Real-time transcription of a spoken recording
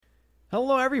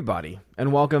Hello, everybody,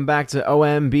 and welcome back to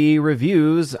OMB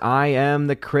Reviews. I am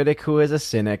the critic who is a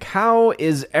cynic. How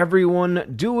is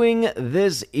everyone doing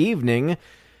this evening?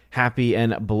 Happy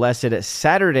and blessed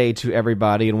Saturday to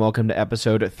everybody, and welcome to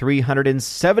episode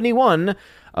 371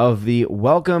 of the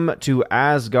Welcome to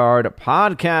Asgard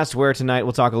podcast, where tonight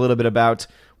we'll talk a little bit about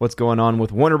what's going on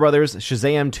with Warner Brothers.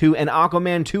 Shazam 2 and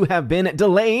Aquaman 2 have been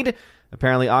delayed.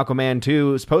 Apparently, Aquaman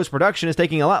 2's post-production is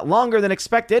taking a lot longer than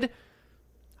expected.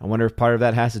 I wonder if part of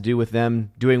that has to do with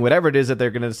them doing whatever it is that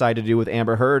they're going to decide to do with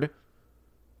Amber Heard.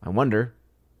 I wonder.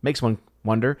 Makes one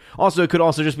wonder. Also, it could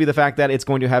also just be the fact that it's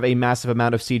going to have a massive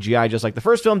amount of CGI just like the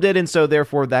first film did, and so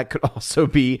therefore that could also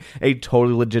be a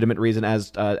totally legitimate reason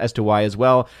as to why as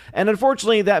well. And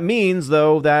unfortunately, that means,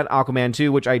 though, that Aquaman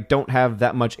 2, which I don't have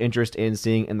that much interest in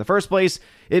seeing in the first place,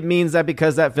 it means that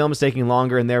because that film is taking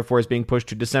longer and therefore is being pushed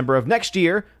to December of next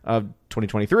year, of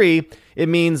 2023, it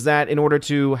means that in order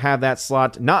to have that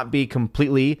slot not be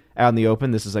completely out in the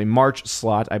open, this is a March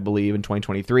slot, I believe, in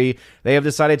 2023, they have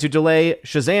decided to delay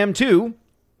Shazam 2,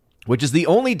 which is the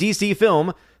only DC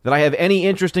film that I have any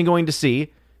interest in going to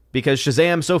see, because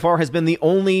Shazam so far has been the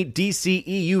only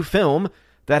DCEU film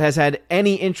that has had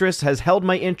any interest, has held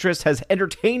my interest, has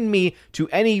entertained me to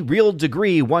any real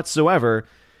degree whatsoever.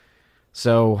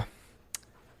 So,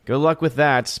 good luck with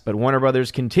that, but Warner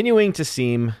Brothers continuing to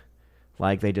seem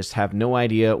like they just have no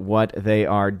idea what they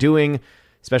are doing,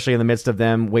 especially in the midst of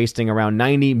them wasting around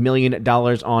 $90 million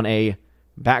on a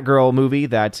Batgirl movie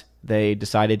that they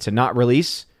decided to not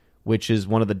release, which is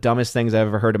one of the dumbest things I've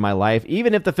ever heard in my life.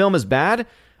 Even if the film is bad,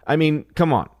 I mean,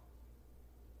 come on.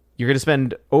 You're going to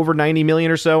spend over $90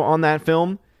 million or so on that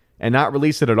film and not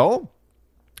release it at all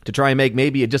to try and make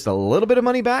maybe just a little bit of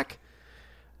money back?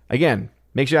 Again,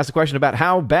 makes you ask the question about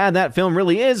how bad that film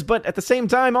really is, but at the same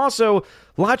time, also,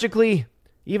 logically,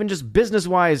 even just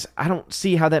business-wise, I don't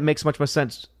see how that makes much more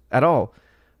sense at all.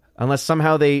 Unless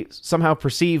somehow they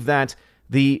perceive that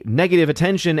the negative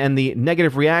attention and the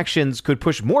negative reactions could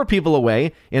push more people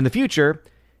away in the future,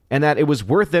 and that it was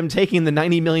worth them taking the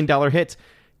 $90 million hit.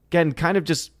 Again, kind of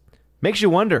just makes you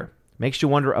wonder. Makes you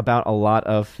wonder about a lot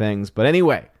of things. But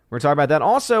anyway, we're talking about that.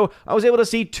 Also, I was able to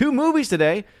see 2 movies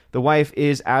today. The wife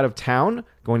is out of town,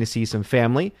 going to see some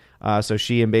family. So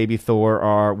she and baby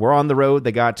Thor were on the road.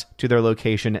 They got to their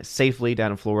location safely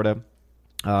down in Florida.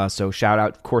 So shout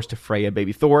out, of course, to Freya and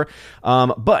baby Thor.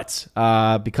 But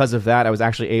because of that, I was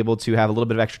actually able to have a little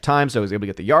bit of extra time. So I was able to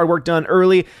get the yard work done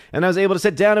early. And I was able to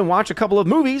sit down and watch a couple of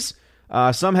movies.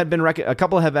 Some had been,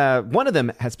 one of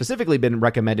them had specifically been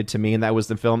recommended to me, and that was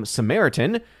the film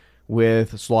Samaritan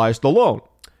with Sly Stallone.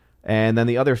 And then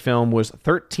the other film was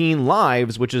 13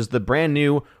 Lives, which is the brand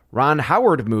new Ron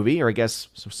Howard movie, or I guess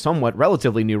somewhat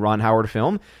relatively new Ron Howard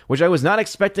film, which I was not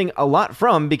expecting a lot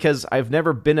from because I've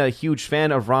never been a huge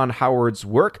fan of Ron Howard's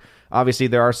work. Obviously,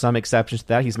 there are some exceptions to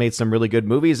that. He's made some really good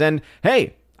movies, and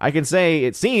hey, I can say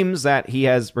it seems that he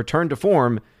has returned to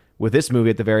form with this movie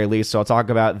at the very least, so I'll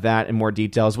talk about that in more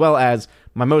detail, as well as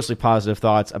my mostly positive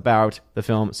thoughts about the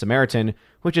film Samaritan,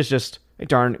 which is just a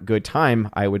darn good time,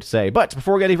 I would say. But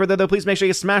before we get any further, though, please make sure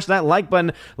you smash that like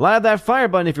button, light that fire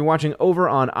button if you're watching over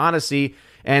on Odyssey.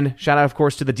 And shout out, of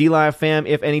course, to the DLive fam.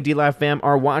 If any DLive fam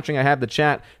are watching, I have the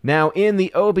chat now in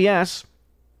the OBS.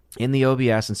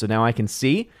 And so now I can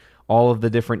see all of the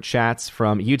different chats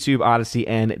from YouTube, Odyssey,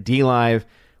 and DLive.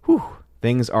 Whew.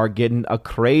 Things are getting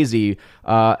crazy.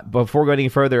 Before going any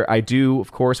further, I do,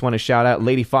 of course, want to shout out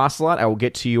Lady Fossilot. I will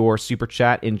get to your super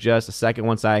chat in just a second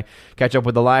once I catch up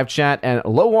with the live chat. And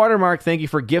Low Watermark, thank you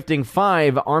for gifting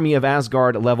 5 Army of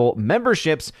Asgard level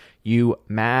memberships, you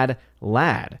mad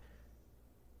lad.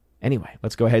 Anyway,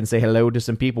 let's go ahead and say hello to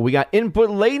some people. We got Input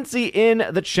Latency in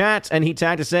the chat, and he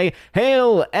tagged to say,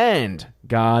 hail and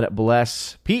God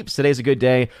bless peeps. Today's a good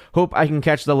day. Hope I can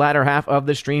catch the latter half of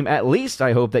the stream at least.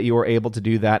 I hope that you are able to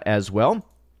do that as well.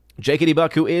 JKD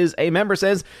Buck, who is a member,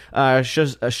 says,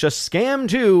 Shazam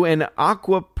 2 and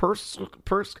Aqua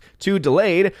Persk 2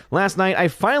 delayed. Last night, I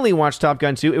finally watched Top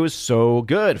Gun 2. It was so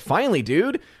good. Finally,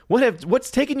 dude.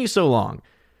 What's taking you so long?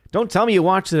 Don't tell me you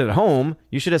watched it at home.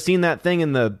 You should have seen that thing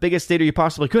in the biggest theater you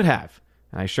possibly could have.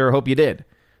 I sure hope you did.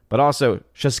 But also,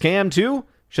 Shazam 2?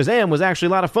 Shazam was actually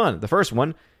a lot of fun, the first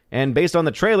one. And based on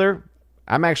the trailer,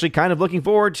 I'm actually kind of looking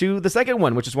forward to the second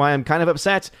one, which is why I'm kind of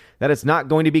upset that it's not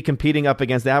going to be competing up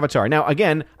against Avatar. Now,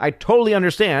 again, I totally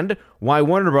understand why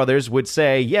Warner Brothers would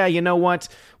say, yeah, you know what?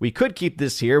 We could keep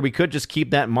this here. We could just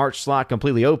keep that March slot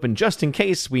completely open just in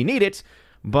case we need it.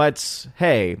 But,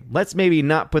 hey, let's maybe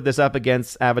not put this up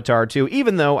against Avatar 2,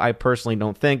 even though I personally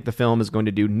don't think the film is going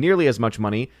to do nearly as much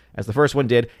money as the first one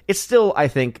did. It's still, I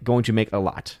think, going to make a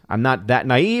lot. I'm not that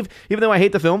naive, even though I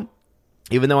hate the film.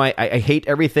 even though I hate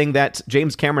everything that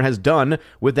James Cameron has done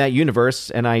with that universe,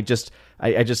 and I just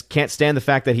can't stand the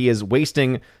fact that he is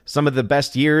wasting some of the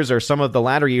best years, or some of the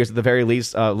latter years at the very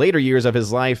least, later years of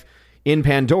his life in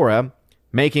Pandora,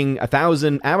 making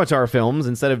 1,000 Avatar films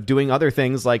instead of doing other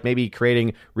things like maybe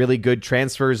creating really good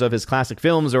transfers of his classic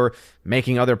films or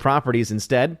making other properties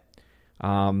instead.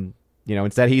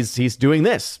 Instead he's doing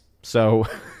this. So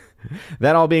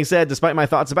that all being said, despite my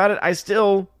thoughts about it, I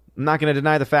still... I'm not going to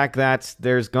deny the fact that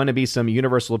there's going to be some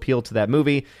universal appeal to that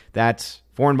movie. That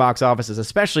foreign box office is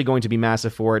especially going to be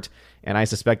massive for it, and I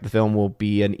suspect the film will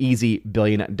be an easy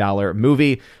billion-dollar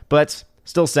movie. But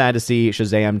still sad to see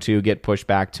Shazam 2 get pushed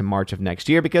back to March of next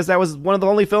year, because that was one of the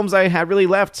only films I had really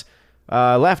left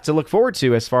to look forward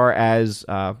to as far as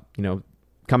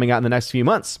coming out in the next few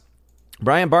months.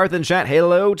 Brian Barth in chat,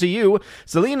 hello to you.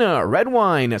 Selena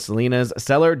Redwine, Selena's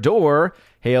Cellar Door,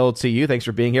 hail to you. Thanks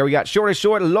for being here. We got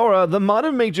Short Laura, the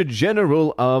modern major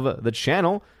general of the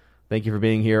channel. Thank you for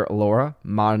being here, Laura.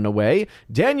 Modern away.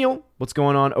 Daniel, what's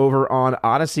going on over on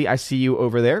Odyssey? I see you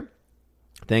over there.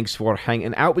 Thanks for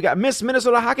hanging out. We got Miss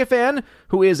Minnesota Hockey Fan,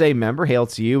 who is a member. Hail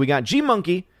to you. We got G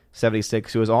Monkey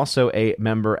 76, who is also a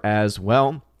member as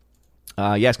well.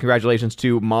 Yes, congratulations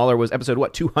to Mahler. Was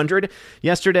episode 200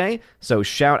 yesterday. So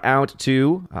shout out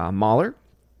to Mahler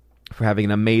for having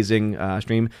an amazing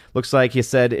stream. Looks like he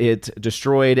said it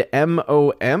destroyed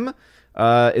MOM.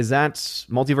 Is that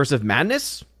Multiverse of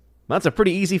Madness? Well, that's a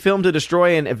pretty easy film to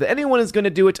destroy, and if anyone is going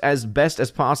to do it as best as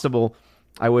possible,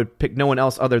 I would pick no one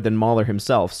else other than Mahler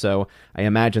himself. So I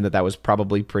imagine that was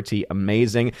probably pretty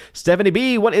amazing. Stephanie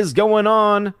B, what is going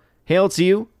on? Hail to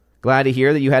you. Glad to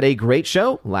hear that you had a great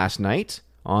show last night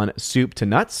on Soup to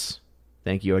Nuts.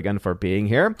 Thank you again for being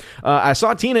here. I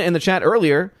saw Tina in the chat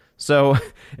earlier, so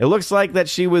it looks like that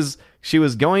she was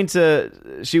going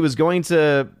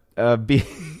to be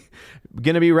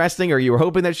going to be resting, or you were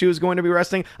hoping that she was going to be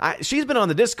resting. She's been on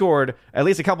the Discord at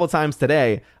least a couple of times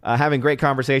today, having great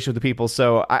conversation with the people.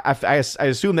 So I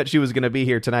assume that she was going to be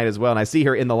here tonight as well, and I see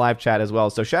her in the live chat as well.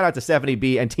 So shout out to Stephanie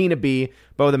B and Tina B,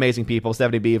 both amazing people.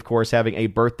 Stephanie B, of course, having a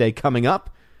birthday coming up.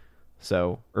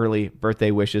 So early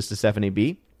birthday wishes to Stephanie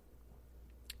B.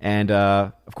 And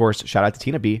of course, shout out to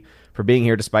Tina B for being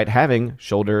here despite having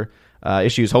shoulder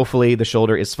issues. Hopefully the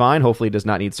shoulder is fine. Hopefully it does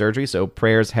not need surgery. So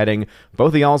prayers heading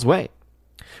both of y'all's way.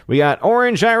 We got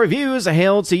Orange Eye Reviews.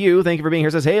 Hail to you. Thank you for being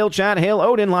here. Says, hail, chat. Hail,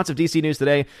 Odin. Lots of DC news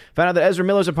today. Found out that Ezra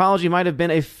Miller's apology might have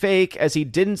been a fake, as he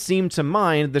didn't seem to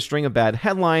mind the string of bad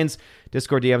headlines.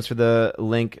 Discord DMs for the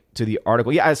link to the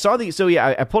article. Yeah, I saw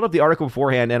I pulled up the article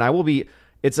beforehand, and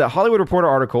it's a Hollywood Reporter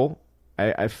article.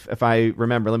 If I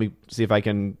remember, let me see if I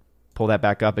can pull that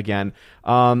back up again.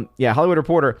 Hollywood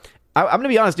Reporter. I'm going to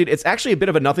be honest, dude. It's actually a bit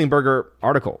of a nothing burger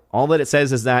article. All that it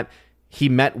says is that he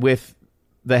met with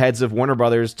the heads of Warner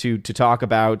Brothers to talk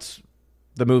about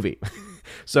the movie.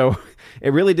 So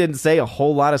it really didn't say a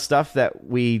whole lot of stuff that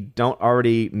we don't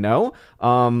already know.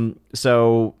 I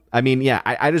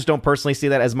just don't personally see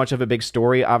that as much of a big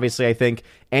story. Obviously, I think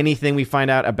anything we find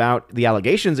out about the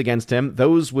allegations against him,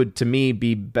 those would, to me,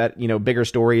 be bigger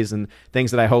stories and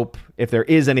things that I hope, if there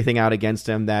is anything out against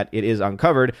him, that it is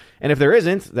uncovered. And if there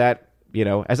isn't, that,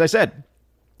 as I said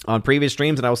on previous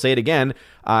streams, and I will say it again,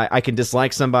 I can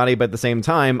dislike somebody, but at the same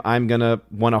time, I'm going to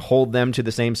want to hold them to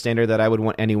the same standard that I would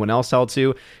want anyone else held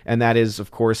to, and that is,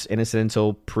 of course, innocent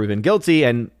until proven guilty.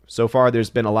 And so far, there's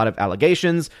been a lot of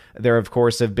allegations. There, of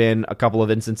course, have been a couple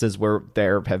of instances where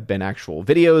there have been actual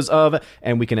videos of,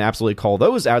 and we can absolutely call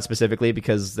those out specifically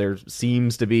because there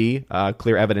seems to be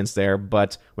clear evidence there.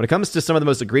 But when it comes to some of the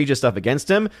most egregious stuff against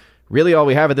him, really all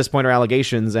we have at this point are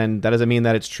allegations, and that doesn't mean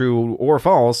that it's true or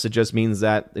false. It just means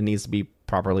that it needs to be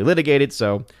properly litigated.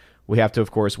 So we have to,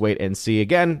 of course, wait and see.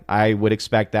 Again, I would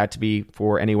expect that to be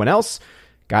for anyone else.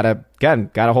 Gotta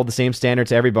hold the same standard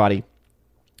to everybody.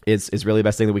 Is really the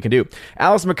best thing that we can do.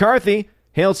 Alice McCarthy,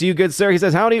 hail to you, good sir. He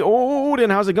says, howdy,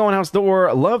 Odin. How's it going? How's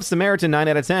Thor? Love Samaritan, 9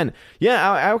 out of 10.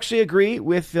 Yeah, I actually agree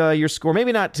with your score.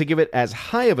 Maybe not to give it as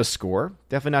high of a score.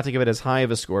 Definitely not to give it as high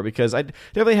of a score, because I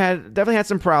definitely had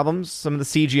some problems. Some of the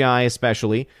CGI,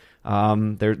 especially.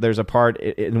 There's a part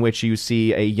in which you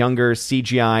see a younger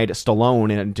CGI'd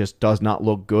Stallone, and it just does not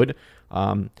look good.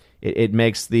 It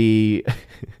makes the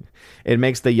it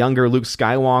makes the younger Luke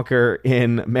Skywalker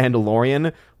in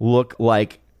Mandalorian look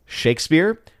like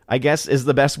Shakespeare, I guess, is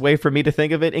the best way for me to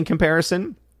think of it in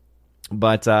comparison.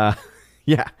 But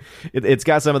it's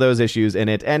got some of those issues in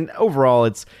it, and overall,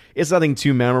 it's nothing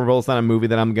too memorable. It's not a movie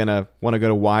that I'm gonna want to go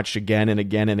to watch again and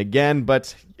again and again,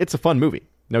 but it's a fun movie,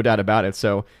 no doubt about it.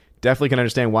 So definitely can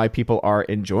understand why people are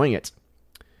enjoying it.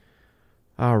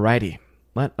 Alrighty.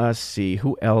 let us see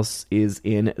who else is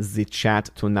in the chat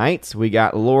tonight. We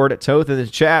got Lord Toth in the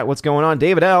chat. What's going on?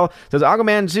 David L. says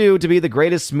Aquaman 2 to be the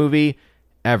greatest movie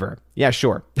ever. Yeah,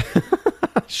 sure.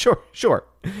 Sure.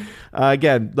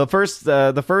 Again, the first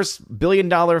 $1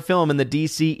 billion film in the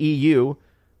DCEU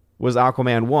was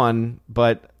Aquaman 1,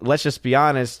 but let's just be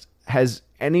honest, has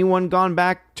anyone gone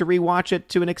back to rewatch it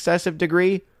to an excessive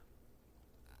degree?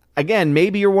 Again,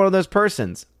 maybe you're one of those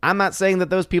persons. I'm not saying that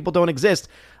those people don't exist.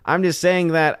 I'm just saying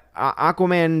that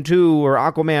Aquaman 2 or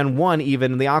Aquaman 1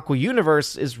 even, the Aqua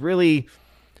universe is really,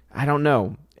 I don't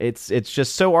know. It's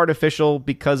just so artificial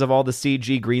because of all the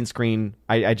CG green screen.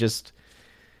 I don't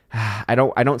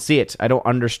see it. I don't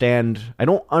understand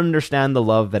the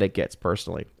love that it gets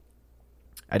personally.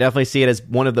 I definitely see it as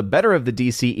one of the better of the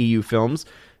DCEU films,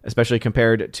 especially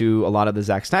compared to a lot of the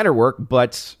Zack Snyder work,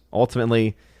 but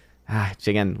ultimately,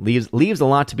 again, leaves a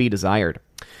lot to be desired.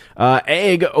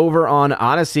 Egg over on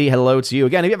Odyssey, hello to you.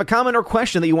 Again, if you have a comment or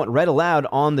question that you want read aloud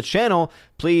on the channel,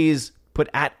 please put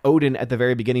 @Odin at the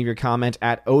very beginning of your comment.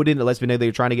 @Odin, it lets me know that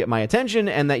you're trying to get my attention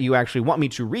and that you actually want me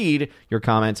to read your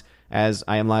comment, as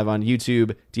I am live on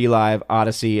YouTube, DLive,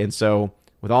 Odyssey, and so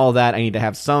with all of that, I need to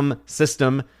have some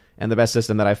system, and the best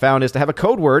system that I found is to have a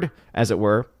code word, as it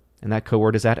were, and that code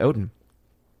word is @Odin.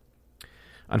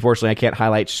 Unfortunately, I can't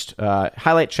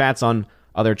highlight chats on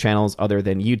other channels other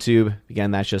than YouTube.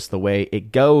 Again, that's just the way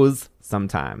it goes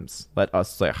sometimes. Let us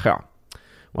say,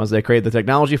 once they create the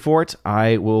technology for it,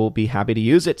 I will be happy to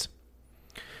use it.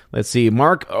 Let's see.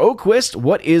 Mark Oquist,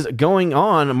 what is going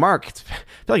on? Mark, I feel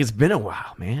like it's been a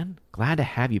while, man. Glad to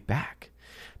have you back.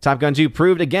 Top Gun 2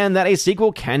 proved again that a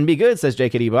sequel can be good, says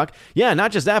JKD Buck. Yeah,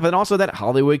 not just that, but also that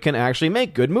Hollywood can actually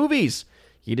make good movies.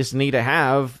 You just need to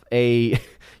have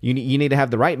you need to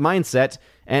have the right mindset,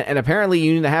 and apparently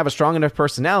you need to have a strong enough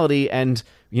personality, and,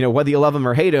 whether you love him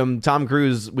or hate him, Tom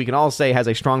Cruise, we can all say, has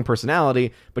a strong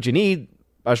personality, but you need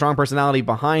a strong personality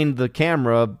behind the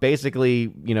camera,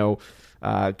 basically,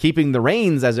 keeping the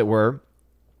reins, as it were,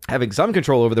 having some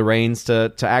control over the reins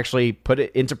to actually put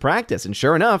it into practice. And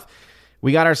sure enough,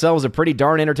 we got ourselves a pretty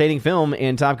darn entertaining film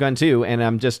in Top Gun 2, and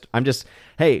I'm just,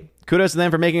 hey, kudos to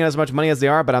them for making as much money as they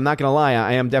are, but I'm not going to lie,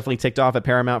 I am definitely ticked off at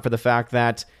Paramount for the fact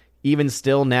that even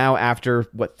still now, after,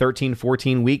 13,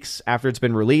 14 weeks after it's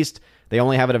been released, they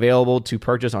only have it available to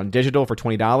purchase on digital for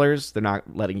 $20. They're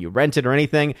not letting you rent it or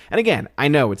anything. And again, I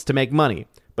know it's to make money,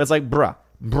 but it's like, bruh,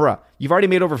 you've already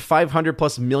made over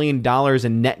 $500+ million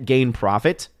in net gain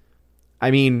profit. I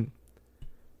mean,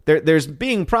 there's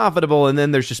being profitable, and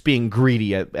then there's just being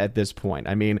greedy at this point.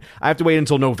 I mean, I have to wait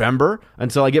until November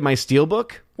until I get my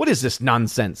Steelbook? What is this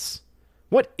nonsense?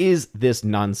 What is this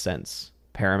nonsense,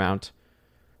 Paramount?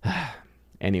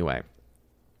 Anyway.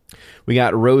 We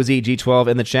got Rosie G12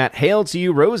 in the chat. Hail to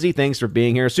you, Rosie. Thanks for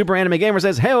being here. Super Anime Gamer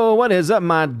says, hey, what is up,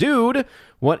 my dude?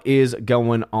 What is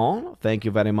going on? Thank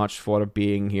you very much for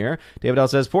being here. David L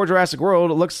says, poor Jurassic World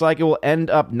looks like it will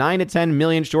end up 9 to 10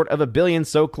 million short of $1 billion,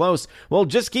 so close. Well,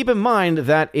 just keep in mind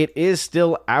that it is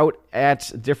still out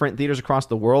at different theaters across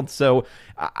the world. So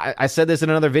I said this in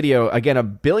another video. Again,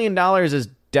 $1 billion is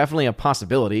definitely a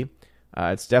possibility.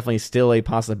 It's definitely still a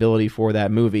possibility for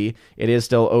that movie. It is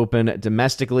still open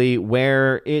domestically,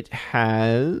 where it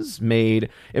made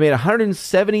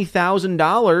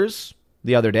 $170,000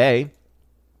 the other day.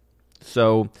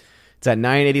 So it's at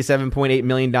 $987.8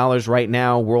 million right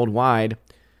now worldwide.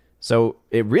 So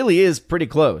it really is pretty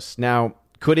close. Now,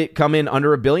 could it come in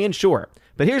under $1 billion? Sure.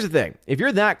 But here's the thing. If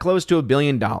you're that close to $1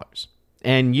 billion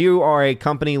and you are a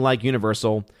company like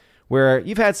Universal, where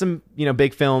you've had some,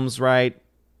 big films, right?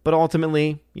 But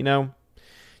ultimately, you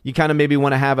kind of maybe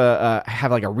want to have a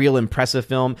real impressive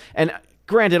film. And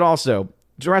granted, also,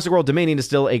 Jurassic World Dominion is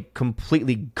still a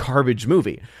completely garbage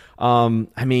movie.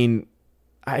 It's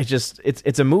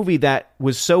a movie that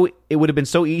it would have been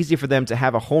so easy for them to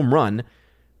have a home run,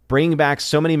 bringing back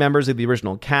so many members of the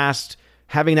original cast,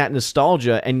 having that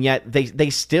nostalgia, and yet they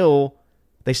still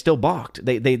balked.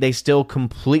 They still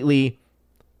completely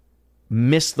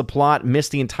missed the plot,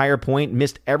 missed the entire point,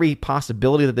 missed every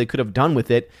possibility that they could have done with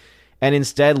it, and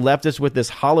instead left us with this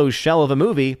hollow shell of a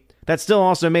movie that still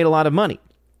also made a lot of money.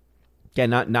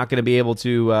 Again, not going to be able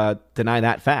to deny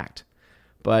that fact.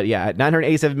 But yeah, at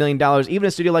 $987 million, even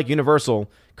a studio like Universal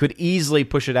could easily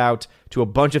push it out to a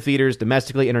bunch of theaters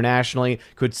domestically, internationally,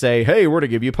 could say, hey, we're going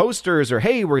to give you posters, or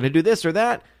hey, we're going to do this or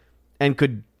that, and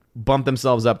could bump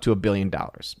themselves up to $1 billion.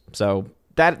 So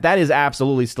that is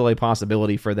absolutely still a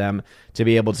possibility for them to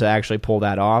be able to actually pull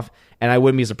that off, and I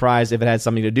wouldn't be surprised if it had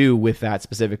something to do with that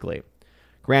specifically.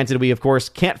 Granted, we, of course,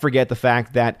 can't forget the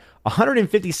fact that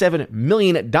 $157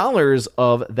 million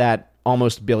of that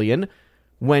almost billion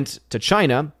went to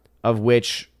China, of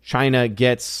which China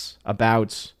gets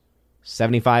about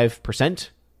 75%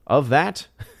 of that.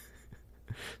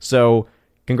 So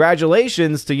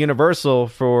congratulations to Universal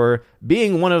for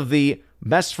being one of the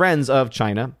best friends of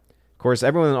China. Of course,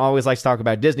 everyone always likes to talk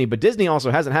about Disney, but Disney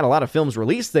also hasn't had a lot of films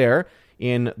released there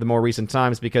in the more recent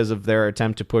times because of their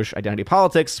attempt to push identity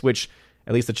politics, which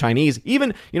at least the Chinese,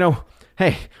 even,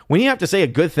 hey, when you have to say a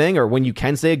good thing, or when you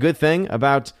can say a good thing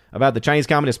about the Chinese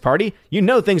Communist Party,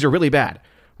 things are really bad,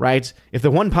 right? If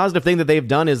the one positive thing that they've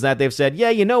done is that they've said, yeah,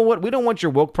 you know what, we don't want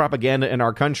your woke propaganda in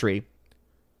our country.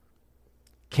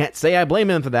 Can't say I blame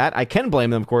them for that. I can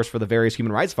blame them, of course, for the various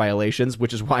human rights violations,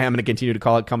 which is why I'm going to continue to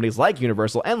call it companies like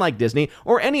Universal and like Disney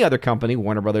or any other company,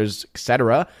 Warner Brothers,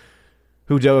 etc.,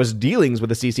 who does dealings with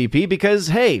the CCP because,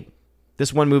 hey,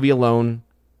 this one movie alone,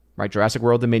 right, Jurassic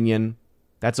World Dominion,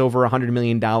 that's over $100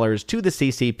 million to the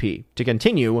CCP to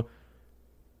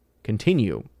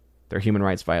continue their human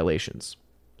rights violations.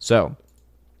 So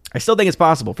I still think it's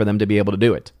possible for them to be able to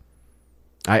do it.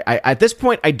 I at this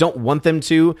point, I don't want them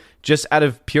to, just out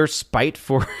of pure spite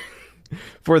for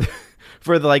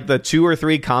the 2 or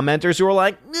 3 commenters who are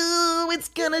like, "Oh, it's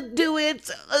gonna do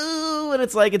it," and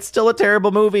it's like, it's still a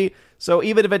terrible movie. So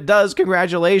even if it does,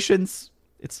 congratulations,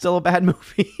 it's still a bad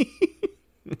movie.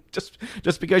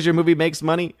 just because your movie makes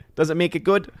money doesn't make it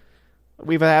good.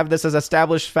 We've had this as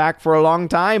established fact for a long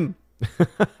time.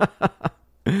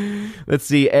 Let's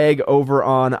see, Egg over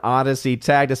on Odyssey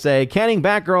tagged to say, canning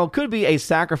Batgirl could be a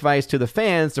sacrifice to the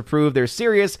fans to prove they're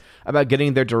serious about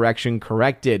getting their direction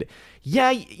corrected.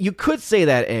 Yeah, you could say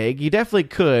that, Egg. You definitely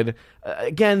could.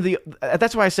 Again,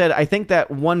 that's why I said I think that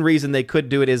one reason they could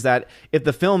do it is that if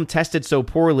the film tested so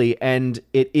poorly and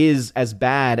it is as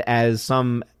bad as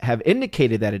some have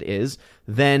indicated that it is,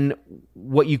 then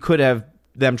what you could have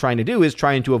them trying to do is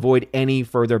trying to avoid any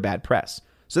further bad press.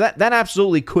 So that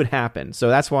absolutely could happen. So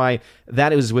that's why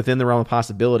that is within the realm of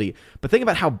possibility. But think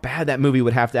about how bad that movie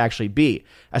would have to actually be.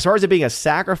 As far as it being a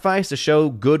sacrifice to show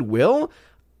goodwill,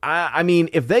 I mean,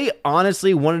 if they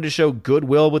honestly wanted to show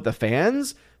goodwill with the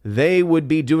fans, they would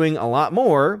be doing a lot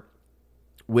more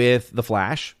with The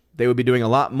Flash. They would be doing a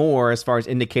lot more as far as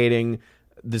indicating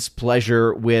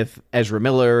displeasure with Ezra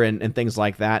Miller and things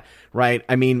like that, right?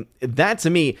 I mean, that to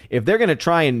me, if they're going to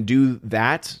try and do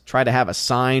that, try to have a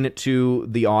sign to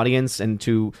the audience and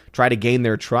to try to gain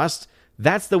their trust,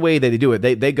 that's the way they do it.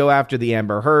 They go after the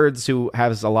Amber Heards, who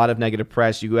has a lot of negative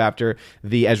press. You go after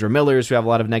the Ezra Millers, who have a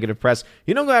lot of negative press.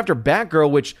 You don't go after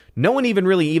Batgirl, which no one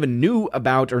even knew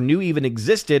about or knew even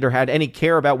existed or had any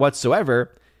care about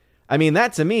whatsoever. I mean,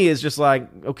 that to me is just like,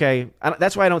 okay,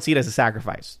 that's why I don't see it as a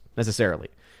sacrifice necessarily.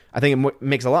 I think it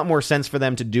makes a lot more sense for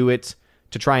them to do it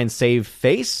to try and save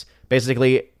face,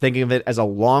 basically thinking of it as a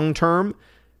long-term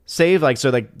save,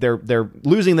 they're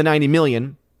losing the 90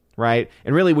 million, right?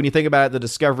 And really, when you think about it, the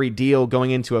Discovery deal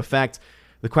going into effect,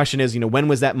 the question is, when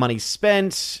was that money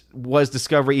spent? Was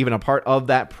Discovery even a part of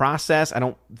that process? I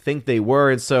don't think they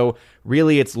were, and so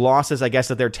really it's losses, I guess,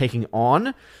 that they're taking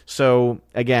on. So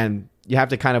again, you have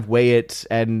to kind of weigh it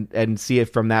and see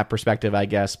it from that perspective, I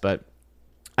guess, but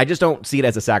I just don't see it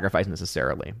as a sacrifice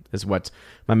necessarily, is what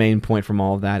my main point from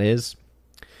all of that is.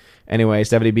 Anyway,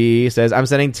 70B says, I'm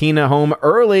sending Tina home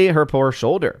early, her poor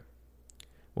shoulder.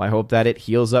 Well, I hope that it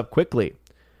heals up quickly.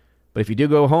 But if you do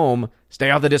go home, stay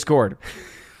off the Discord.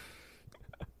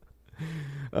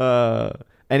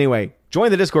 Anyway,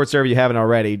 join the Discord server if you haven't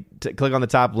already. Click on the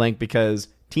top link because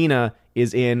Tina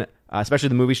is in, especially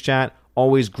the movies chat.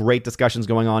 Always great discussions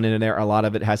going on in there. A lot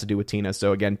of it has to do with Tina.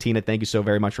 So again, Tina, thank you so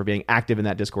very much for being active in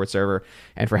that Discord server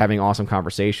and for having awesome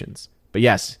conversations. But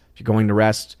yes, if you're going to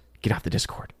rest, get off the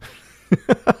Discord.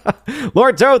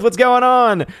 Lord Toth, what's going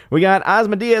on? We got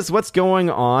Osmodeus, what's going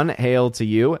on? Hail to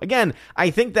you. Again, I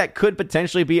think that could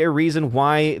potentially be a reason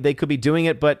why they could be doing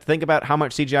it, but think about how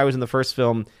much CGI was in the first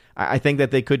film. I think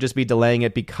that they could just be delaying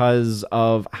it because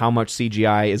of how much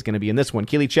CGI is going to be in this one.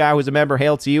 Keely Chow, who's a member,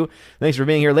 hail to you. Thanks for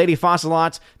being here. Lady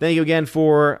Fossilot, thank you again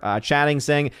for chatting,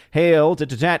 saying, hail to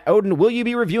Tat. Odin, will you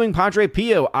be reviewing Padre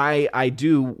Pio? I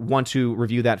do want to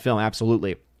review that film,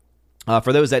 absolutely.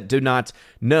 For those that do not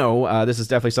know, this is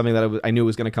definitely something that I knew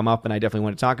was going to come up, and I definitely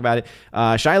want to talk about it.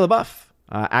 Shia LaBeouf,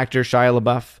 actor Shia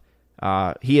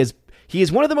LaBeouf, he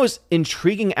is one of the most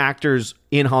intriguing actors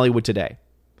in Hollywood today.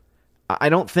 I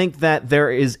don't think that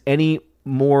there is any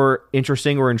more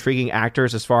interesting or intriguing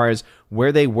actors as far as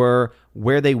where they were,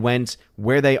 where they went,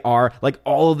 where they are, like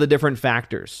all of the different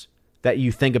factors that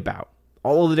you think about,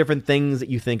 all of the different things that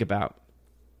you think about.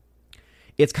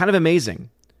 It's kind of amazing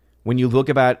when you look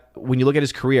at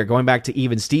his career, going back to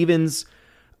Even Stevens,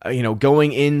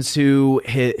 going into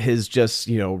his just,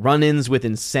 run-ins with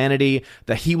insanity,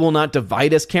 the He Will Not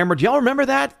Divide Us camera. Do y'all remember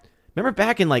that? Remember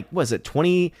back in like, was it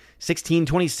 2016,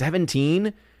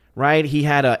 2017, right? He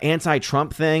had an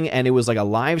anti-Trump thing, and it was like a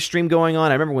live stream going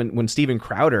on. I remember when Steven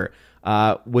Crowder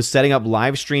was setting up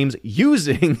live streams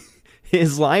using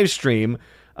his live stream.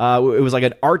 It was like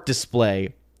an art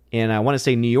display in, I want to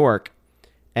say, New York.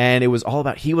 And it was all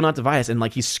about he will not divide us. And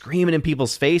like he's screaming in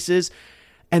people's faces.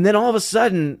 And then all of a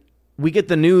sudden, we get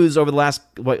the news over the last,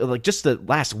 like just the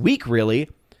last week, really,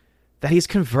 that he's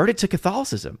converted to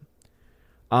Catholicism.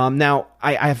 Now,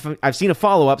 I've seen a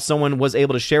follow-up. Someone was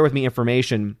able to share with me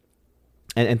information.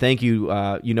 And thank you,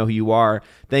 you know who you are.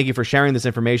 Thank you for sharing this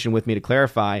information with me to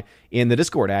clarify in the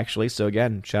Discord, actually. So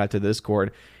again, shout out to the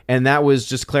Discord. And that was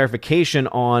just clarification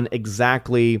on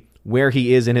exactly where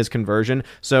he is in his conversion.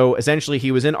 So essentially, he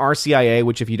was in RCIA,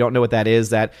 which if you don't know what that is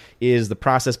the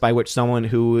process by which someone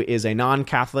who is a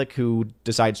non-Catholic who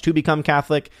decides to become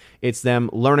Catholic, it's them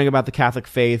learning about the Catholic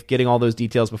faith, getting all those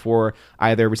details before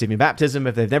either receiving baptism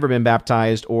if they've never been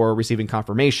baptized, or receiving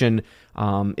confirmation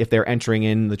if they're entering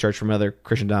in the church from another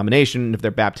Christian denomination, if their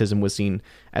baptism was seen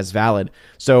as valid.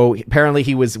 So apparently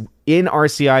he was in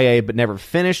RCIA but never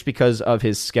finished because of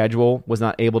his schedule, was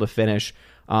not able to finish.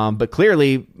 But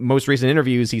clearly, most recent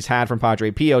interviews he's had from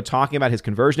Padre Pio talking about his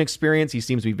conversion experience, he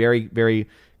seems to be very, very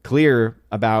clear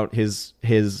about his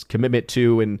commitment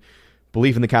to and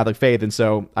belief in the Catholic faith. And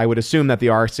so I would assume that the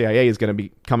RCIA is going to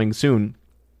be coming soon,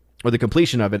 or the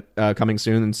completion of it coming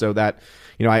soon. And so that,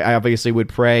 you know, I obviously would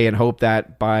pray and hope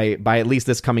that by at least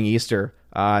this coming Easter,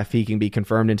 if he can be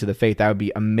confirmed into the faith, that would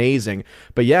be amazing.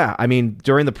 But yeah, I mean,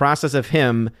 during the process of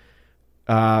him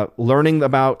learning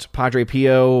about Padre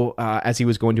Pio as he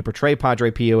was going to portray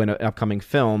Padre Pio in an upcoming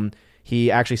film,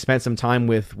 he actually spent some time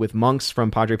with monks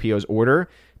from Padre Pio's order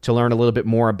to learn a little bit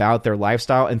more about their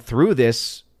lifestyle, and through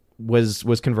this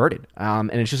was converted.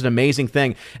 And it's just an amazing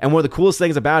thing. And one of the coolest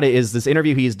things about it is this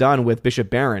interview he's done with Bishop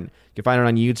Barron. You can find it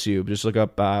on YouTube. Just look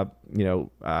up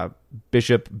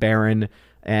Bishop Barron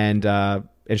and Shia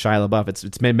LaBeouf.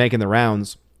 It's been making the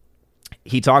rounds.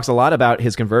 He talks a lot about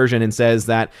his conversion and says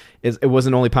that it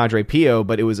wasn't only Padre Pio,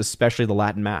 but it was especially the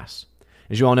Latin Mass.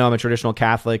 As you all know, I'm a traditional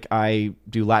Catholic. I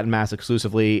do Latin Mass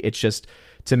exclusively. It's just,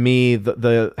 to me,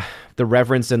 the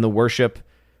reverence and the worship,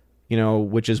 you know,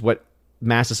 which is what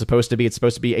Mass is supposed to be. It's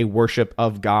supposed to be a worship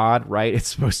of God, right? It's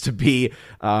supposed to be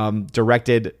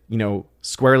directed, you know,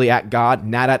 squarely at God,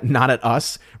 not at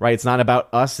us, right? It's not about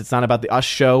us. It's not about the us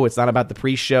show. It's not about the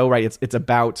pre-show, right? It's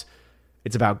about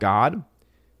God.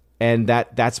 And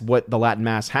that's what the Latin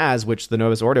Mass has, which the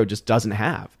Novus Ordo just doesn't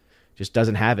have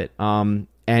it.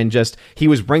 And just, he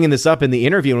was bringing this up in the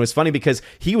interview, and it was funny because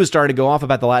he was starting to go off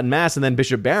about the Latin Mass, and then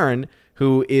Bishop Barron,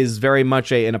 who is very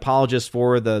much an apologist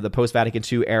for the post-Vatican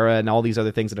II era and all these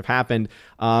other things that have happened,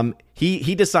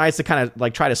 he decides to kind of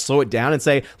like try to slow it down and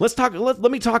say,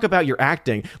 let me talk about your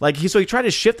acting. So he tried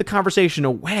to shift the conversation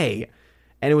away.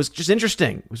 And it was just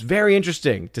interesting. It was very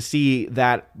interesting to see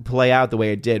that play out the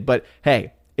way it did. But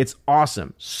hey, it's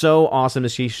awesome. So awesome to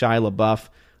see Shia LaBeouf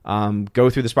go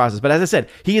through this process. But as I said,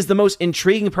 he is the most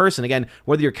intriguing person. Again,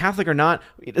 whether you're Catholic or not,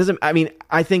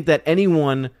 I think that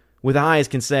anyone with eyes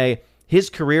can say his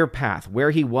career path,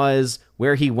 where he was,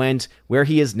 where he went, where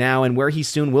he is now, and where he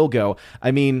soon will go.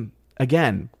 I mean,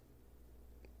 again,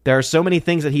 there are so many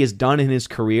things that he has done in his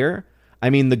career. I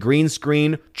mean, the green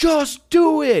screen, just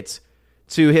do it,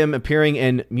 to him appearing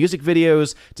in music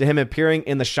videos, to him appearing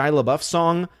in the Shia LaBeouf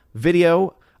song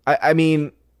video. I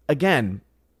mean, again,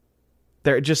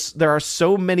 there are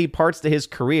so many parts to his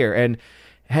career. And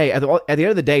hey, at the end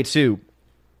of the day, too,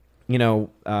 you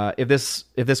know, if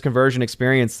this conversion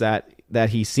experience that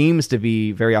he seems to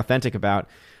be very authentic about,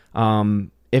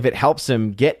 if it helps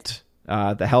him get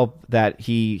the help that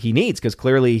he needs, because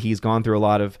clearly he's gone through a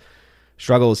lot of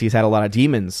struggles, he's had a lot of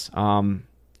demons, and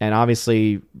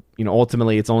obviously, you know,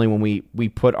 ultimately, it's only when we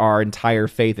put our entire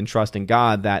faith and trust in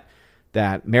God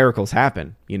that miracles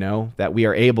happen, you know, that we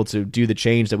are able to do the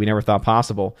change that we never thought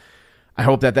possible. I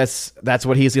hope that's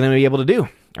what he's going to be able to do.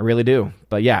 I really do.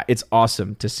 But yeah, it's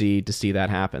awesome to see that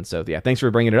happen. So yeah, thanks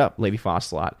for bringing it up, Lady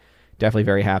Fosslot. Definitely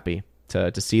very happy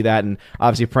to see that, and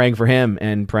obviously praying for him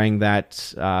and praying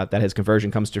that his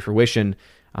conversion comes to fruition,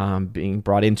 being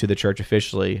brought into the church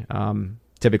officially,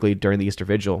 typically during the Easter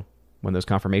Vigil when those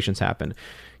confirmations happen.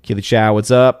 Keely Chow,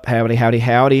 what's up?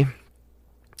 Howdy.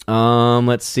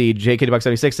 Let's see.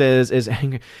 JKDBuck76 says,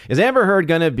 is Amber Heard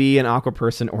gonna be an Aqua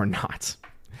person or not?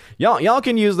 Y'all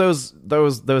can use those.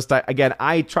 Again,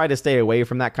 I try to stay away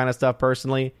from that kind of stuff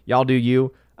personally. Y'all do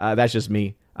you. That's just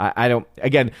me. I don't.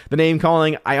 Again, the name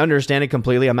calling, I understand it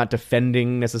completely. I'm not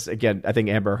defending necessarily. Again, I think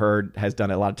Amber Heard has done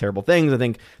a lot of terrible things. I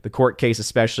think the court case,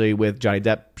 especially with Johnny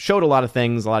Depp, showed a lot of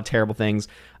things, a lot of terrible things.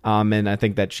 And I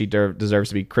think that she deserves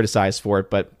to be criticized for it,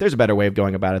 but there's a better way of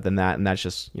going about it than that. And that's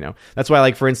just, that's why,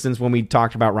 like, for instance, when we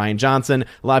talked about Rian Johnson,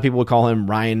 a lot of people would call him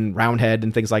Ryan Roundhead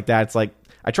and things like that. It's like,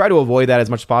 I try to avoid that as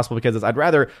much as possible because I'd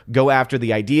rather go after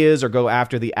the ideas or go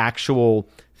after the actual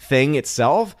thing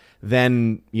itself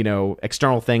than,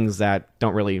 external things that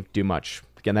don't really do much.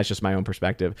 Again, that's just my own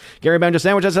perspective. Gary Banjo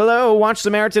Sandwich says, hello, watch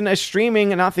Samaritan as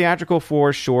streaming and not theatrical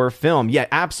for sure film. Yeah,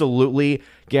 absolutely,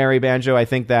 Gary Banjo. I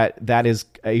think that is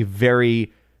a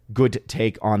very good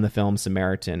take on the film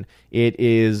Samaritan. It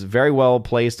is very well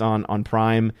placed on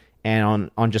Prime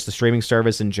and on just the streaming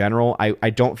service in general.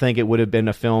 I don't think it would have been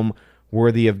a film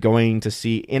worthy of going to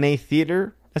see in a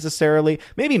theater necessarily.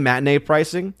 Maybe matinee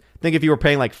pricing. I think if you were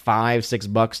paying like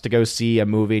 $5-6 to go see a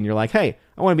movie and you're like, hey,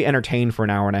 I want to be entertained for an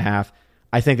hour and a half,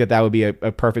 I think that would be a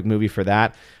perfect movie for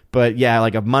that. But yeah,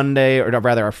 like a Monday or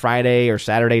rather a Friday or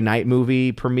Saturday night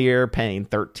movie premiere paying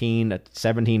 $13 to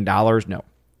 $17.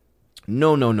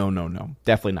 No.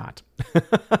 Definitely not.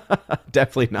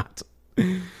 Definitely not.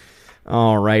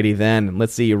 Alrighty then.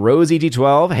 Let's see. Rosie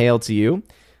G12, hail to you.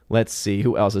 Let's see,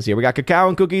 who else is here? We got Cacao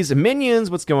and Cookies, Minions,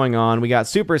 what's going on? We got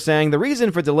Super saying, the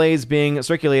reason for delays being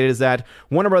circulated is that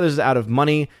Warner Brothers is out of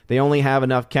money. They only have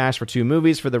enough cash for 2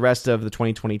 movies for the rest of the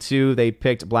 2022. They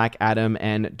picked Black Adam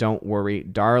and Don't Worry,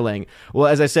 Darling. Well,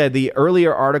 as I said, the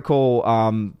earlier article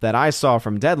that I saw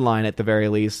from Deadline, at the very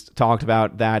least, talked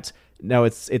about that, no,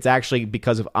 it's actually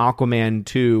because of Aquaman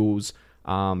 2's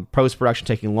post-production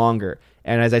taking longer.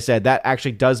 And as I said, that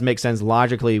actually does make sense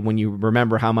logically when you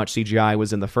remember how much CGI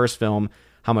was in the first film,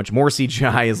 how much more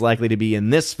CGI is likely to be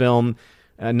in this film,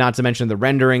 not to mention the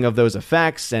rendering of those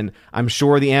effects. And I'm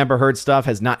sure the Amber Heard stuff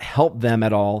has not helped them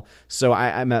at all. So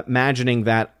I'm imagining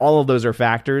that all of those are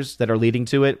factors that are leading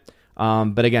to it.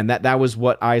 But again, that was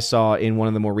what I saw in one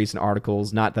of the more recent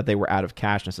articles, not that they were out of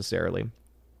cash necessarily.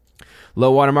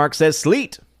 Low Watermark says,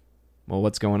 Sleet. Well,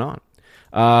 what's going on?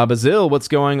 Basil, what's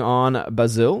going on,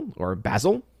 Basil? Or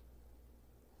Basil?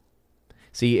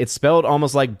 See, it's spelled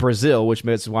almost like Brazil, which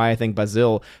is why I think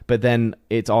Basil, but then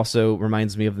it also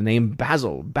reminds me of the name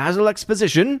Basil. Basil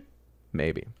Exposition?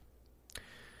 Maybe.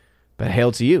 But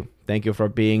hail to you. Thank you for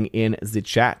being in the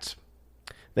chat.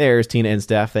 There's Tina and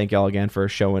Steph. Thank y'all again for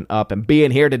showing up and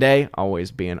being here today.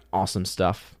 Always being awesome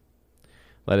stuff.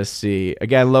 Let us see.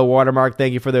 Again, Low Watermark,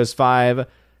 thank you for those 5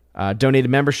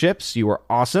 donated memberships. You are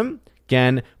awesome.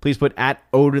 Again, please put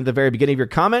 @Odin at the very beginning of your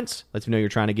comments. Let me know you're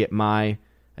trying to get my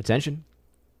attention.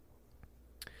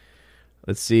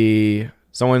 Let's see.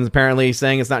 Someone's apparently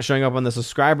saying it's not showing up on the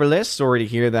subscriber list. Sorry to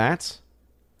hear that.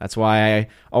 That's why I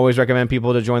always recommend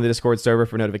people to join the Discord server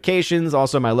for notifications.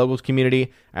 Also, my locals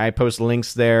community, I post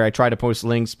links there. I try to post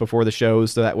links before the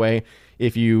shows, so that way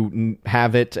if you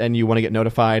have it and you want to get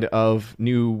notified of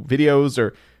new videos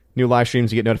or new live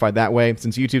streams, you get notified that way,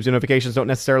 since YouTube's notifications don't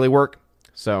necessarily work.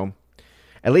 So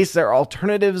at least there are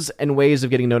alternatives and ways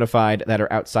of getting notified that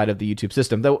are outside of the YouTube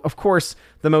system. Though, of course,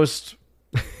 the most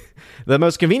the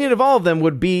most convenient of all of them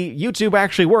would be YouTube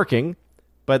actually working,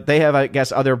 but they have, I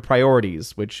guess, other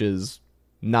priorities, which is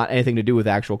not anything to do with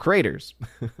actual creators,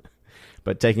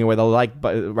 but taking away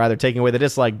taking away the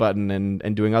dislike button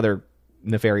and doing other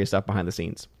nefarious stuff behind the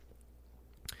scenes.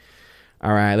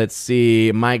 All right, let's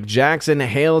see. Mike Jackson,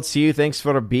 hail to you. Thanks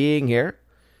for being here.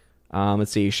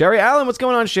 Let's see. Sherry Allen, what's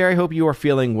going on, Sherry? Hope you are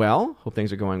feeling well. Hope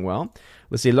things are going well.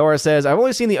 Let's see. Laura says, I've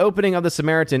only seen the opening of The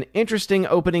Samaritan. Interesting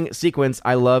opening sequence.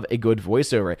 I love a good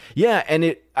voiceover. Yeah,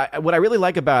 and what I really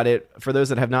like about it, for those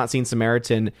that have not seen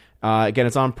Samaritan, again,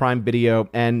 it's on Prime Video,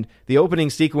 and the opening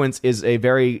sequence is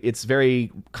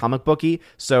very comic booky.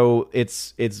 So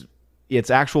it's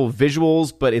actual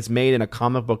visuals, but it's made in a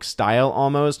comic book style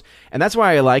almost. And that's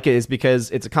why I like it, is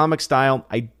because it's a comic style.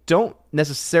 I don't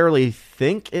necessarily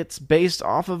think it's based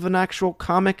off of an actual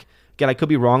comic. Again, I could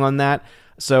be wrong on that.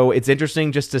 So it's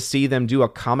interesting just to see them do a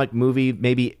comic movie,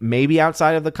 maybe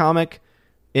outside of the comic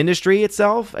industry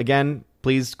itself. Again,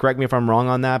 please correct me if I'm wrong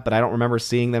on that, but I don't remember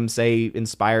seeing them say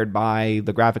inspired by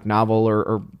the graphic novel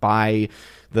or by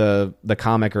the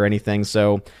comic or anything.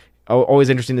 So always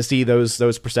interesting to see those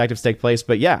perspectives take place.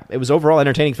 But yeah, it was overall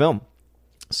entertaining film.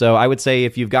 So I would say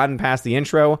if you've gotten past the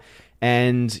intro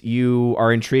and you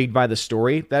are intrigued by the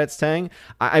story that it's telling,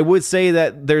 I would say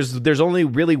that there's only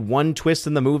really one twist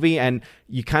in the movie, and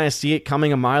you kind of see it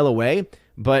coming a mile away.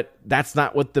 But that's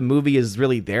not what the movie is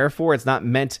really there for. It's not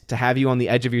meant to have you on the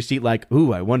edge of your seat like,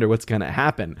 ooh, I wonder what's going to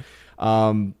happen.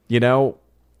 And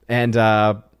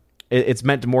it's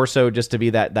meant more so just to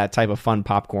be that type of fun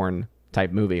popcorn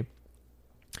type movie.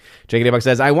 Jake Buck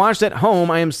says, I watched at home.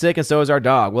 I am sick, and so is our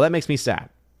dog. Well, that makes me sad.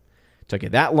 Took you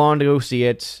that long to go see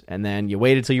it, and then you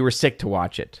waited till you were sick to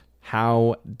watch it.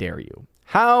 How dare you?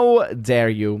 How dare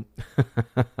you?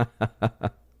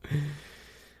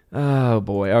 Oh,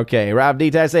 boy. Okay. Rob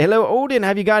D. say, hello, Odin.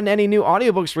 Have you gotten any new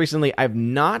audiobooks recently? I've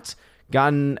not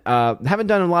haven't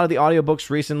done a lot of the audiobooks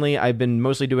recently. I've been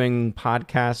mostly doing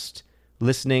podcast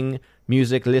listening,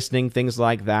 music listening, things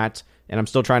like that. And I'm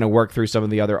still trying to work through some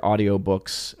of the other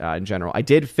audiobooks in general. I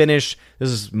did finish, this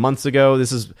is months ago.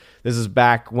 This is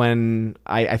back when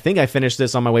I think I finished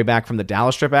this on my way back from the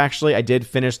Dallas trip, actually. I did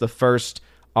finish the first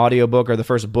audiobook or the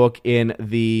first book in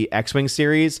the X-Wing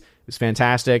series. It was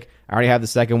fantastic. I already have the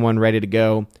second one ready to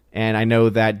go. And I know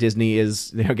that Disney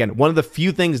is, again, one of the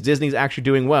few things Disney's actually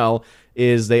doing well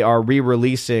is they are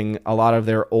re-releasing a lot of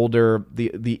their older,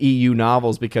 the EU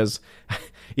novels, because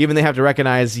even they have to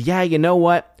recognize, yeah, you know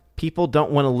what? People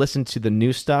don't want to listen to the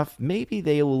new stuff. Maybe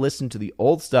they will listen to the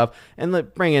old stuff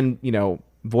and bring in,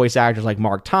 voice actors like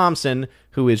Mark Thompson,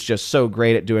 who is just so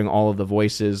great at doing all of the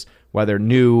voices, whether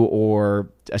new or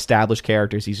established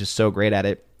characters. He's just so great at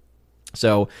it.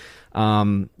 So,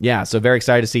 so very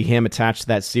excited to see him attached to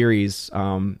that series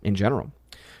in general.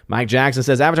 Mike Jackson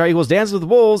says, Avatar equals Dance with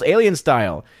Wolves, Alien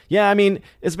style. Yeah, I mean,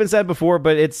 it's been said before,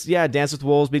 but it's, Dance with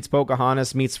Wolves meets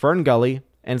Pocahontas meets Fern Gully.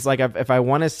 And it's like, if I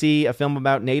want to see a film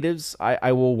about natives,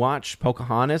 I will watch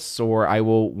Pocahontas, or I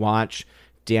will watch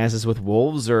Dances with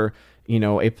Wolves, or,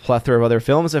 a plethora of other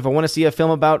films. If I want to see a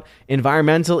film about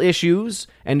environmental issues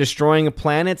and destroying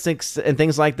planets and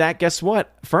things like that, guess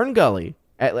what? Fern Gully.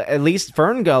 At least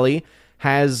Fern Gully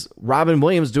has Robin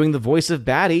Williams doing the voice of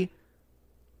Batty.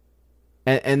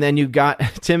 And then you got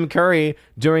Tim Curry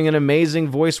doing an amazing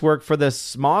voice work for the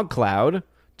Smog Cloud.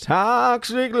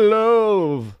 Toxic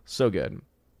Love. So good.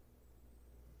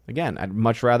 Again, I'd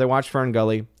much rather watch Fern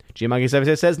Gully.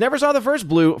 GMonkey76 says, never saw the first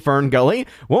Blue Fern Gully.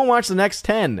 Won't watch the next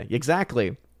 10.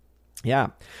 Exactly. Yeah.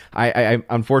 I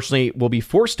unfortunately will be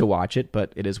forced to watch it,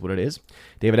 but it is what it is.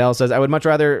 David L. says, I would much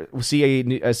rather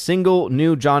see a single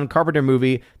new John Carpenter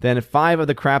movie than 5 of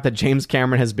the crap that James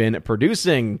Cameron has been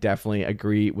producing. Definitely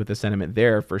agree with the sentiment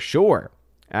there for sure.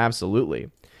 Absolutely.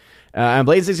 And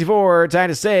Blade64, time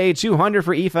to say 200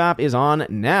 for EFOP is on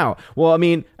now. Well, I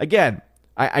mean, again,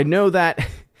 I know that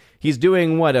he's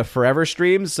doing, a forever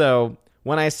stream? So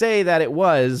when I say that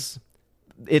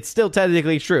it's still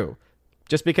technically true.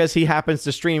 Just because he happens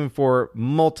to stream for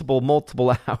multiple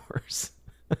hours.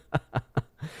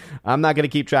 I'm not going to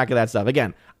keep track of that stuff.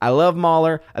 Again, I love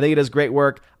Mahler. I think he does great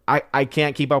work. I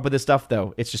can't keep up with this stuff,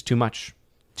 though. It's just too much.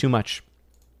 Too much.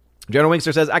 General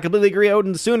Wingster says, I completely agree,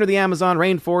 Odin. The sooner the Amazon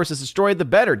rainforest is destroyed, the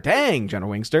better. Dang,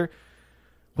 General Wingster.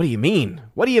 What do you mean?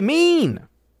 What do you mean?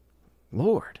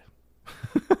 Lord.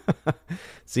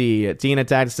 See, Tina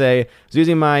tagged to say, I was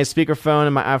using my speakerphone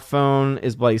and my iPhone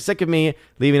is bloody sick of me.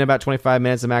 Leaving in about 25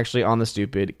 minutes, I'm actually on the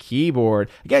stupid keyboard.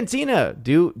 Again, Tina,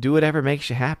 do whatever makes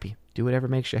you happy. Do whatever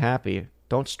makes you happy.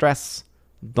 Don't stress.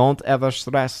 Don't ever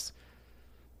stress.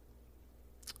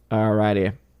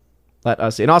 Alrighty. Let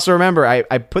us see. And also remember,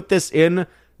 I put this in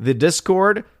the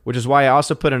Discord, which is why I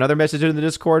also put another message in the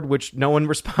Discord, which no one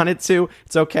responded to.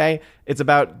 It's okay. It's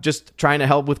about just trying to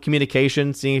help with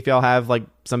communication, seeing if y'all have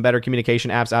some better communication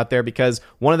apps out there. Because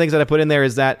one of the things that I put in there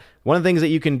is that one of the things that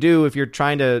you can do if you're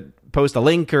trying to post a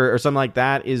link or something like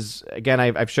that is, again,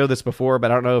 I've showed this before, but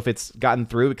I don't know if it's gotten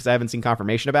through because I haven't seen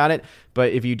confirmation about it.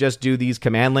 But if you just do these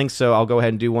command links, so I'll go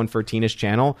ahead and do one for Tina's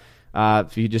channel.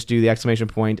 If you just do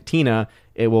the ! Tina,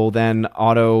 it will then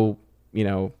auto,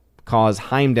 cause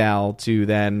Heimdall to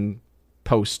then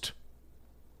post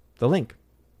the link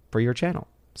for your channel.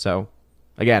 So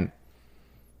again,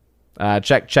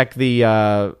 check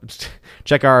our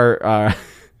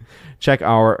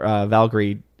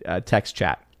Valkyrie text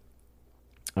chat.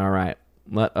 All right,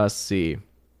 let us see.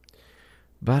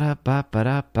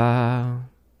 Ba-da-ba-ba-da-ba.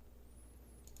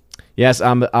 Yes,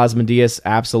 Osmodeus,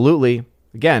 absolutely.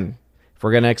 Again, if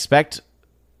we're going to expect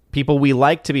people we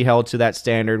like to be held to that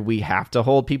standard, we have to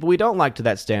hold people we don't like to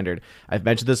that standard. I've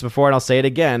mentioned this before, and I'll say it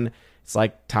again. It's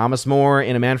like Thomas More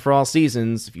in A Man for All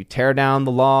Seasons. If you tear down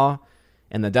the law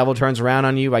and the devil turns around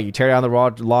on you, you tear down the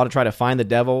law to try to find the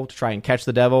devil, to try and catch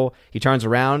the devil, he turns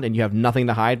around and you have nothing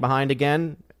to hide behind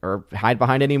again, or hide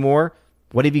behind anymore.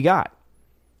 What have you got?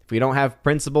 If we don't have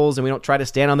principles and we don't try to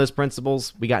stand on those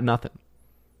principles, we got nothing.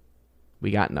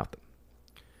 We got nothing.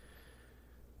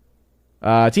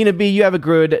 Tina B, you have a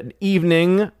good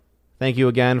evening. Thank you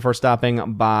again for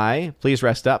stopping by. Please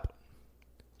rest up.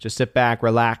 Just sit back,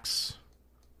 relax.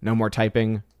 No more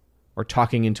typing or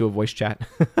talking into a voice chat.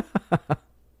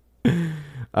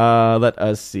 Let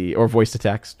us see. Or voice to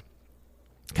text.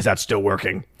 Because that's still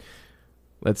working.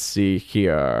 Let's see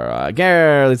here.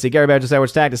 Gary Badger said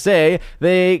what's tag to say.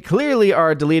 They clearly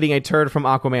are deleting a turd from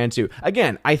Aquaman 2.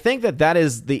 Again, I think that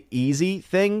is the easy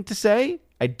thing to say.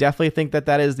 I definitely think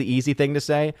that is the easy thing to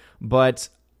say, but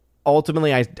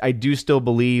ultimately, I do still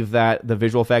believe that the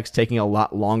visual effects taking a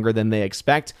lot longer than they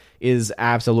expect is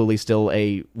absolutely still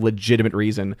a legitimate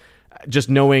reason. Just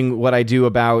knowing what I do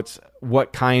about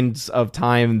what kinds of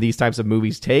time these types of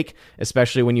movies take,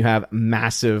 especially when you have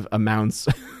massive amounts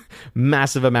of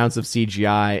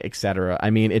CGI, etc.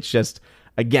 I mean, it's just,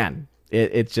 again,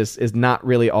 it just is not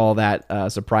really all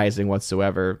that surprising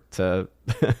whatsoever to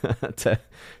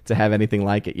to have anything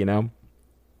like it, you know?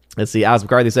 Let's see. Alex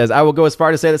McCarthy says, I will go as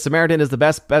far to say that Samaritan is the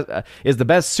best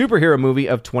superhero movie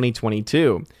of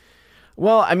 2022.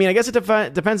 Well, I mean, I guess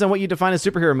it depends on what you define as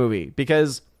superhero movie,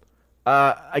 because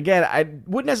again, I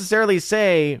wouldn't necessarily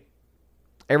say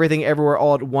Everything Everywhere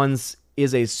All at Once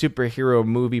is a superhero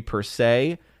movie per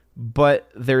se, but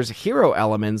there's hero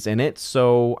elements in it,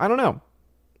 so I don't know.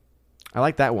 I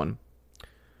like that one.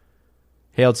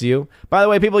 Hail to you. By the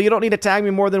way, people, you don't need to tag me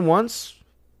more than once.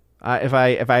 If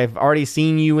I've already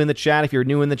seen you in the chat, if you're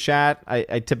new in the chat,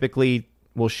 I typically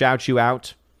will shout you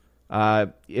out.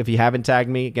 If you haven't tagged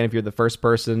me, again, if you're the first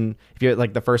person, if you're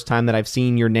like the first time that I've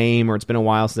seen your name, or it's been a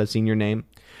while since I've seen your name.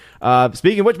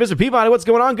 Speaking of which, Mr. Peabody, what's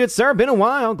going on, good sir? Been a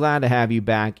while. Glad to have you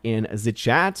back in the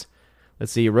chat.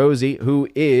 Let's see, Rosie, who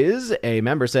is a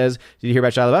member, says, did you hear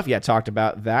about Shia LaBeouf? Yeah, talked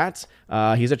about that.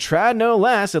 He's a trad no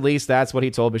less. At least that's what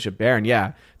he told Bishop Barron.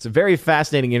 Yeah, it's a very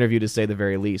fascinating interview, to say the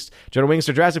very least. Jonah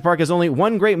Wingster, Jurassic Park is only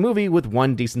one great movie with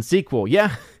one decent sequel.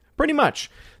 Yeah, pretty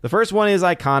much. The first one is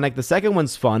iconic. The second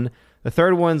one's fun. The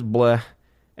third one's bleh.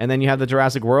 And then you have the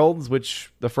Jurassic Worlds,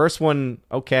 which the first one,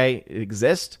 okay, it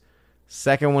exists.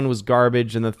 Second one was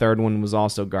garbage, and the third one was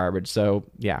also garbage. So,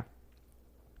 yeah.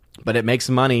 But it makes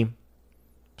money.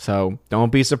 So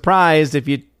don't be surprised if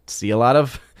you see a lot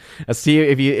of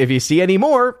if you see any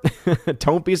more.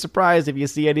 Don't be surprised if you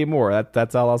see any more.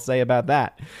 That's all I'll say about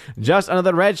that. Just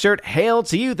another red shirt. Hail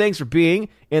to you. Thanks for being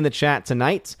in the chat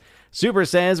tonight. Super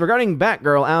says, regarding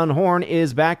Batgirl, Alan Horn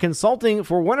is back consulting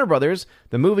for Warner Brothers.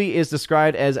 The movie is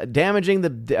described as damaging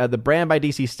the brand by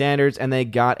DC standards, and they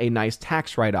got a nice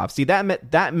tax write-off. See,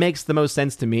 that makes the most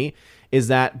sense to me. Is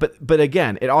that, but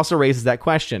again, it also raises that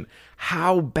question.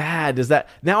 How bad is that?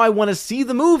 Now I want to see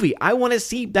the movie. I want to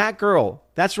see Batgirl.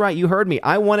 That's right, you heard me.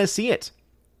 I want to see it.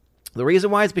 The reason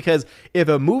why is because if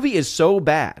a movie is so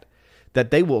bad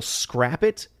that they will scrap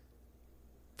it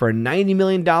for a $90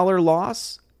 million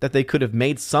loss, that they could have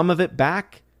made some of it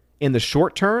back in the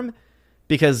short term,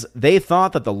 because they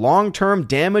thought that the long-term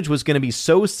damage was going to be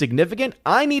so significant,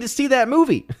 I need to see that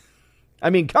movie. I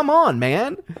mean, come on,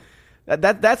 man.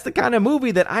 That's the kind of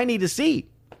movie that I need to see.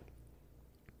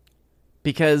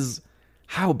 Because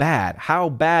how bad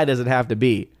does it have to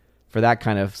be for that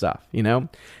kind of stuff, you know?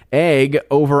 Egg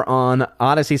over on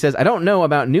Odyssey says, I don't know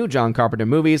about new John Carpenter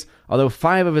movies, although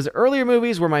 5 of his earlier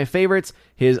movies were my favorites.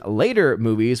 His later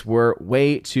movies were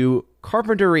way too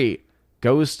Carpenter-y.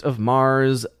 Ghost of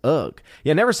Mars, ugh.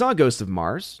 Yeah, never saw Ghost of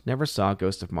Mars.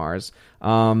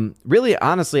 Really,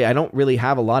 honestly, I don't really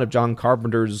have a lot of John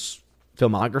Carpenter's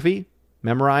filmography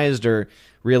memorized, or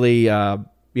really,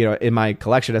 in my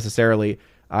collection necessarily.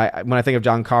 When I think of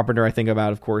John Carpenter, I think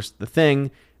about, of course, The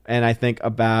Thing, and I think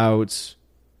about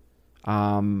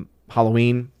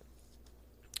Halloween.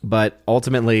 But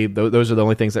ultimately, those are the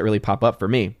only things that really pop up for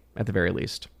me, at the very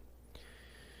least.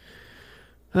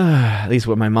 At least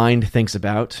what my mind thinks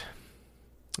about.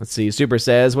 Let's see. Super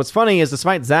says, what's funny is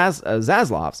despite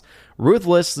Zaslav's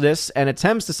ruthlessness and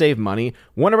attempts to save money,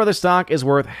 Warner Brothers stock is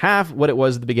worth half what it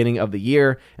was at the beginning of the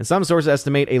year, and some sources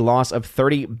estimate a loss of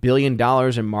 $30 billion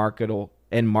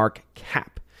in market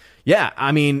cap. Yeah,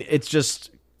 I mean, it's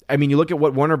just, you look at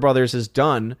what Warner Brothers has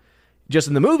done just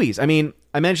in the movies. I mean,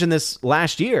 I mentioned this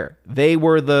last year. They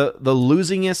were the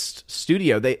losingest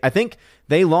studio. I think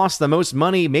they lost the most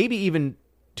money, maybe even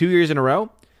 2 years in a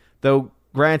row, though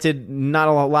granted, not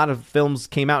a lot of films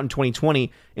came out in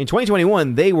 2020. In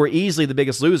 2021, they were easily the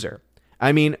biggest loser.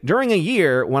 I mean, during a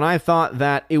year when I thought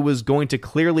that it was going to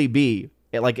clearly be,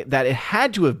 that it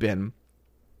had to have been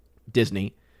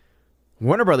Disney,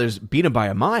 Warner Brothers beat them by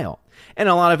a mile. And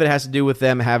a lot of it has to do with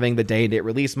them having the day-and-date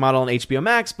release model on HBO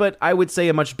Max, but I would say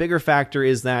a much bigger factor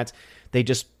is that they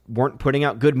just weren't putting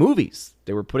out good movies.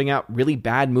 They were putting out really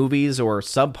bad movies, or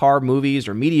subpar movies,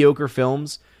 or mediocre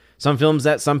films. Some films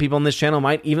that some people on this channel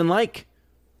might even like.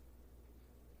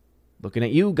 Looking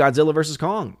at you, Godzilla vs.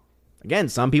 Kong. Again,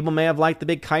 some people may have liked the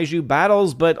big kaiju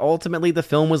battles, but ultimately the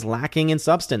film was lacking in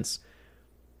substance.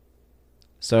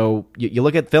 So you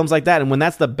look at films like that, and when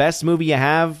that's the best movie you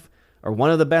have, or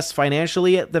one of the best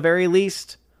financially at the very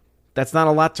least, that's not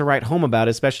a lot to write home about,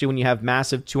 especially when you have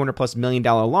massive $200+ million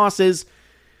losses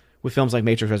with films like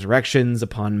Matrix Resurrections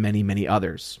upon many, many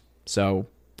others. So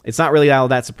it's not really all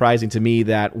that surprising to me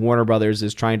that Warner Brothers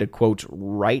is trying to, quote,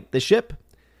 right the ship.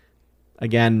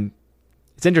 Again,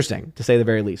 it's interesting, to say the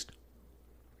very least.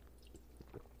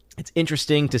 It's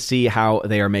interesting to see how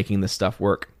they are making this stuff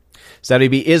work.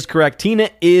 SatB is correct. Tina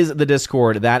is the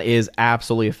Discord. That is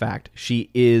absolutely a fact. She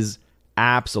is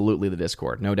absolutely the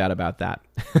Discord. No doubt about that.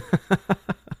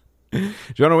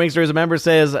 Jonah Wingster, as a member,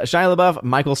 says, Shia LaBeouf,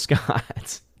 Michael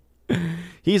Scott.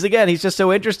 He's just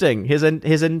so interesting. His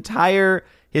entire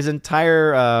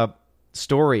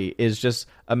story is just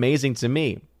amazing to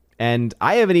me. And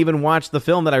I haven't even watched the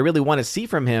film that I really want to see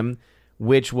from him,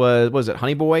 which was it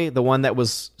Honey Boy? The one that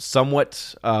was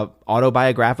somewhat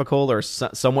autobiographical or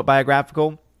somewhat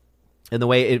biographical in the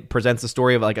way it presents the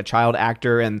story of like a child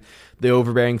actor and the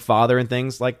overbearing father and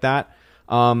things like that.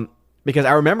 Because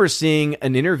I remember seeing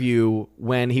an interview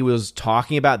when he was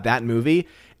talking about that movie,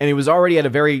 and he was already at a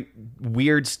very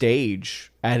weird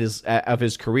stage of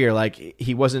his career. Like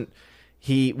he was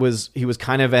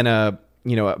kind of in a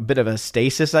bit of a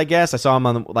stasis, I guess. I saw him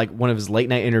on like one of his late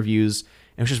night interviews,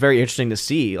 and it was just very interesting to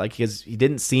see. Like he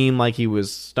didn't seem like he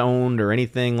was stoned or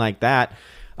anything like that.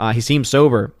 He seemed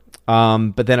sober.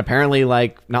 But then apparently,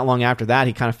 like not long after that,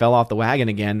 he kind of fell off the wagon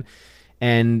again.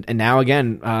 And now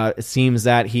again, it seems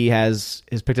that he has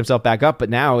picked himself back up, but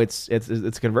now it's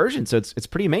a conversion. So it's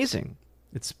pretty amazing.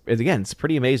 It's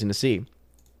pretty amazing to see.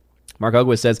 Mark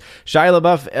Ogwis says, Shia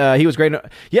LaBeouf, he was great.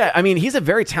 Yeah, I mean, he's a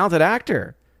very talented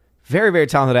actor. Very, very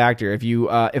talented actor.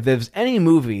 If there's any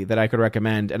movie that I could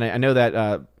recommend, and I know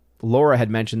that Laura had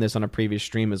mentioned this on a previous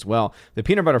stream as well, The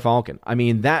Peanut Butter Falcon. I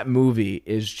mean, that movie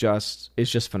is just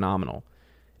phenomenal.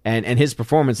 And his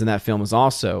performance in that film is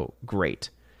also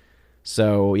great.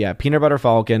 So yeah, Peanut Butter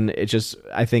Falcon, it's just,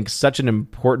 I think, such an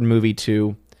important movie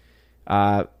too.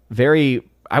 I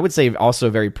would say also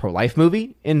a very pro-life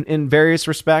movie in various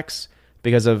respects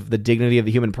because of the dignity of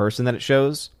the human person that it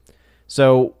shows.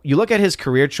 So you look at his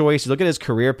career choice, you look at his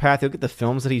career path, you look at the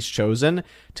films that he's chosen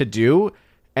to do,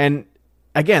 and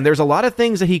again, there's a lot of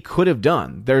things that he could have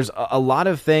done. There's a lot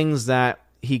of things that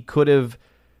he could have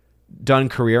done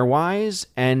career-wise,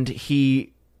 and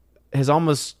he has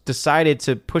almost decided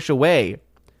to push away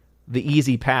the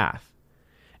easy path.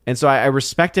 And so I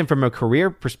respect him from a career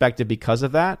perspective because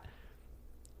of that.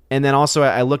 And then also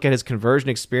I look at his conversion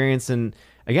experience, and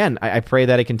again, I pray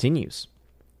that it continues.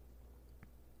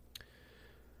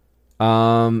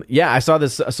 I saw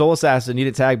this Soul Assassin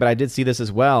needed tag, but I did see this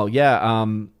as well.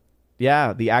 The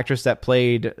actress that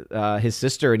played his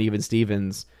sister in Even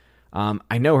Stevens,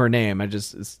 I know her name. I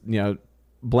just,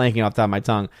 blanking off the top of my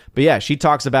tongue. But yeah, she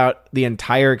talks about the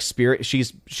entire experience.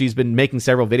 She's been making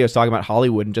several videos talking about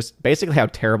Hollywood and just basically how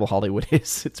terrible Hollywood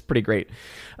is. It's pretty great.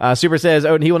 Super says,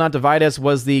 "Oh, and He Will Not Divide Us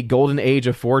was the golden age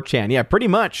of 4chan." Yeah, pretty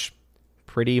much.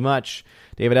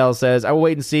 David L. says, "I will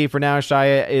wait and see. For now,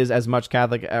 Shia is as much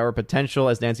Catholic or potential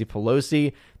as Nancy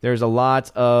Pelosi. There's a lot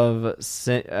of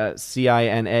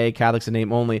CINA, Catholics in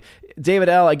name only." David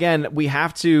L., again, we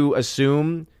have to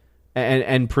assume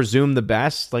and presume the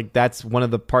best. Like, that's one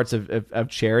of the parts of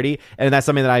charity. And that's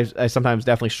something that I sometimes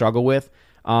definitely struggle with.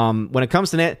 When it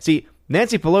comes to Nancy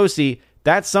Pelosi,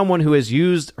 that's someone who has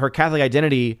used her Catholic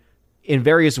identity in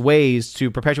various ways to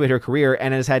perpetuate her career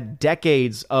and has had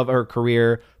decades of her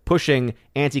career pushing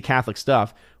anti-Catholic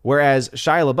stuff. Whereas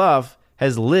Shia LaBeouf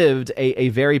has lived a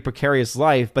very precarious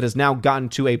life, but has now gotten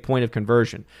to a point of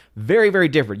conversion. Very, very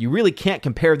different. You really can't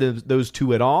compare those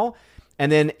two at all.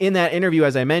 And then in that interview,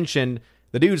 as I mentioned,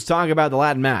 the dude's talking about the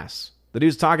Latin Mass. The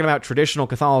dude's talking about traditional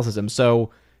Catholicism. So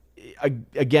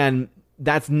again,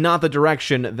 that's not the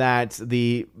direction that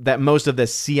most of the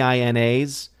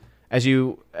CINAs, as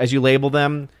you label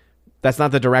them, that's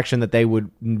not the direction that they would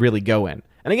really go in.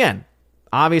 And again,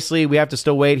 obviously, we have to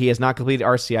still wait. He has not completed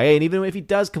RCIA. And even if he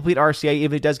does complete RCIA, even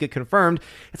if he does get confirmed,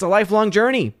 it's a lifelong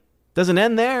journey. Doesn't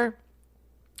end there.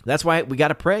 That's why we got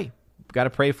to pray. We got to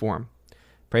pray for him.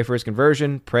 Pray for his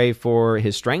conversion. Pray for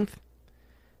his strength.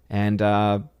 And,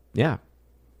 yeah.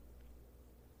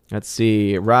 Let's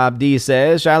see. Rob D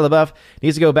says, Shia LaBeouf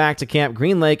needs to go back to Camp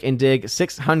Green Lake and dig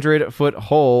 600-foot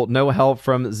hole. No help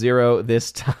from Zero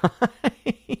this time.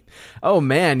 Oh,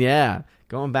 man, yeah.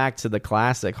 Going back to the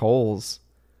classic holes.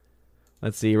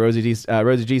 Let's see. Rosie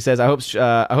G says, I hope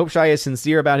Shia is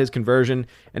sincere about his conversion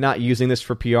and not using this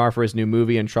for PR for his new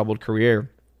movie and troubled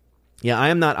career. Yeah, I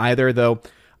am not either, though.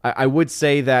 I would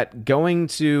say that going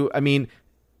to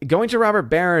Robert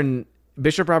Barron,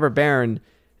 Bishop Robert Barron,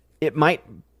 it might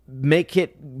make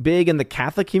it big in the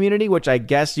Catholic community, which I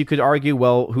guess you could argue,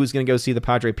 well, who's going to go see the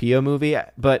Padre Pio movie?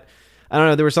 But I don't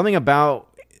know. There was something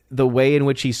about the way in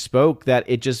which he spoke that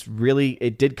it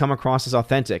did come across as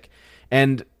authentic.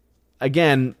 And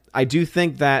again, I do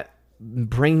think that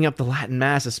bringing up the Latin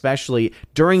Mass, especially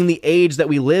during the age that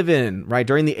we live in, right?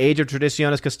 During the age of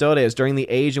Traditionis Custodes, during the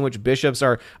age in which bishops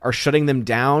are shutting them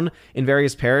down in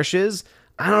various parishes.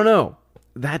 I don't know.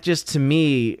 That just, to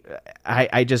me,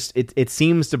 it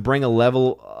seems to bring a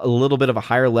little bit of a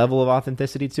higher level of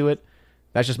authenticity to it.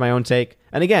 That's just my own take.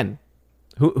 And again,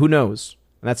 who knows?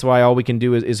 And that's why all we can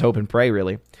do is hope and pray,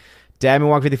 really.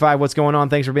 Dabmanwalk55, what's going on?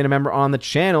 Thanks for being a member on the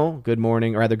channel. Good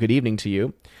morning, or rather good evening to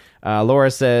you. Laura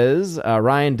says,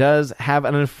 Ryan does have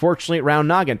an unfortunately round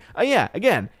noggin. Yeah,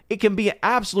 again, it can be an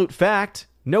absolute fact,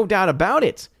 no doubt about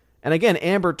it. And again,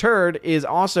 Amber Turd is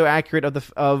also accurate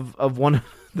of one of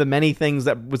the many things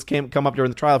that come up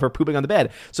during the trial of her pooping on the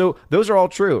bed. So those are all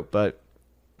true, but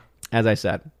as I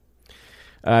said.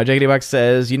 Jaggedy Buck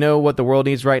says, you know what the world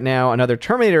needs right now? Another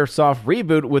Terminator soft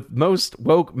reboot with most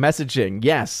woke messaging.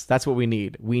 Yes, that's what we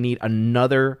need. We need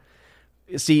another.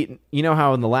 See, you know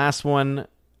how in the last one,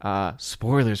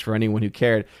 spoilers for anyone who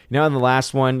cared. You know, in the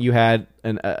last one, you had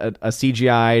a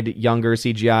CGI'd, younger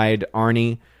CGI'd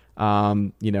Arnie,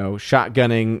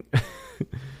 shotgunning.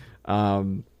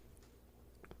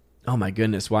 Oh my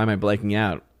goodness, why am I blanking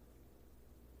out?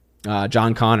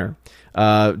 John Connor,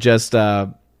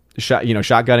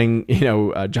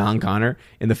 shotgunning, John Connor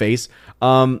in the face.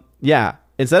 Yeah,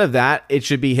 instead of that, it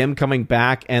should be him coming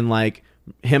back and like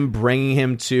him bringing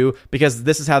him to, because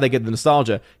this is how they get the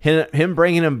nostalgia. Him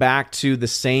bringing him back to the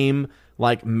same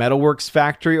like metalworks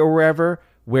factory or wherever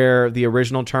where the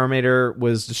original Terminator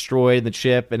was destroyed, the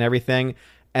chip and everything,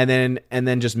 and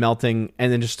then just melting,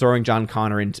 and then just throwing John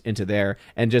Connor into there,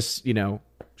 and just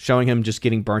showing him just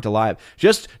getting burnt alive,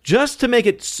 just to make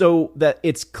it so that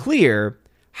it's clear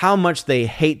how much they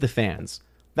hate the fans.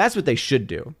 That's what they should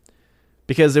do.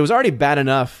 Because it was already bad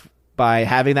enough by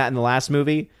having that in the last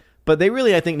movie, but they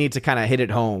really, I think, need to kind of hit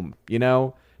it home,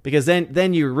 Because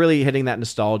then you're really hitting that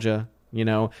nostalgia,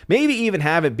 Maybe even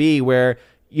have it be where,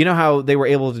 how they were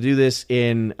able to do this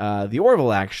in the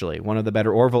Orville, actually. One of the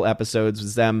better Orville episodes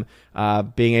was them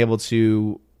being able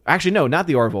to... Actually, no, not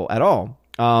the Orville at all.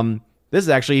 This is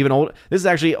actually even old. This is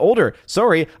actually older.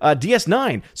 Sorry,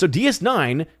 DS9. So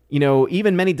DS9,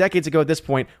 even many decades ago at this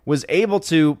point, was able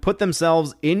to put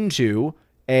themselves into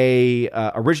a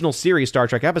original series Star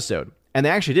Trek episode, and they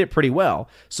actually did it pretty well.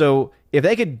 So if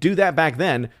they could do that back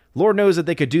then, Lord knows that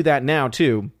they could do that now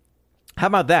too. How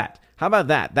about that?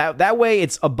 That way,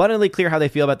 it's abundantly clear how they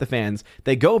feel about the fans.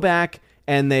 They go back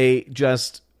and they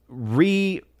just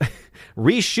reshoot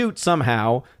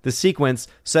somehow the sequence,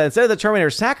 so instead of the Terminator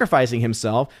sacrificing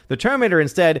himself, the Terminator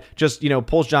instead just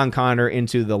pulls John Connor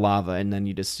into the lava, and then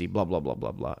you just see blah blah blah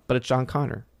blah blah, but it's John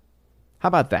Connor. How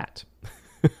about that?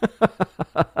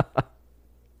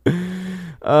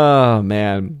 Oh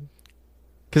man,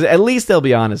 because at least they'll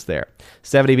be honest there.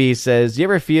 70B says, do you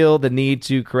ever feel the need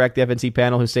to correct the FNC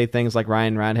panel who say things like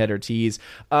Ryan Roundhead or tease?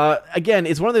 Again,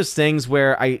 it's one of those things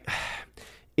where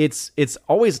it's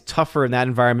always tougher in that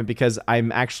environment because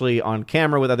I'm actually on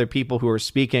camera with other people who are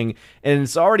speaking, and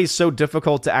it's already so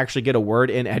difficult to actually get a word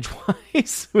in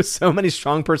edgewise with so many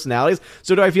strong personalities.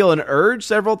 So do I feel an urge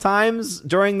several times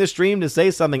during the stream to say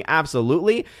something?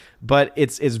 Absolutely. But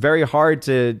it's very hard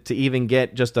to even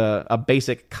get just a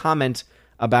basic comment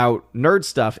about nerd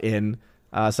stuff in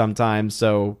sometimes.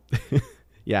 So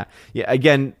yeah.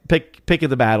 Again, pick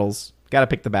the battles. Got to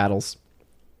pick the battles.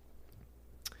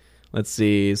 Let's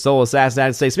see. Soul Assassin had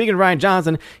to say, speaking of Rian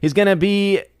Johnson, he's going to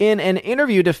be in an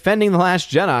interview defending The Last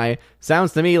Jedi.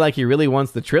 Sounds to me like he really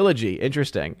wants the trilogy.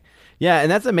 Interesting. Yeah, and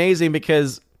that's amazing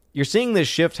because you're seeing this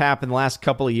shift happen the last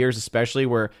couple of years, especially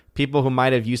where people who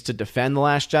might have used to defend The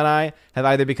Last Jedi have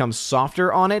either become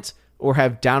softer on it or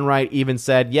have downright even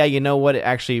said, yeah, you know what, it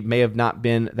actually may have not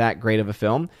been that great of a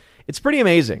film. It's pretty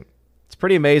amazing. It's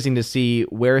pretty amazing to see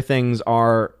where things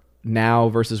are now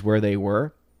versus where they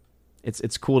were.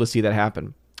 It's cool to see that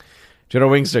happen.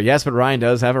 General Wingster, yes, but Ryan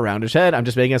does have a roundish head. I'm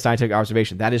just making a scientific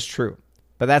observation. That is true.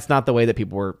 But that's not the way that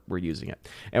people were using it.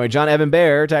 Anyway, John Evan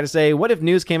Bear tried to say, what if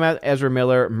news came out Ezra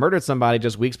Miller murdered somebody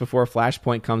just weeks before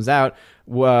Flashpoint comes out?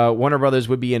 Warner Brothers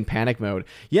would be in panic mode.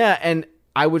 Yeah, and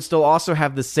I would still also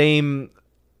have the same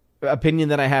opinion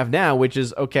that I have now, which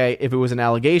is, okay, if it was an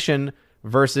allegation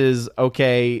versus,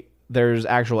 okay, there's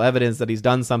actual evidence that he's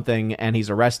done something and he's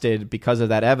arrested because of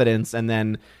that evidence, and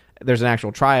then there's an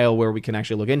actual trial where we can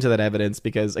actually look into that evidence.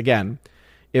 Because again,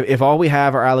 if all we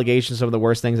have are allegations of the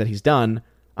worst things that he's done,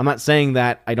 I'm not saying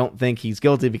that I don't think he's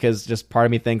guilty, because just part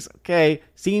of me thinks, okay,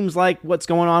 seems like what's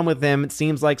going on with him, it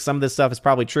seems like some of this stuff is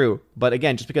probably true. But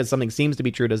again, just because something seems to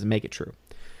be true doesn't make it true.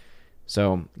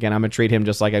 So again, I'm going to treat him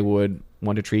just like I would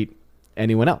want to treat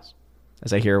anyone else.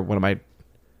 As I hear one of my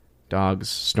dogs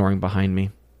snoring behind me.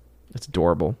 It's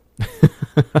adorable.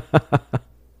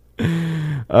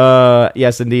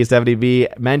 Yes, indeed.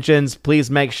 70B mentions,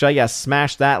 please make sure you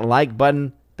smash that like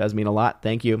button. Does mean a lot.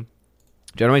 Thank you.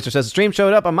 General Maester says the stream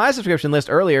showed up on my subscription list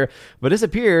earlier, but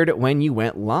disappeared when you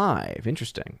went live.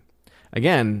 Interesting.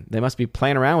 Again, they must be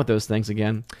playing around with those things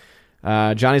again.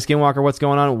 Johnny Skinwalker, what's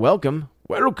going on? Welcome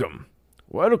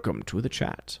to the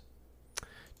chat.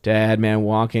 Dadman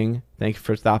Walking, thank you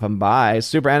for stopping by.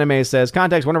 Super Anime says,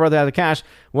 context, Warner Brother has the cash.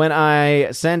 When I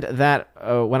sent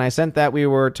that, we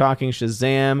were talking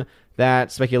Shazam.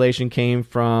 That speculation came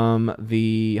from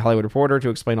the Hollywood Reporter to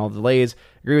explain all the delays.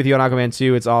 Agree with you on Aquaman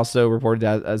 2. It's also reported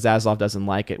that Zaslav doesn't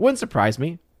like it. Wouldn't surprise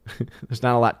me. There's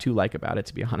not a lot to like about it,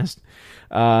 to be honest.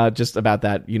 Just about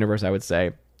that universe, I would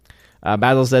say.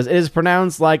 Basil says, it is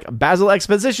pronounced like Basil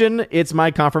Exposition. It's my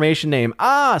confirmation name.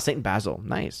 Ah, Saint Basil.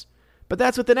 Nice. But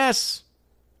that's with an S.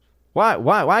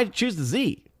 Why'd you choose the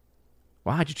Z?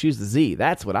 Why'd you choose the Z?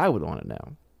 That's what I would want to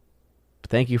know. But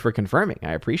thank you for confirming.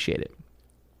 I appreciate it.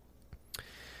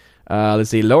 Let's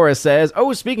see. Laura says,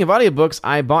 oh, speaking of audiobooks,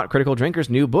 I bought Critical Drinker's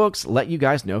new books. Let you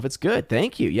guys know if it's good.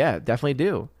 Thank you. Yeah, definitely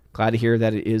do. Glad to hear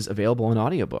that it is available in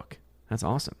audiobook. That's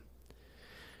awesome.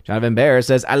 Jonathan Bear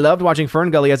says, I loved watching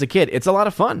Fern Gully as a kid. It's a lot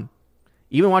of fun.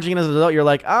 Even watching it as an adult, you're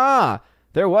like,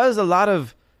 there was a lot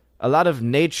of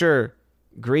nature,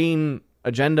 green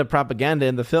agenda propaganda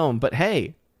in the film, but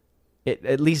hey, it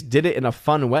at least did it in a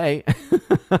fun way.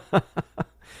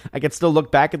 I could still look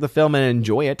back at the film and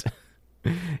enjoy it.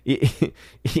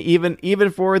 even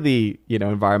for the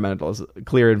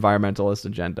clear environmentalist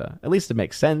agenda. At least it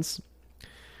makes sense.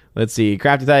 Let's see.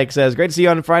 Crafty Tyke says, great to see you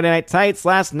on Friday Night Tights.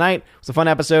 Last night was a fun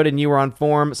episode and you were on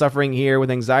form, suffering here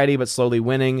with anxiety but slowly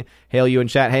winning. Hail you in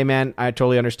chat. Hey man, I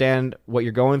totally understand what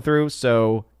you're going through,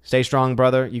 so stay strong,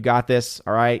 brother. You got this.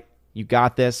 All right, you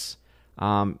got this.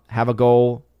 Have a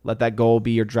goal. Let that goal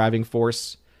be your driving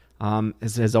force.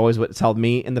 Is always what's helped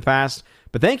me in the past.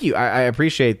 But thank you. I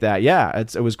appreciate that. Yeah,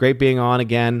 it was great being on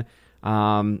again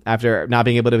after not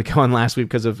being able to go on last week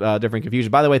because of different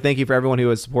confusion. By the way, thank you for everyone who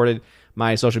has supported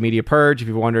my social media purge. If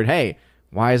you've wondered, hey,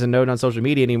 why isn't Node on social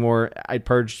media anymore? I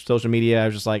purged social media. I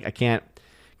was just like, I can't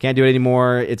do it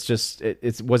anymore. It's just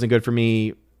it wasn't good for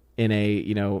me in a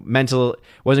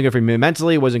wasn't good for me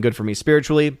mentally. Wasn't good for me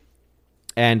spiritually.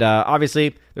 And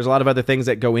obviously, there's a lot of other things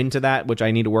that go into that, which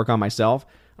I need to work on myself.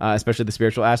 Especially the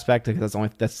spiritual aspect, because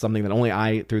that's something that only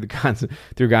I, through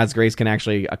God's grace, can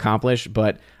actually accomplish.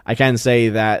 But I can say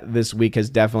that this week has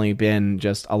definitely been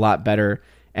just a lot better,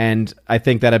 and I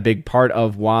think that a big part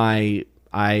of why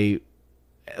I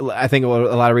think a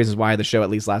lot of reasons why the show, at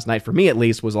least last night, for me at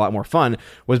least, was a lot more fun,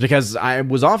 was because I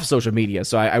was off social media,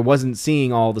 so I wasn't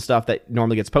seeing all the stuff that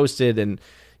normally gets posted, and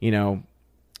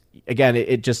again,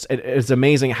 it's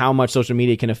amazing how much social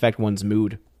media can affect one's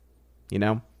mood,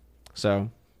 so.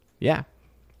 Yeah.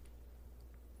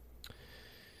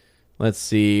 Let's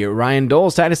see. Ryan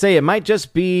Dole's had to say, it might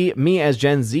just be me as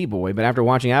Gen Z boy, but after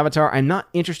watching Avatar, I'm not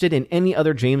interested in any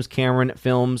other James Cameron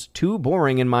films. Too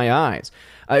boring in my eyes.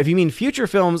 If you mean future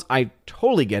films, I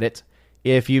totally get it.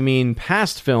 If you mean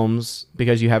past films,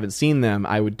 because you haven't seen them,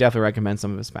 I would definitely recommend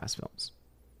some of his past films.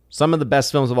 Some of the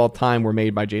best films of all time were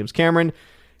made by James Cameron,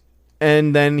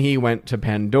 and then he went to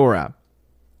Pandora.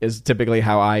 Is typically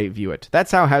how I view it. That's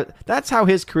how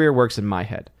his career works in my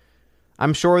head.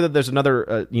 I'm sure that there's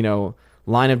another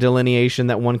line of delineation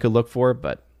that one could look for,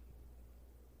 but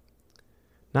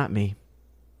not me.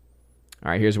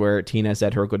 All right, here's where Tina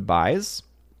said her goodbyes.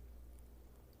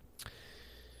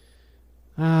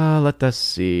 Let us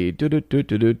see.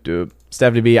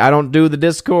 Stephanie B, I don't do the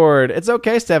Discord. It's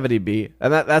okay, Stephanie B.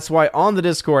 And that's why on the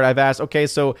Discord I've asked, okay,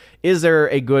 so is there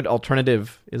a good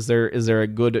alternative? Is there a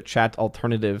good chat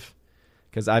alternative?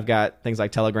 Because I've got things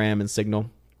like Telegram and Signal.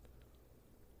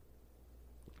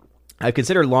 I've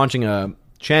considered launching a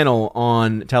channel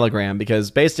on Telegram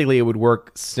because basically it would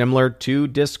work similar to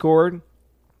Discord.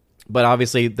 But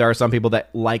obviously, there are some people that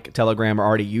like Telegram or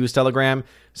already use Telegram.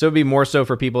 So it would be more so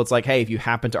for people. It's like, hey, if you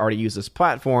happen to already use this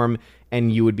platform and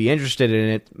you would be interested in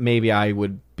it, maybe I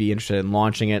would be interested in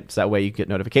launching it. So that way you get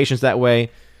notifications that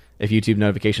way. If YouTube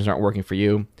notifications aren't working for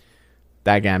you.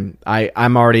 That again, I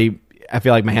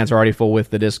feel like my hands are already full with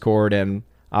the Discord. And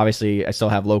obviously, I still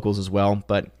have locals as well.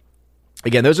 But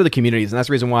again, those are the communities. And that's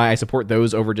the reason why I support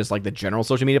those over just like the general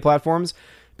social media platforms.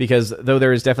 Because though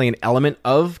there is definitely an element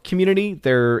of community,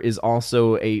 there is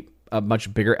also a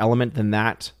much bigger element than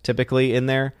that typically in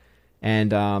there.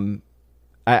 And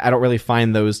I don't really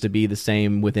find those to be the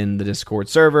same within the Discord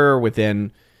server,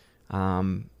 within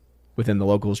the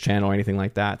locals channel or anything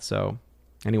like that. So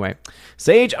anyway,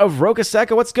 Sage of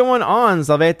Rokaseka, what's going on?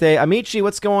 Salvete Amici,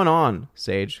 what's going on?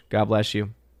 Sage, God bless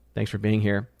you. Thanks for being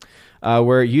here.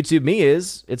 Where YouTube me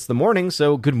is, it's the morning,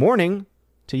 so good morning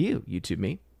to you, YouTube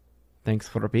me. Thanks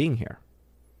for being here.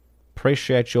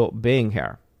 Appreciate you being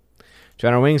here.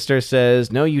 General Wingster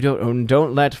says, no, you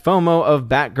don't let FOMO of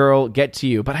Batgirl get to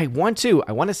you. But I want to.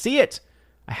 I want to see it.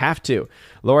 I have to.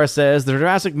 Laura says, the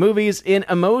Jurassic movies in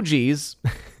emojis.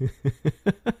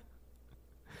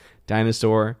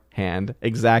 Dinosaur hand.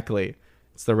 Exactly.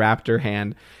 It's the raptor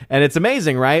hand. And it's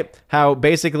amazing, right? How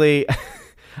basically,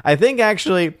 I think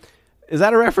actually, is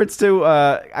that a reference to,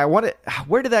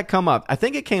 where did that come up? I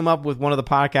think it came up with one of the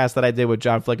podcasts that I did with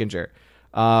John Flickinger.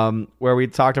 Where we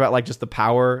talked about like just the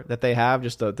power that they have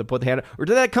just to put the hand, or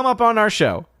did that come up on our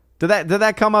show? Did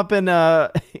that come up in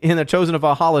a Chosen of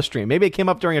Valhalla stream? Maybe it came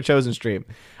up during a Chosen stream.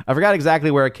 I forgot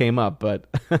exactly where it came up, but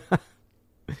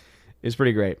it's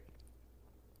pretty great.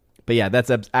 But yeah,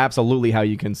 that's absolutely how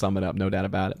you can sum it up, no doubt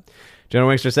about it.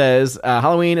 General Wingster says,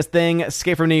 Halloween is thing,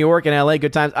 Escape from New York and LA,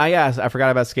 good times. Yes, I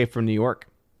forgot about Escape from New York.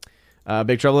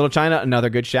 Big Trouble in Little China, another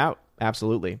good shout.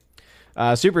 Absolutely.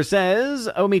 Super says,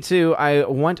 oh, me too. I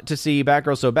want to see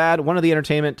Batgirl so bad. One of the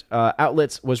entertainment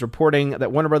outlets was reporting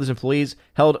that Warner Brothers employees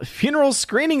held funeral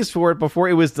screenings for it before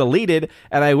it was deleted,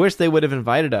 and I wish they would have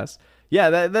invited us.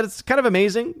 Yeah, that's kind of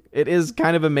amazing. It is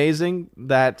kind of amazing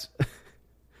that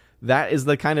that is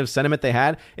the kind of sentiment they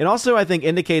had. It also, I think,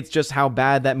 indicates just how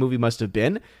bad that movie must have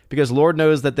been, because Lord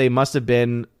knows that they must have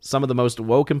been some of the most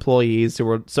woke employees who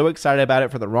were so excited about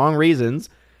it for the wrong reasons.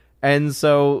 And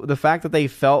so the fact that they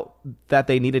felt that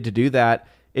they needed to do that,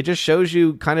 it just shows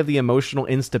you kind of the emotional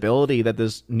instability that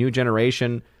this new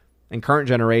generation and current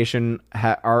generation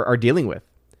are dealing with,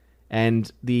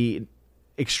 and the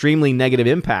extremely negative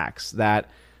impacts that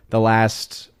the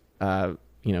last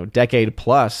decade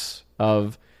plus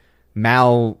of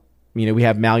we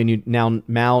have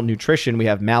malnutrition, we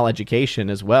have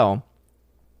maleducation as well,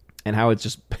 and how it's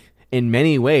just in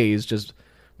many ways just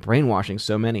brainwashing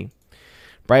so many.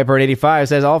 Brightbird85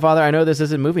 says, Father, I know this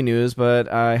isn't movie news,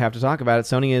 but I have to talk about it.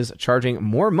 Sony is charging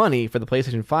more money for the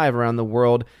PlayStation 5 around the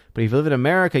world, but if you live in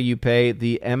America, you pay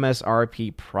the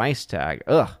MSRP price tag.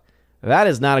 Ugh, that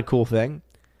is not a cool thing.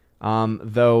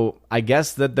 Though I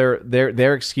guess that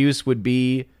their excuse would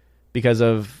be because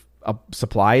of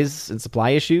supplies and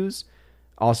supply issues.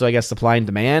 Also, I guess supply and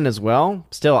demand as well.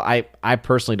 Still, I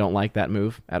personally don't like that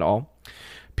move at all.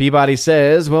 Peabody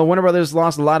says, well, Warner Brothers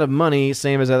lost a lot of money,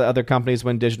 same as other companies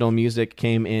when digital music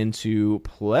came into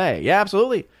play. Yeah,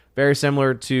 absolutely. Very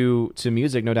similar to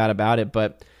music, no doubt about it.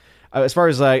 But as far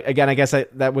as, again, I guess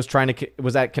that was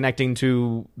was that connecting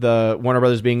to the Warner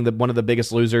Brothers being one of the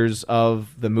biggest losers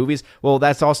of the movies? Well,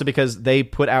 that's also because they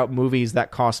put out movies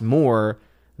that cost more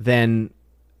than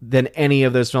any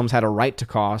of those films had a right to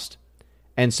cost.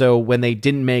 And so when they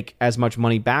didn't make as much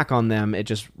money back on them, it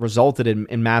just resulted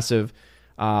in massive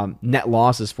net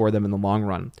losses for them in the long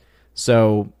run.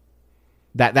 So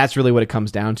that's really what it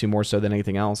comes down to, more so than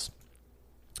anything else.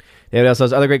 David also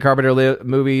has other great Carpenter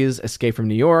movies: Escape from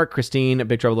New York, Christine,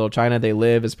 Big Trouble in Little China, They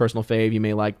Live, his personal fave. You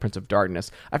may like Prince of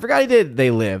Darkness. I forgot he did They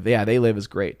Live. Yeah, They Live is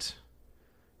great.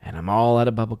 And I'm all out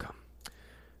of bubblegum.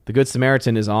 The Good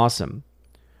Samaritan is awesome.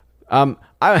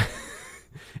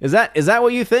 Is that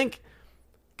what you think?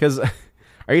 Because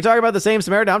are you talking about the same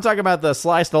Samaritan? I'm talking about the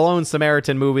Sly Stallone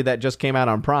Samaritan movie that just came out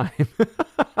on Prime.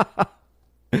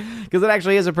 Because it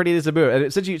actually is a pretty decent movie.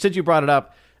 Since you brought it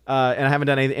up, and I haven't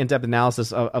done any in-depth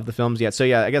analysis of the films yet. So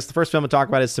yeah, I guess the first film to talk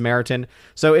about is Samaritan.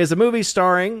 So is a movie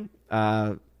starring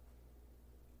Sly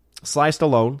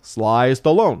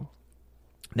Stallone.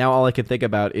 Now all I can think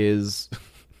about is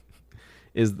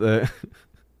the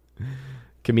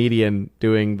comedian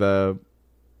doing the,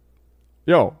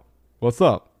 yo, what's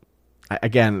up?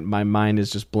 Again, my mind is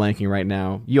just blanking right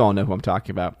now. You all know who I'm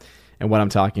talking about and what I'm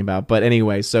talking about. But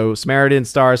anyway, so Samaritan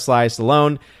stars Sly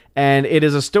Stallone, and it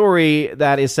is a story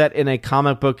that is set in a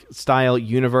comic book style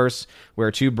universe where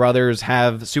two brothers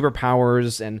have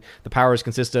superpowers, and the powers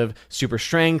consist of super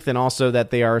strength and also that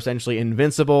they are essentially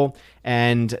invincible.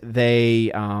 And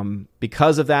they,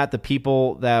 because of that, the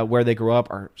people where they grew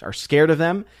up are scared of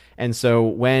them. And so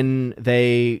when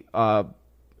they and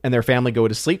their family go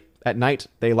to sleep at night,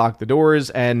 they lock the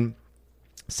doors and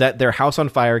set their house on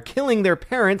fire, killing their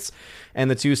parents.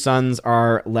 And the two sons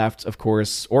are left, of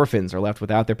course, orphans, are left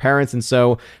without their parents. And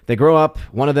so they grow up.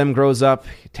 One of them grows up,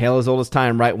 tale as old as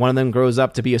time, right? One of them grows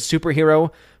up to be a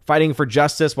superhero fighting for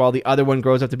justice, while the other one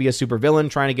grows up to be a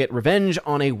supervillain trying to get revenge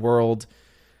on a world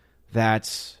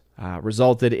that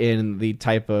resulted in the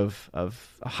type of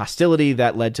hostility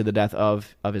that led to the death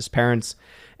of his parents.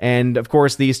 And of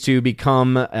course, these two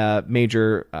become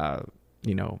major,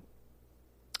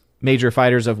 major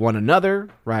fighters of one another,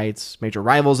 right? Major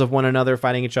rivals of one another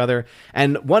fighting each other.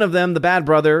 And one of them, the bad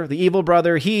brother, the evil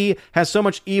brother, he has so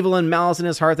much evil and malice in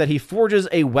his heart that he forges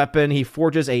a weapon. He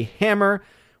forges a hammer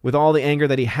with all the anger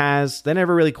that he has. They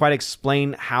never really quite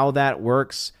explain how that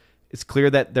works. It's clear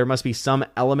that there must be some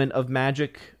element of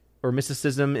magic or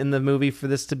mysticism in the movie for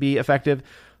this to be effective.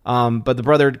 But the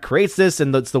brother creates this,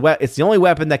 and it's the only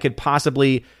weapon that could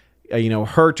possibly,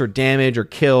 hurt or damage or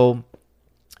kill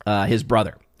his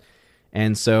brother.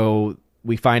 And so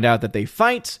we find out that they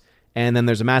fight, and then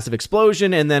there's a massive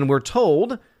explosion, and then we're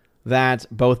told that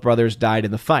both brothers died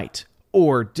in the fight.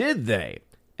 Or did they?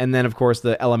 And then, of course,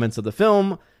 the elements of the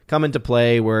film come into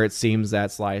play where it seems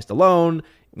that Sly Stallone,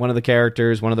 one of the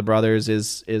characters, one of the brothers,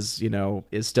 is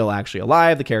still actually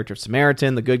alive. The character of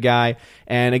Samaritan, the good guy.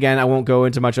 And again, I won't go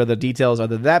into much of the details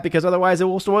other than that because otherwise it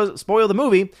will spoil the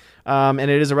movie. And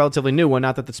it is a relatively new one.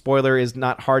 Not that the spoiler is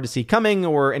not hard to see coming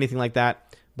or anything like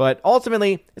that. But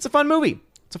ultimately, it's a fun movie.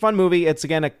 It's a fun movie. It's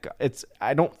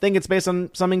I don't think it's based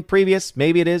on something previous.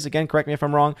 Maybe it is. Again, correct me if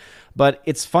I'm wrong. But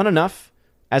it's fun enough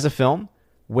as a film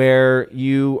where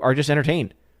you are just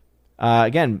entertained.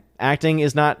 Again, acting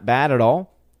is not bad at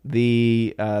all.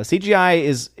 The CGI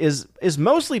is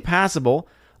mostly passable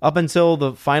up until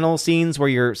the final scenes where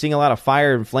you're seeing a lot of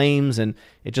fire and flames, and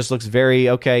it just looks very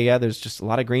okay. Yeah, there's just a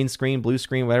lot of green screen, blue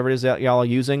screen, whatever it is that y'all are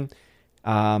using.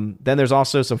 Then there's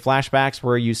also some flashbacks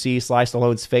where you see Sly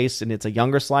Stallone's face, and it's a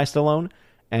younger Sly Stallone,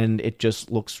 and it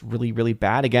just looks really, really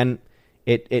bad. Again,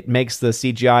 it makes the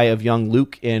CGI of young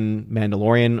Luke in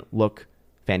Mandalorian look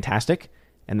fantastic,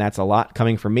 and that's a lot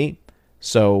coming from me.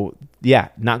 So, yeah,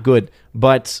 not good.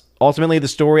 But ultimately, the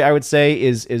story, I would say,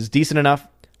 is decent enough.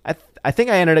 I think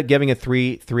I ended up giving it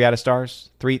three out of stars.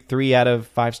 Three out of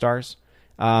 5 stars.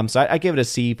 So I give it a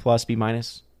C plus, B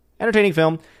minus. Entertaining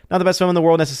film. Not the best film in the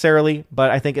world necessarily,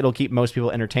 but I think it'll keep most people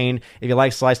entertained. If you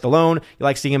like Sly Stallone, you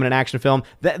like seeing him in an action film.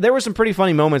 There were some pretty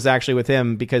funny moments, actually, with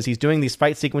him because he's doing these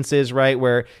fight sequences, right,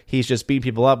 where he's just beating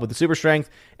people up with the super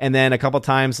strength, and then a couple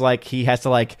times, he has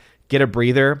to, get a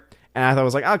breather. And I thought it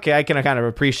was okay, I can kind of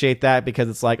appreciate that because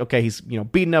it's okay, he's,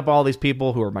 beating up all these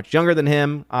people who are much younger than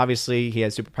him. Obviously, he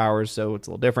has superpowers, so it's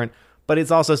a little different. But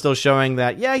it's also still showing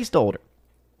that, yeah, he's still older.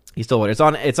 He's still older.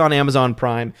 It's on Amazon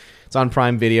Prime. It's on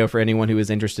Prime Video for anyone who is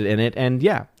interested in it. And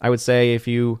yeah, I would say if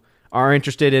you are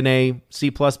interested in a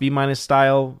C plus, B minus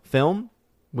style film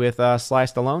with Sly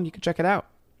Stallone, you can check it out.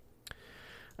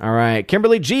 All right,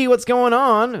 Kimberly G, what's going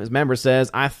on? His member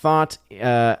says, I thought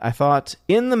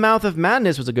In the Mouth of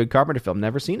Madness was a good Carpenter film.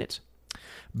 Never seen it.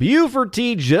 Buford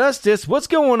T. Justice, what's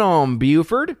going on,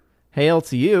 Buford? Hail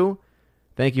to you.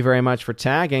 Thank you very much for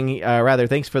tagging.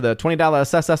 Thanks for the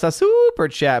 $20 super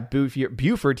chat,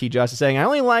 Buford T. Justice, saying, I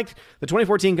only liked the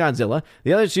 2014 Godzilla.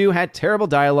 The other two had terrible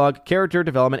dialogue, character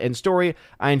development, and story.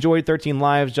 I enjoyed 13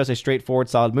 Lives, just a straightforward,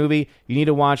 solid movie. You need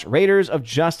to watch Raiders of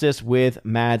Justice with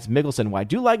Mads Mikkelsen. Well, I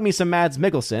do like me some Mads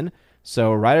Mikkelsen.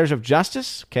 So, Raiders of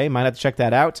Justice, okay, might have to check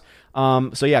that out.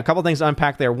 So, yeah, a couple things to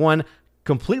unpack there. One,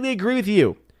 completely agree with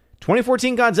you.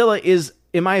 2014 Godzilla is,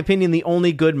 in my opinion, the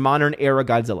only good modern era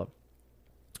Godzilla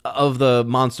of the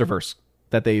MonsterVerse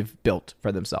that they've built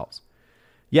for themselves.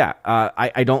 Yeah,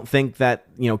 I don't think that,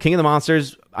 King of the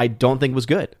Monsters, I don't think was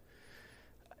good.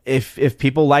 If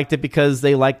people liked it because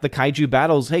they liked the kaiju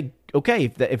battles, hey,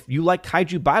 okay, if you like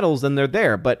kaiju battles, then they're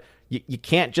there. But you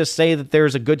can't just say that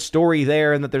there's a good story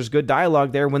there and that there's good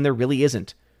dialogue there when there really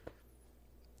isn't.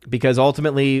 Because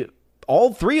ultimately,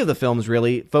 all three of the films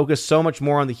really focus so much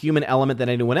more on the human element than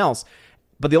anyone else.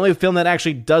 But the only film that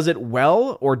actually does it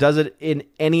well or does it in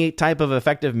any type of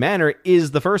effective manner is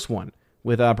the first one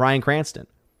with Bryan Cranston.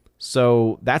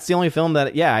 So that's the only film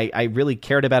that, I really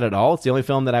cared about at all. It's the only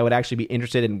film that I would actually be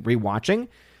interested in rewatching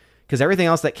because everything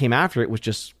else that came after it was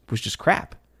just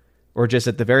crap, or just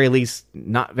at the very least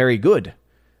not very good,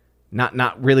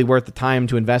 not really worth the time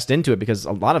to invest into it because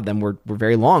a lot of them were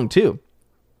very long too.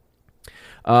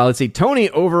 Let's see. Tony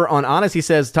over on Honest, he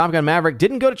says, Top Gun Maverick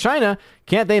didn't go to China.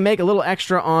 Can't they make a little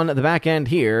extra on the back end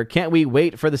here? Can't we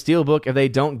wait for the Steelbook if they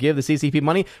don't give the CCP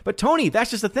money? But Tony,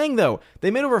 that's just the thing, though. They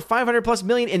made over $500+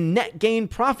 million in net gain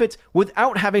profits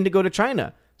without having to go to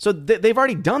China. So they've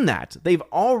already done that. They've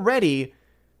already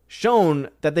shown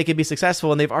that they can be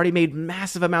successful, and they've already made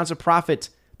massive amounts of profit.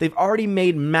 They are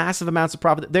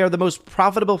the most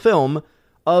profitable film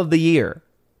of the year,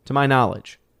 to my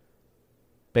knowledge,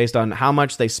 based on how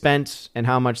much they spent and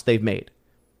how much they've made.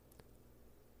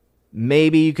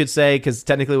 Maybe you could say, because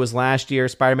technically it was last year,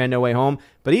 Spider-Man No Way Home,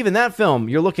 but even that film,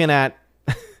 you're looking at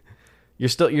you're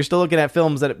still looking at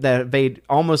films that have made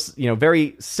almost,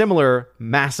 very similar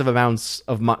massive amounts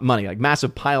of money, like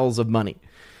massive piles of money.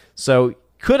 So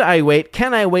Could I wait?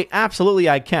 Can I wait? Absolutely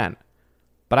I can.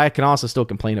 But I can also still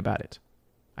complain about it.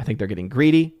 I think they're getting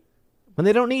greedy when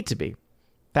they don't need to be.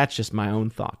 That's just my own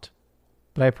thought.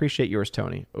 But I appreciate yours,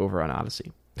 Tony, over on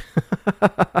Odyssey.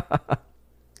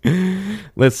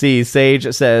 Let's see.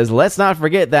 Sage says, let's not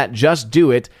forget that just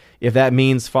do it. If that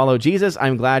means follow Jesus,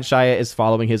 I'm glad Shia is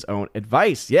following his own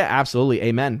advice. Yeah, absolutely.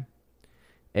 Amen.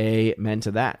 Amen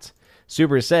to that.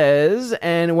 Super says,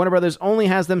 and Warner Brothers only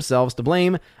has themselves to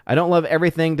blame. I don't love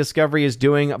everything Discovery is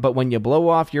doing, but when you blow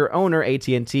off your owner,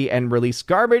 AT&T, and release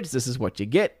garbage, this is what you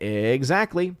get.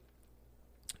 Exactly.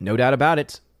 No doubt about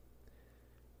it.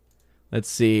 Let's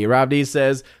see. Rob D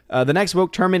says, the next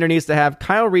woke Terminator needs to have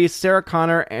Kyle Reese, Sarah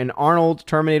Connor, and Arnold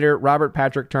Terminator, Robert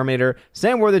Patrick Terminator,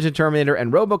 Sam Worthington Terminator,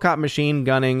 and RoboCop machine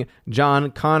gunning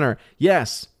John Connor.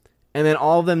 Yes. And then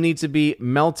all of them need to be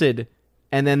melted,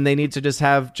 and then they need to just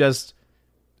have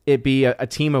it be a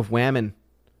team of whammon,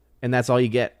 and that's all you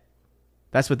get.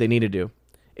 That's what they need to do.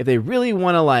 If they really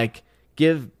want to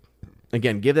give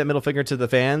that middle finger to the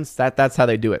fans, that's how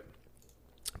they do it.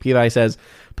 Peabody says,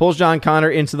 pulls John Connor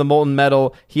into the molten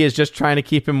metal. He is just trying to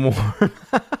keep him warm.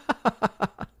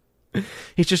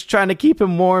 He's just trying to keep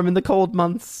him warm in the cold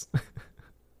months.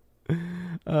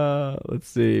 Let's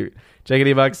see.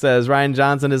 Jaggedy Buck says, Rian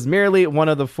Johnson is merely one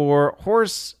of the 4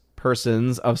 horse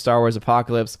persons of Star Wars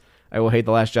Apocalypse. I will hate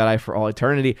The Last Jedi for all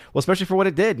eternity. Well, especially for what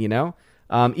it did, even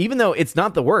though it's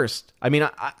not the worst. I mean,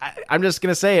 I'm just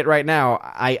going to say it right now.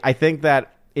 I think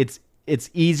that it's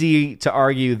easy to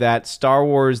argue that Star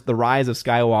Wars The Rise of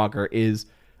Skywalker is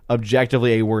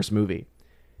objectively a worse movie.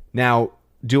 Now,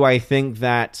 do I think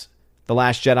that The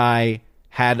Last Jedi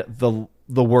had the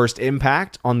worst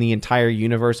impact on the entire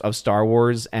universe of Star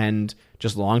Wars and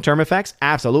just long-term effects?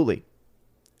 Absolutely.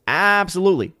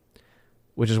 Absolutely.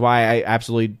 Which is why I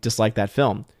absolutely dislike that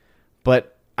film.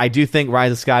 But I do think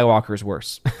Rise of Skywalker is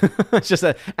worse. It's just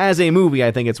that as a movie,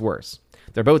 I think it's worse.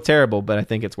 They're both terrible, but I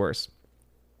think it's worse.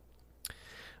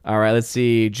 All right, let's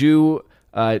see. Jiun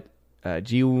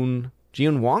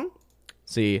Wong? Let's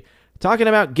see. Talking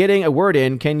about getting a word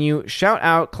in, can you shout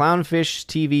out Clownfish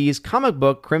TV's comic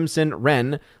book Crimson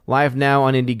Wren, live now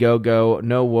on Indiegogo?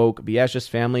 No woke BS, just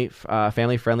family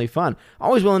friendly fun.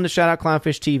 Always willing to shout out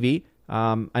Clownfish TV.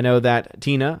 I know that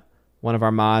Tina, one of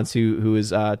our mods who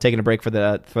is taking a break for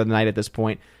the night at this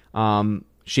point,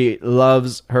 she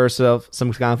loves herself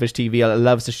some Clownfish TV.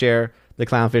 Loves to share the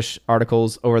Clownfish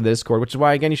articles over the Discord, which is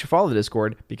why, again, you should follow the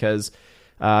Discord, because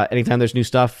anytime there's new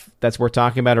stuff that's worth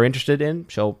talking about or interested in,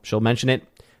 she'll mention it.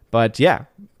 But yeah,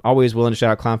 always willing to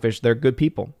shout out Clownfish. They're good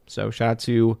people. So shout out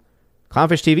to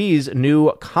Clownfish TV's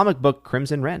new comic book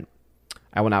Crimson Wren.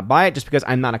 I will not buy it just because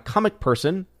I'm not a comic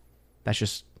person. That's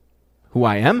just who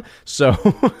I am. So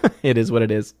it is what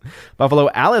it is. Buffalo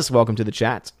Alice, welcome to the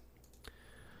chat.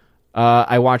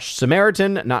 I watched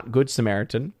Samaritan, not Good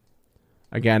Samaritan.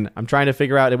 Again, I'm trying to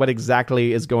figure out what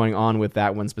exactly is going on with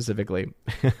that one specifically.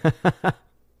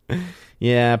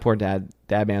 Yeah, poor Dad.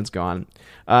 Dad man's gone.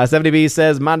 70B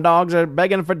says, my dogs are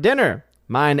begging for dinner.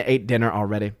 Mine ate dinner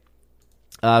already.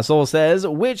 Soul says,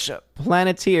 which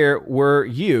Planeteer were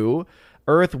you?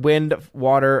 Earth, wind,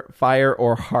 water, fire,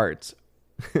 or heart?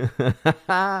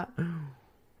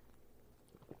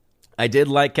 I did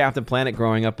like Captain Planet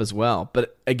growing up as well.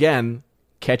 But again,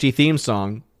 catchy theme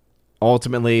song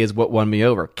ultimately is what won me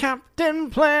over. Captain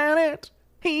Planet,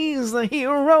 he's the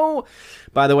hero.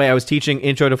 By the way, I was teaching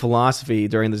Intro to Philosophy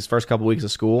during this first couple weeks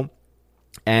of school,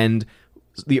 and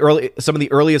some of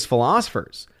the earliest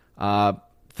philosophers,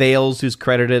 Thales, who's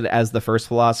credited as the first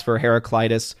philosopher,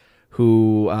 Heraclitus,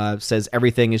 who says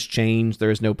everything is change,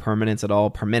 there is no permanence at all,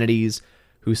 Parmenides,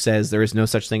 who says there is no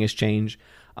such thing as change.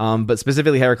 But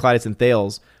specifically Heraclitus and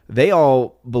Thales, they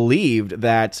all believed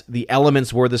that the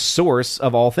elements were the source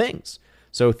of all things.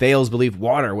 So Thales believed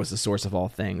water was the source of all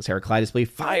things. Heraclitus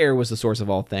believed fire was the source of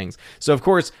all things. So of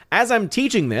course, as I'm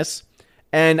teaching this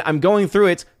and I'm going through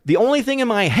it, the only thing in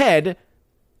my head,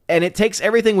 and it takes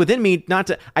everything within me not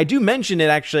to, I do mention it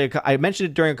actually, I mentioned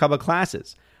it during a couple of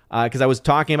classes because I was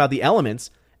talking about the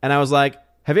elements and I was like,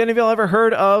 have any of y'all ever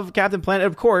heard of Captain Planet?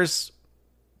 Of course,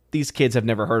 these kids have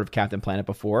never heard of Captain Planet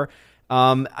before.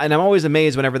 And I'm always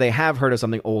amazed whenever they have heard of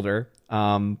something older.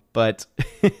 But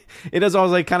it is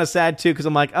always kind of sad too, because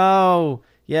I'm like, oh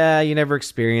yeah, you never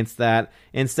experienced that.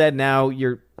 Instead, now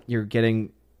you're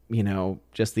getting,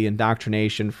 just the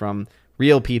indoctrination from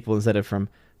real people instead of from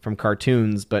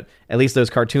cartoons. But at least those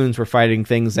cartoons were fighting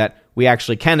things that we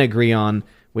actually can agree on,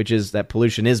 which is that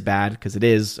pollution is bad, because it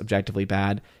is objectively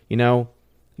bad.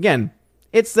 Again,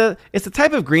 it's the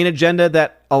type of green agenda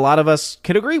that a lot of us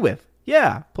could agree with.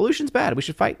 Yeah, pollution's bad. We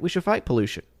should fight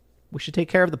pollution. We should take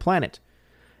care of the planet.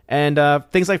 And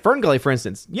things like Fern Gully, for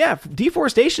instance. Yeah,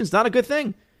 deforestation is not a good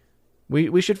thing.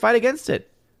 We should fight against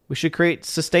it. We should create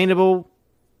sustainable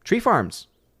tree farms.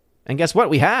 And guess what?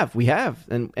 We have.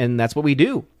 And that's what we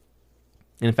do.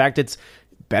 And in fact, it's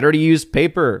better to use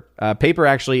paper. Paper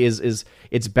actually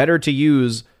it's better to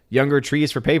use younger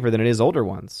trees for paper than it is older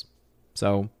ones.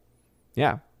 So,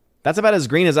 yeah. That's about as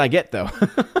green as I get, though.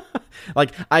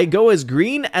 Like, I go as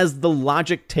green as the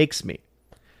logic takes me.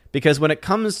 Because when it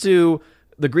comes to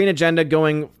the green agenda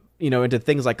going, into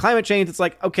things like climate change, it's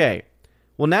like, okay,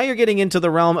 well, now you're getting into the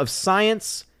realm of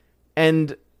science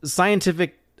and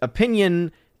scientific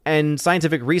opinion and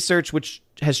scientific research, which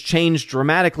has changed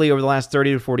dramatically over the last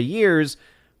 30 to 40 years,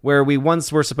 where we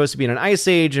once were supposed to be in an ice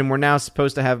age and we're now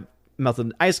supposed to have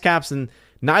melted ice caps, and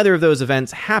neither of those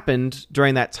events happened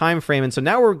during that time frame. And so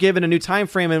now we're given a new time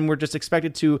frame and we're just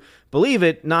expected to believe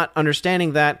it, not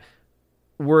understanding that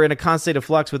we're in a constant state of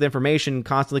flux with information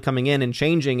constantly coming in and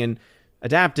changing and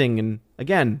adapting. And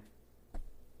again,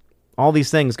 all these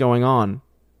things going on.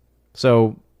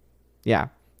 So, yeah.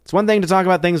 It's one thing to talk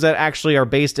about things that actually are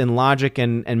based in logic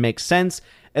and make sense.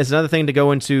 It's another thing to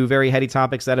go into very heady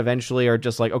topics that eventually are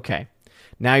just like, okay,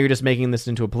 now you're just making this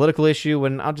into a political issue,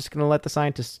 and I'm just going to let the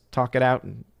scientists talk it out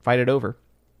and fight it over.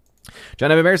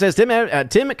 John Evan Bear says,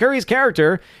 Tim Curry's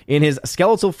character in his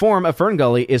skeletal form of Fern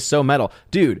Gully is so metal.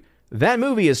 Dude, that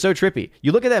movie is so trippy.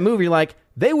 You look at that movie, you're like,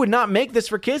 they would not make this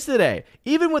for kids today.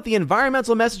 Even with the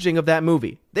environmental messaging of that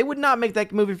movie, they would not make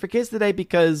that movie for kids today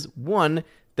because, one,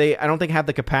 I don't think have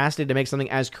the capacity to make something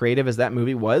as creative as that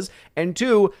movie was. And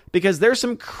two, because there's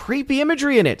some creepy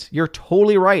imagery in it. You're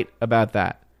totally right about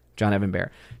that, John Evan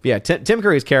Bear. But yeah, Tim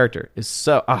Curry's character is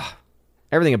so...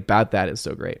 everything about that is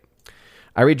so great.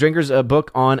 I read Drinker's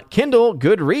book on Kindle.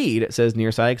 Good read, says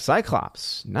Nearsighted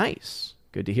Cyclops. Nice.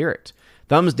 Good to hear it.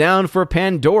 Thumbs down for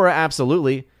Pandora,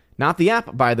 absolutely. Not the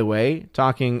app, by the way.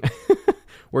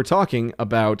 We're talking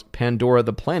about Pandora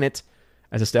the Planet,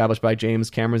 as established by James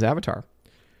Cameron's Avatar,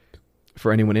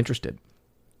 for anyone interested.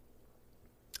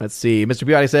 Let's see. Mr.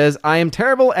 Biotti says, I am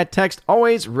terrible at text.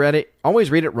 Always read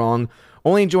it wrong.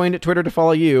 Only joined Twitter to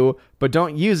follow you, but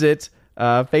don't use it.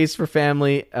 Face for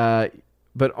family, but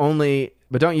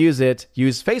don't use it.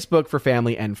 Use Facebook for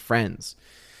family and friends.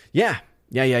 Yeah.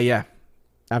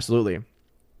 Absolutely.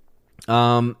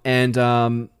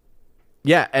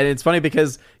 Yeah, and it's funny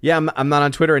because, I'm not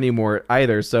on Twitter anymore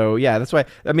either. So, yeah, that's why.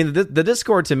 I mean, the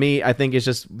Discord, to me, I think is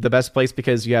just the best place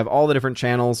because you have all the different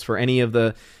channels for any of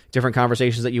the different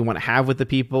conversations that you want to have with the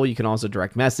people. You can also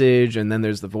direct message, and then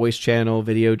there's the voice channel,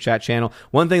 video chat channel.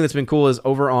 One thing that's been cool is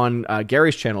over on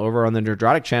Gary's channel, over on the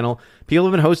Nerdrotic channel, people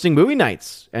have been hosting movie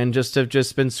nights and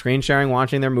have been screen sharing,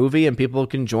 watching their movie, and people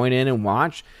can join in and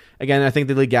watch. Again, I think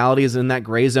the legality is in that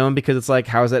gray zone because it's like,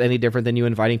 how is that any different than you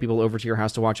inviting people over to your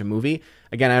house to watch a movie?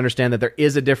 Again, I understand that there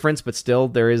is a difference, but still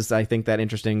there is, I think, that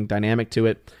interesting dynamic to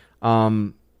it.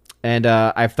 And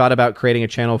I've thought about creating a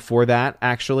channel for that,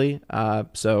 actually.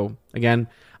 So, again,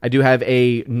 I do have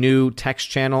a new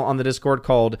text channel on the Discord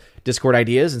called Discord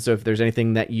Ideas. And so if there's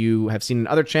anything that you have seen in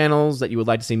other channels that you would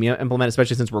like to see me implement,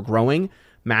 especially since we're growing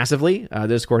massively, the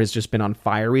Discord has just been on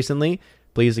fire recently.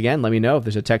 Please, again, let me know if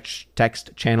there's a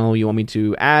text channel you want me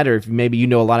to add, or if maybe you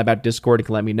know a lot about Discord and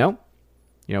can let me know.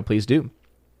 Please do.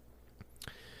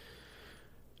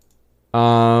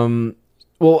 Well,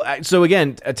 so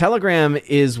again, a Telegram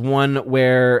is one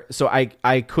where, so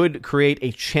I could create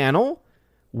a channel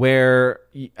where,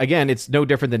 again, it's no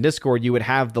different than Discord. You would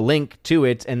have the link to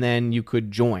it, and then you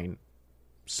could join.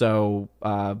 So,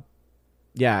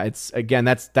 yeah, it's, again,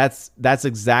 that's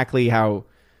exactly how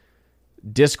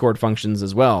Discord functions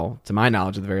as well, to my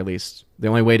knowledge at the very least. The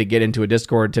only way to get into a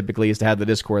Discord typically is to have the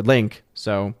Discord link.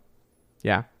 So,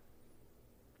 yeah.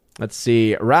 Let's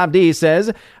see. Rob D says,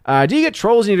 do you get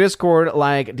trolls in your Discord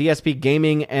like DSP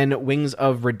Gaming and Wings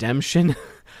of Redemption?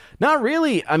 Not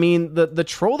really. I mean, the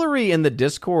trollery in the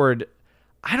Discord,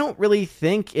 I don't really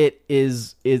think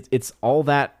it's all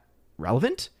that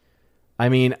relevant. I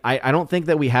mean, I don't think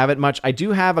that we have it much. I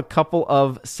do have a couple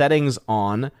of settings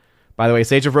on. By the way,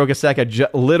 Sage of Rogaseka,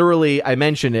 literally, I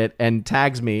mentioned it and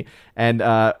tags me. And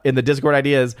in the Discord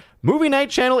ideas, movie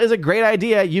night channel is a great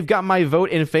idea. You've got my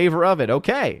vote in favor of it.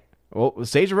 Okay. Well,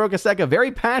 Sage of Rogaseka,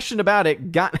 very passionate about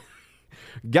it, got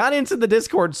into the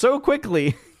Discord so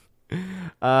quickly.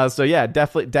 So yeah,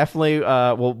 definitely.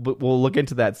 We'll look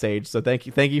into that, Sage. So thank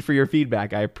you for your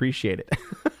feedback. I appreciate it.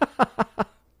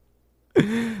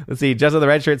 Let's see. Just on the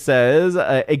Red Shirt says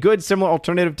a good similar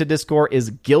alternative to Discord is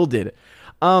Guilded.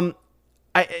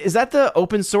 Is that the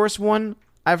open source one?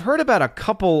 I've heard about a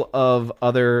couple of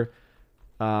other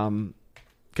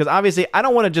because obviously I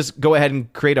don't want to just go ahead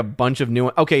and create a bunch of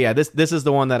new. Okay, yeah, this is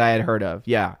the one that I had heard of.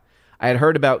 Yeah, I had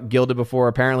heard about Gilded before.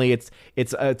 Apparently,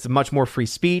 it's much more free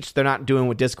speech. They're not doing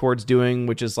what Discord's doing,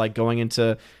 which is like going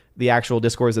into the actual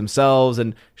Discords themselves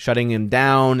and shutting them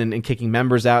down and kicking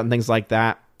members out and things like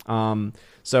that.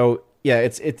 So yeah,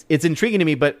 it's intriguing to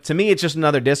me, but to me, it's just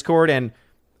another Discord. And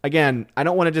again, I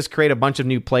don't want to just create a bunch of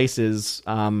new places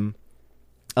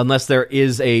unless there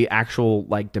is a actual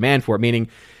like demand for it. Meaning,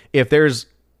 if there's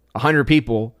 100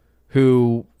 people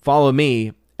who follow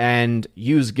me and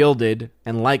use Gilded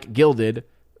and like Gilded,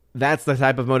 that's the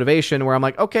type of motivation where I'm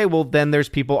like, okay, well then there's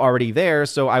people already there,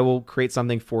 so I will create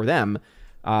something for them.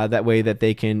 That way that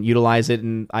they can utilize it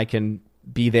and I can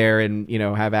be there and, you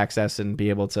know, have access and be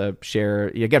able to share,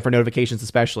 again, for notifications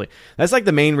especially. That's like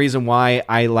the main reason why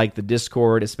I like the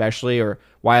Discord especially, or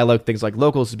why I like things like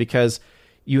Locals, is because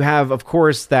you have, of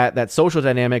course, that social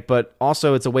dynamic, but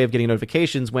also it's a way of getting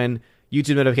notifications when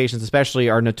YouTube notifications especially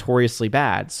are notoriously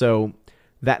bad. So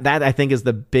that I think is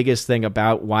the biggest thing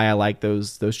about why I like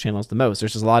those channels the most.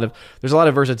 There's a lot of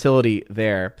versatility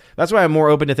there. That's why I'm more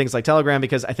open to things like Telegram,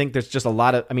 because I think there's just a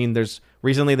lot of, there's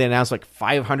recently they announced like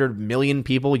 500 million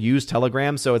people use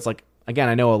Telegram. So it's like, again,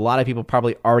 I know a lot of people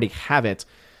probably already have it.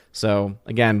 So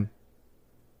again,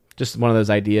 just one of those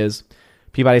ideas.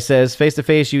 Peabody says, face to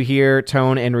face, you hear,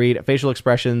 tone, and read facial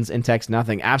expressions, in text,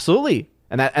 nothing. Absolutely.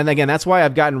 And again, that's why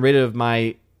I've gotten rid of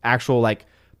my actual, like,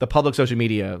 the public social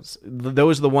medias.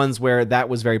 Those are the ones where that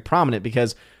was very prominent,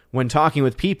 because when talking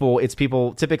with people, it's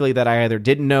people typically that I either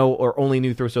didn't know or only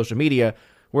knew through social media.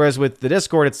 Whereas with the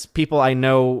Discord, it's people I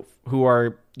know who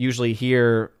are usually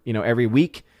here, every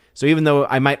week. So even though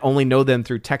I might only know them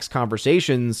through text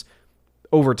conversations,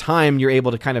 over time, you're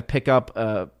able to kind of pick up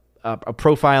a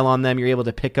profile on them. You're able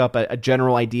to pick up a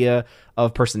general idea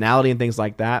of personality and things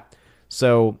like that.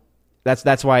 So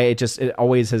that's why it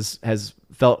always has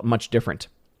felt much different.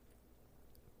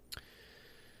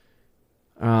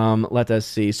 Let us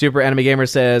see. Super Anime Gamer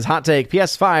says, hot take,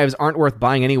 PS5s aren't worth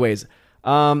buying anyways.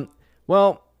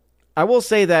 Well, I will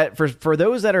say that for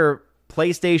those that are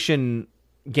PlayStation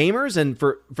gamers, and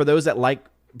for those that like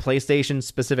PlayStation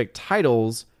specific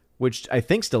titles, which I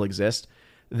think still exist,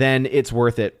 then it's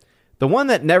worth it. The one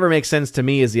that never makes sense to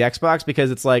me is the Xbox,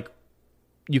 because it's like,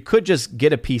 you could just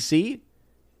get a PC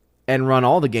and run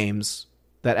all the games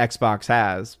that Xbox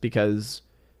has, because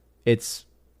it's,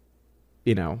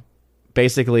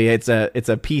 basically it's a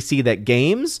PC that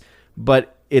games,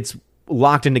 but it's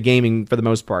locked into gaming for the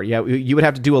most part. Yeah, you would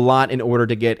have to do a lot in order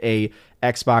to get a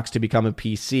Xbox to become a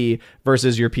PC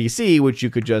versus your PC, which you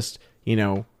could just,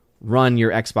 run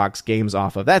your Xbox games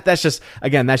off of. That's just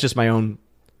my own,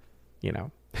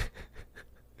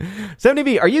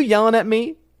 70B, are you yelling at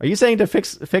me? Are you saying to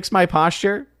fix my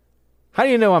posture? How do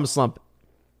you know I'm slumping?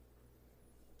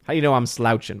 How do you know I'm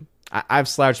slouching? I've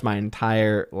slouched my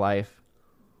entire life.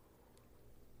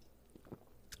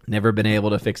 Never been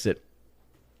able to fix it.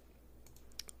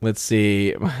 Let's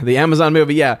see. The Amazon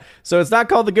movie, yeah. So it's not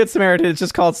called The Good Samaritan, it's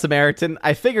just called Samaritan.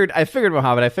 I figured,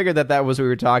 Mohammed. I figured that was what we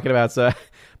were talking about. So,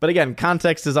 but again,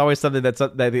 context is always something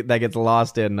that gets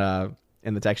lost in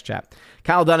the text chat.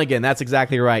 Kyle Dunnigan, that's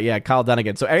exactly right. Yeah, Kyle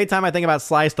Dunnigan. So anytime I think about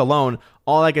Sly Stallone,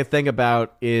 all I could think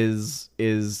about is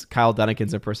Kyle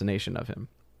Dunnigan's impersonation of him.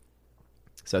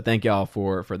 So thank y'all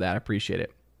for that. I appreciate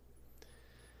it.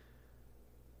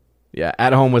 Yeah,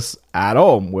 at home with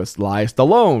Sly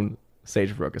Stallone.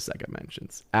 Sage Broca second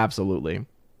mentions. Absolutely.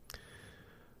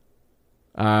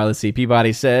 Let's see.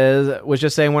 Peabody says, was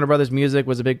just saying Warner Brothers Music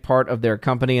was a big part of their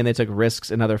company, and they took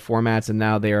risks in other formats, and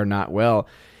now they are not well.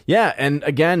 Yeah, and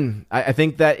again, I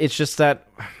think that it's just that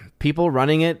people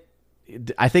running it,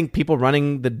 I think people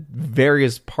running the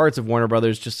various parts of Warner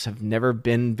Brothers just have never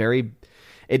been very,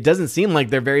 it doesn't seem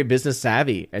like they're very business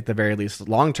savvy, at the very least,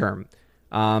 long term.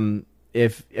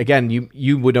 If, again,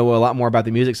 you would know a lot more about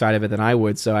the music side of it than I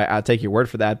would, so I'll take your word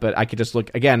for that. But I could just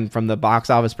look, again, from the box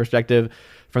office perspective,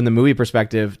 from the movie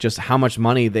perspective, just how much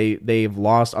money they've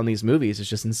lost on these movies. It's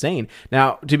just insane.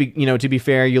 Now, to be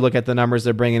fair, you look at the numbers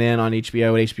they're bringing in on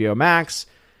HBO and HBO Max.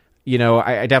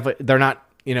 I definitely, they're not,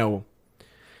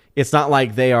 it's not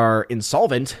like they are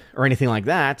insolvent or anything like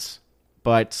that.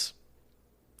 But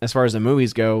as far as the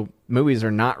movies go, movies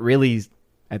are not really,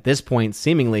 at this point,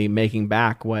 seemingly making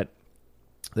back what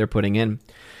they're putting in.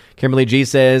 Kimberly G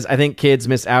says, I think kids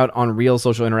miss out on real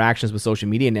social interactions with social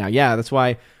media now. Yeah, that's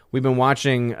why we've been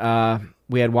watching,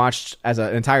 we had watched, as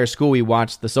an entire school, we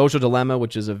watched The Social Dilemma,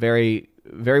 which is a very,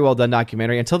 very well done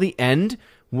documentary, until the end,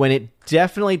 when it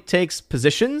definitely takes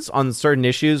positions on certain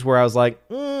issues where I was like,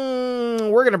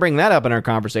 we're going to bring that up in our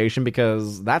conversation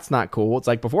because that's not cool. It's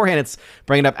like beforehand, it's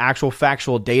bringing up actual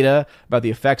factual data about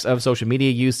the effects of social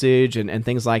media usage and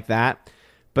things like that.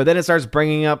 But then it starts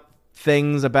bringing up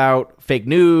things about fake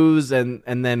news, and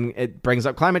then it brings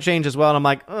up climate change as well. And I'm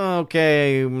like,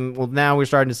 okay, well, now we're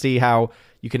starting to see how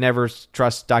you can never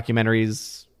trust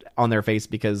documentaries on their face,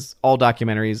 because all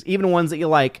documentaries, even ones that you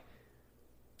like,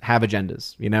 have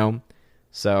agendas, you know?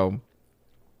 So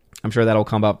I'm sure that'll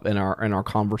come up in our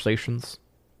conversations.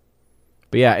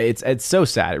 But yeah, it's so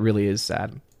sad. It really is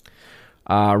sad.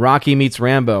 Rocky meets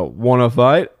Rambo. Want to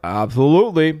fight?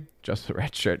 Absolutely. Just the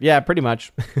red shirt. Yeah, pretty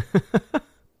much.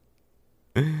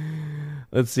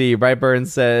 Let's see. Brightburn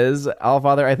says,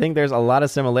 Allfather, I think there's a lot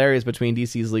of similarities between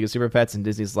DC's League of Super Pets and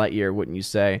Disney's Lightyear, wouldn't you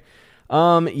say?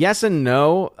 Yes and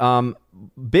no.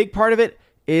 Big part of it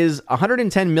is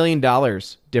 $110 million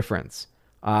difference.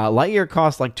 Lightyear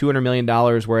cost like $200 million,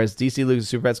 whereas DC League of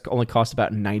Super Pets only cost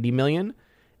about $90 million.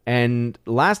 And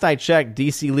last I checked,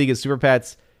 DC League of Super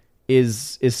Pets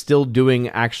is still doing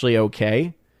actually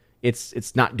okay.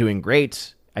 It's not doing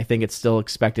great. I think it's still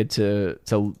expected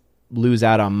to lose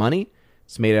out on money.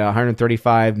 It's made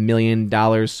 $135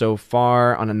 million so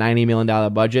far on a $90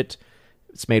 million budget.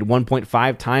 It's made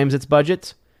 1.5 times its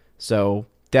budget. So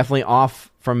definitely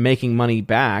off from making money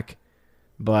back,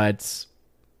 but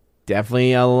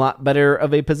definitely a lot better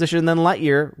of a position than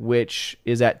Lightyear, which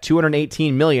is at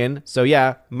 $218 million. So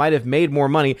yeah, might have made more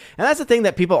money. And that's the thing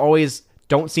that people always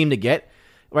don't seem to get.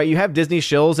 Right? You have Disney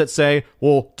shills that say,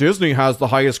 well, Disney has the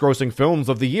highest grossing films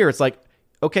of the year. It's like,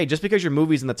 okay, just because your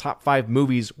movie's in the top 5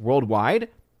 movies worldwide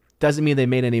doesn't mean they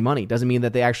made any money. Doesn't mean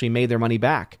that they actually made their money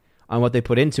back on what they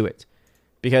put into it.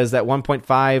 Because that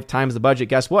 1.5 times the budget,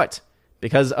 guess what?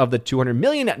 Because of the $200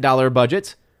 million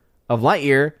budget of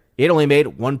Lightyear, it only made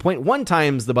 1.1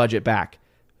 times the budget back.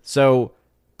 So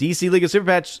DC League of Super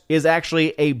Pets is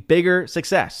actually a bigger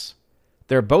success.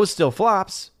 They're both still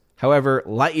flops. However,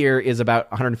 Lightyear is about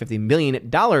 $150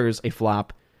 million a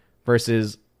flop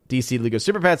versus DC League of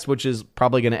Super Pets, which is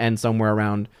probably going to end somewhere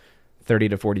around 30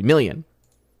 to 40 million,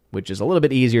 which is a little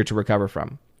bit easier to recover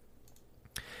from.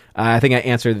 I think I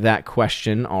answered that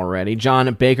question already.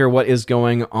 John Baker, what is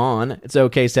going on? It's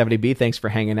okay, 70B. Thanks for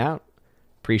hanging out.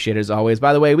 Appreciate it as always.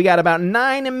 By the way, we got about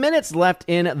 9 minutes left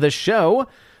in the show.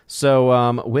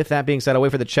 So with that being said, I'll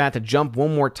wait for the chat to jump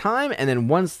one more time. And then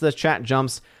once the chat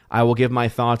jumps, I will give my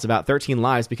thoughts about 13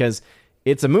 Lives, because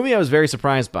it's a movie I was very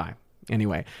surprised by.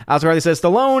 Anyway, Alex Riley says,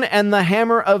 Stallone and the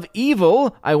Hammer of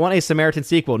Evil. I want a Samaritan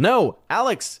sequel. No,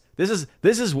 Alex, this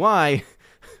is why.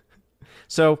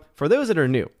 So for those that are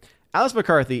new, Alex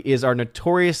McCarthy is our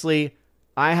notoriously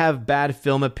I have bad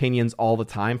film opinions all the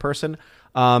time person.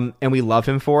 And we love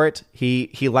him for it.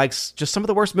 He likes just some of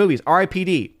the worst movies.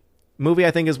 R.I.P.D. movie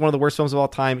I think is one of the worst films of all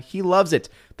time. He loves it.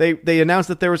 They announced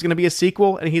that there was going to be a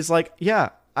sequel, and he's like, yeah,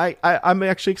 I'm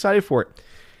actually excited for it.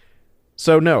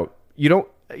 So no, you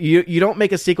don't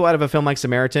make a sequel out of a film like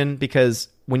Samaritan, because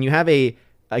when you have a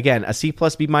C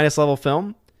plus B minus level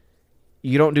film,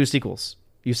 you don't do sequels.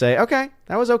 You say, okay,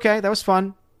 that was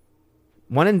fun.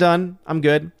 One and done. I'm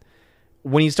good.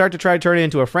 When you start to try to turn it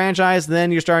into a franchise,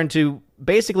 then you're starting to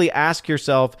basically ask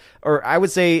yourself, or I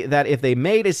would say that if they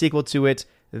made a sequel to it,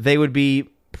 they would be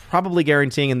probably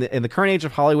guaranteeing, in the current age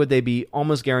of Hollywood, they'd be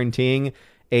almost guaranteeing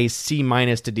a C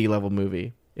minus to D level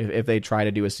movie if they try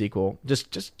to do a sequel.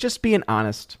 Just being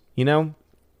honest, you know?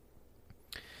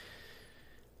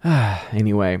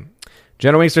 Anyway,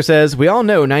 General Wingster says, we all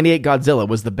know 98 Godzilla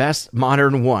was the best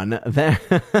modern one.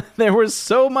 There was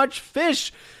so much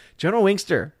fish. General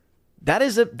Wingster, that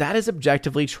is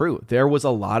objectively true. There was a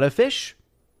lot of fish.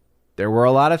 There were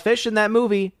a lot of fish in that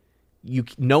movie.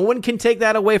 No one can take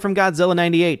that away from Godzilla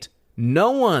 98.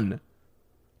 No one.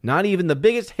 Not even the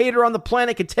biggest hater on the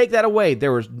planet could take that away.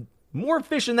 There was more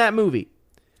fish in that movie.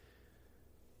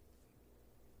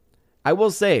 I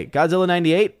will say, Godzilla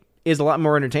 98 is a lot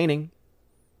more entertaining.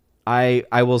 I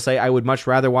will say I would much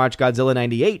rather watch Godzilla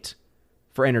 98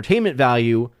 for entertainment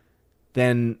value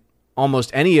than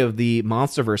almost any of the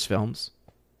MonsterVerse films.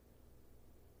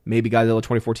 Maybe Godzilla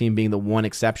 2014 being the one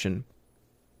exception.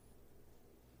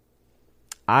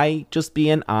 I just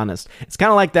being honest. It's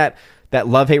kind of like that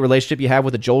love-hate relationship you have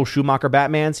with the Joel Schumacher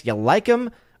Batmans. You like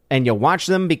them and you watch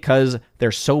them because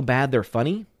they're so bad they're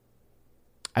funny.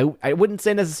 I wouldn't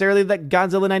say necessarily that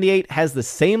Godzilla 98 has the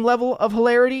same level of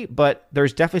hilarity, but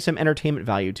there's definitely some entertainment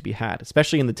value to be had,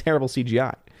 especially in the terrible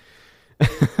CGI.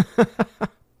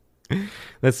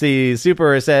 Let's see.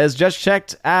 Super says, just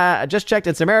checked,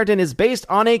 and Samaritan is based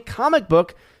on a comic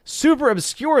book. Super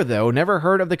obscure, though. Never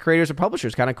heard of the creators or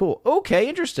publishers. Kind of cool. Okay,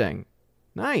 interesting.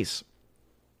 Nice.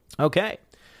 Okay.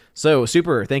 So,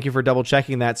 Super, thank you for double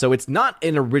checking that. So, it's not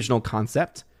an original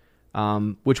concept,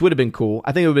 which would have been cool.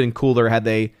 I think it would have been cooler had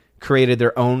they created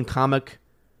their own comic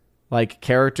like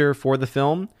character for the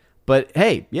film. But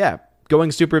hey, yeah,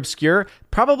 going super obscure.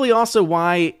 Probably also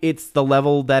why it's the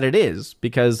level that it is,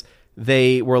 because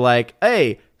they were like,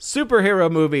 hey,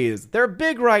 superhero movies, they're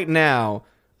big right now.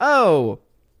 Oh,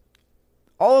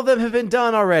 all of them have been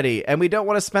done already, and we don't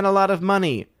want to spend a lot of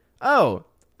money. Oh,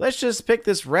 let's just pick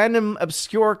this random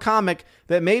obscure comic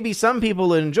that maybe some people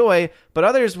will enjoy, but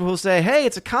others will say, hey,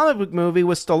 it's a comic book movie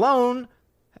with Stallone,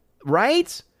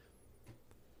 right?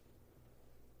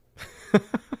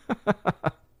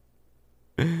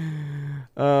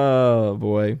 Oh,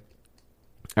 boy.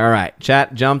 All right,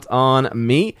 chat jumped on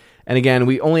me. And again,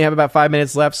 we only have about 5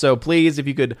 minutes left, so please, if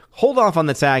you could hold off on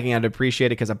the tagging, I'd appreciate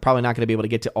it, because I'm probably not going to be able to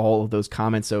get to all of those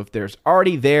comments. So if there's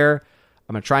already there,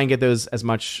 I'm going to try and get those as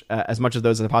much of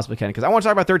those as I possibly can, because I want to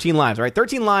talk about 13 Lives, right?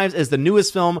 13 Lives is the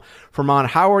newest film from Ron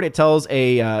Howard. It tells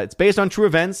it's based on true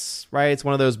events, right? It's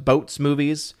one of those boats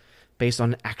movies based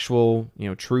on actual,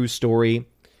 true story.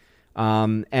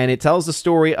 And it tells the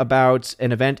story about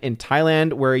an event in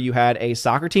Thailand where you had a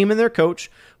soccer team and their coach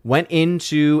went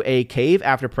into a cave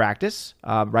after practice,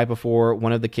 right before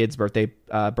one of the kids' birthday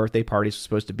parties was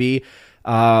supposed to be.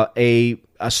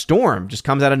 A storm just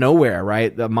comes out of nowhere,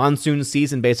 right? The monsoon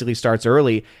season basically starts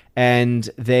early, and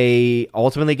they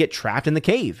ultimately get trapped in the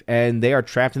cave, and they are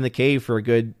trapped in the cave for a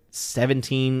good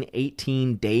 17,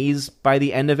 18 days by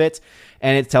the end of it.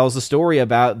 And it tells the story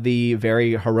about the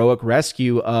very heroic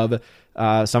rescue of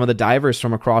some of the divers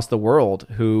from across the world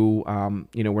who,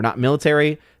 were not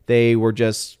military. They were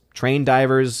just trained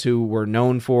divers who were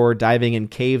known for diving in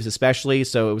caves especially,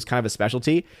 so it was kind of a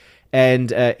specialty.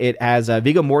 And it has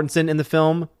Viggo Mortensen in the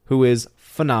film, who is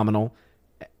phenomenal,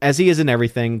 as he is in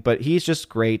everything, but he's just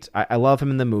great. I love him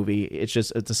in the movie. It's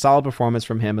a solid performance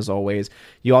from him, as always.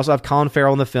 You also have Colin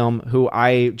Farrell in the film, who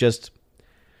I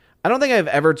don't think I've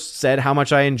ever said how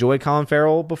much I enjoy Colin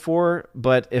Farrell before,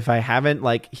 but if I haven't,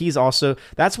 he's also...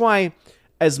 That's why,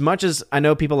 as much as I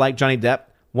know people like Johnny Depp,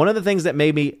 one of the things that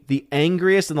made me the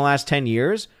angriest in the last 10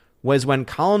 years was when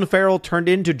Colin Farrell turned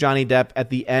into Johnny Depp at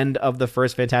the end of the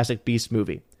first Fantastic Beasts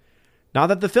movie. Not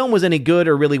that the film was any good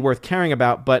or really worth caring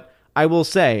about, but I will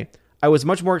say, I was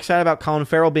much more excited about Colin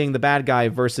Farrell being the bad guy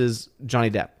versus Johnny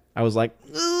Depp. I was like,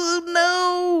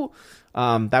 no!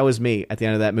 That was me at the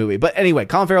end of that movie. But anyway,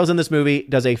 Colin Farrell's in this movie,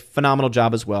 does a phenomenal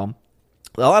job as well.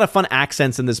 A lot of fun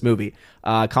accents in this movie.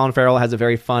 Colin Farrell has a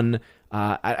very fun,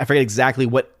 I forget exactly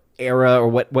what era or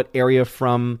what area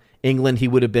from England he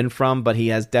would have been from, but he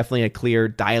has definitely a clear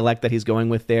dialect that he's going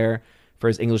with there for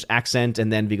his English accent,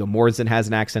 and then Viggo Mortensen has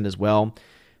an accent as well.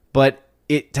 But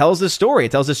it tells this story.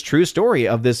 It tells this true story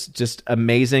of this just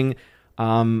amazing,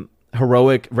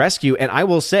 heroic rescue. And I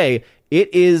will say,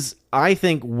 it is, I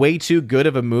think, way too good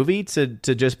of a movie to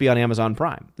just be on Amazon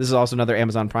Prime. This is also another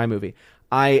Amazon Prime movie.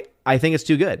 I think it's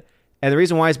too good. And the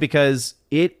reason why is because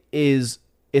it's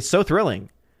so thrilling.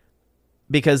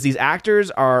 Because these actors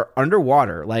are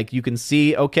underwater. Like, you can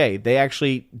see, okay, they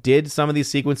actually did some of these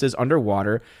sequences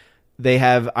underwater. They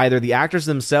have either the actors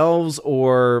themselves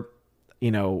or,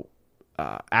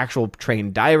 actual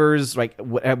trained divers, like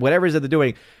whatever it is that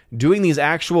they're doing these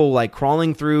actual, like,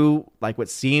 crawling through, like, what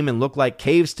seem and look like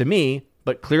caves to me,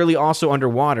 but clearly also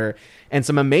underwater. And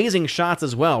some amazing shots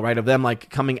as well, right, of them, like,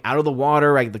 coming out of the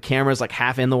water, like, the camera's, like,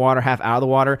 half in the water, half out of the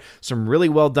water. Some really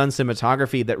well done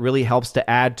cinematography that really helps to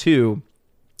add to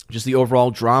just the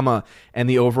overall drama and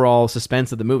the overall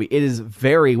suspense of the movie. It is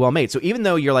very well made. So even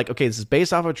though you're like, okay, this is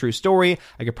based off of a true story,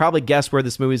 I could probably guess where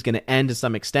this movie is going to end to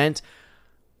some extent,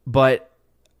 but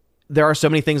there are so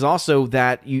many things also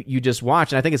that you just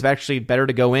watch, and I think it's actually better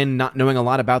to go in not knowing a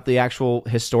lot about the actual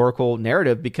historical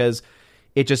narrative, because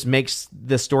it just makes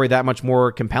the story that much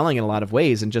more compelling in a lot of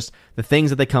ways, and just the things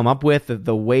that they come up with,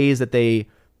 the ways that they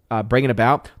bring it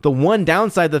about. The one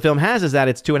downside the film has is that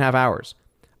it's 2.5 hours.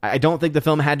 I don't think the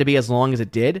film had to be as long as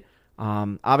it did.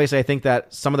 Obviously, I think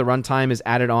that some of the runtime is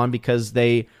added on because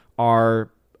they are,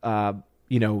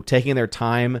 taking their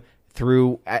time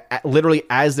through literally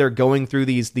as they're going through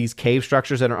these cave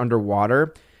structures that are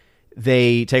underwater.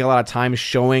 They take a lot of time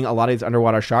showing a lot of these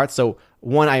underwater shots. So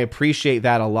one, I appreciate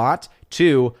that a lot.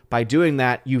 Two, by doing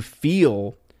that, you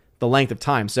feel the length of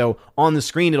time. So on the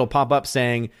screen, it'll pop up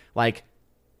saying, like,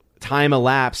 time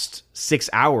elapsed 6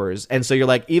 hours. And so you're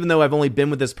like, even though I've only been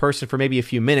with this person for maybe a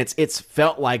few minutes, it's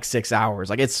felt like 6 hours.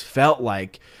 Like, it's felt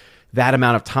like that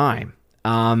amount of time.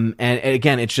 And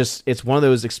again, it's one of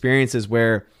those experiences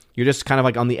where you're just kind of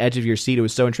like on the edge of your seat. It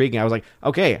was so intriguing. I was like,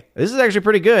 okay, this is actually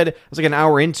pretty good. I was like an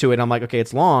hour into it. I'm like, okay,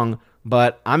 it's long,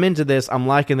 but I'm into this. I'm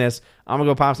liking this. I'm gonna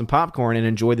go pop some popcorn and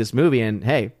enjoy this movie. And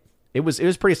hey, it was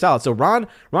pretty solid. So Ron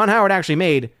Howard actually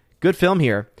made good film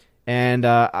here, and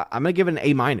I'm gonna give it an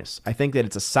A-. I think that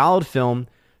it's a solid film.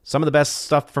 Some of the best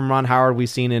stuff from Ron Howard we've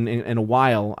seen in a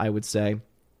while, I would say.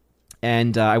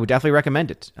 And I would definitely recommend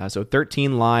it. So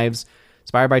 13 Lives,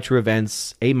 inspired by true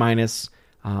events, A-.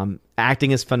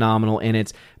 Acting is phenomenal in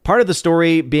it. Part of the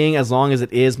story being as long as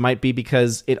it is might be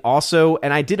because it also,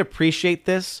 and I did appreciate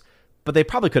this, but they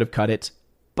probably could have cut it.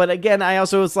 But again, I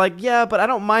also was like, yeah, but I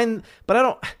don't mind, but I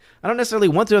don't necessarily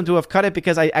want them to have cut it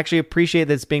because I actually appreciate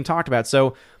that it's being talked about.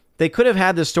 So they could have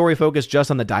had the story focus just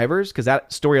on the divers because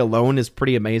that story alone is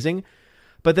pretty amazing.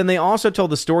 But then they also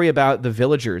told the story about the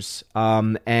villagers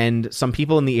and some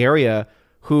people in the area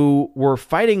who were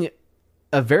fighting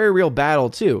a very real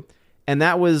battle too. And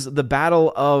that was the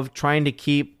battle of trying to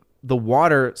keep the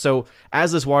water. So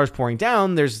as this water is pouring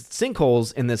down, there's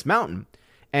sinkholes in this mountain.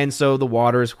 And so the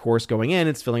water is, of course, going in.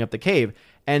 It's filling up the cave.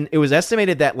 And it was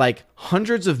estimated that like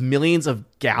hundreds of millions of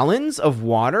gallons of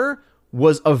water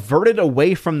was averted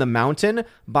away from the mountain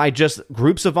by just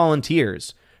groups of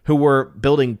volunteers who were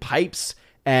building pipes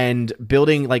and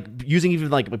building, like, using even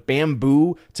like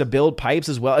bamboo to build pipes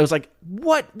as well. It was like,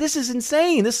 what? This is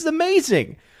insane. This is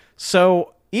amazing.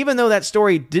 So even though that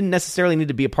story didn't necessarily need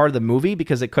to be a part of the movie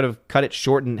because it could have cut it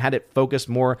short and had it focus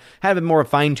more, have a more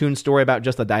fine-tuned story about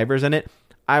just the divers in it,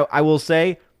 I will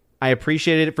say I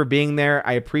appreciated it for being there.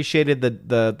 I appreciated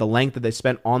the length that they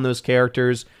spent on those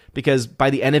characters because by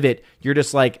the end of it, you're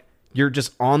just like, you're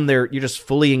just on their, you're just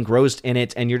fully engrossed in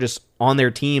it and you're just on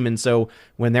their team. And so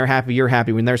when they're happy, you're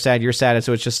happy. When they're sad, you're sad. And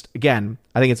so it's just, again,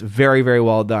 I think it's very, very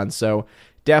well done. So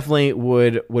definitely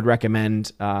would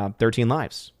recommend 13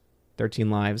 Lives. 13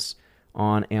 Lives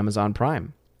on Amazon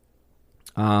Prime.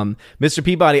 Mr.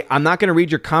 Peabody, I'm not going to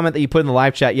read your comment that you put in the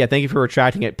live chat. Yeah, thank you for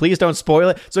retracting it. Please don't spoil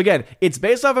it. So again, it's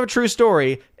based off of a true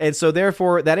story. And so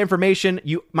therefore that information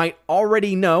you might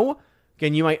already know.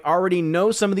 Again, you might already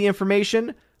know some of the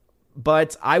information,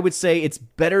 but I would say it's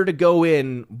better to go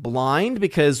in blind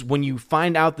because when you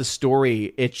find out the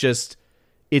story,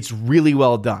 it's really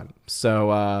well done.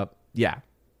 So, yeah,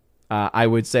 I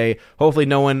would say hopefully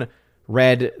no one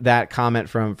read that comment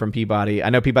from Peabody. I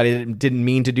know Peabody didn't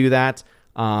mean to do that.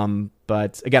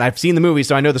 But again, I've seen the movie,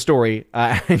 so I know the story.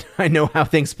 I know how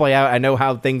things play out. I know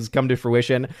how things come to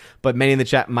fruition, but many in the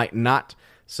chat might not.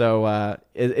 So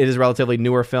it is a relatively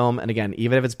newer film. And again,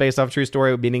 even if it's based off a true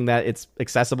story, meaning that it's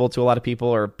accessible to a lot of people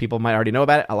or people might already know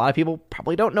about it, a lot of people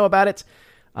probably don't know about it.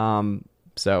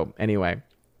 So anyway.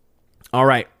 All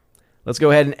right. Let's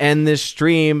go ahead and end this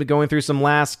stream going through some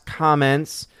last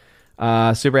comments.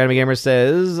 Super Anime Gamer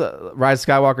says, Rise of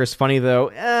Skywalker is funny, though.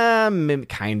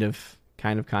 Kind of.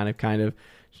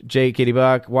 J. Kitty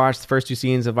Buck watched the first two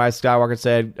scenes of Rise of Skywalker,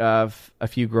 said a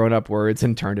few grown-up words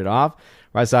and turned it off.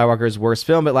 Rise of Skywalker's worst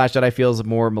film, but Last Jedi feels a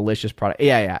more malicious product.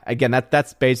 Yeah. Again,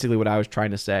 that's basically what I was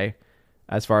trying to say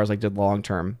as far as like the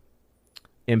long-term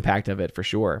impact of it, for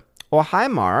sure. Well, hi,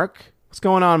 Mark. What's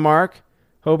going on, Mark?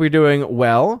 Hope you're doing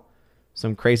well.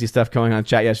 Some crazy stuff going on in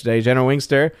chat yesterday. General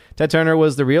Wingster, Ted Turner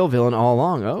was the real villain all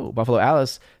along. Oh, Buffalo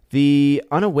Alice. The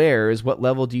unawares, what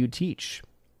level do you teach?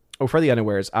 Oh, for the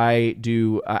unawares, I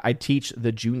teach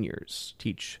the juniors.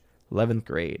 Teach 11th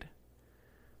grade.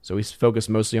 So we focus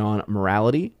mostly on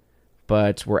morality,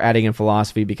 but we're adding in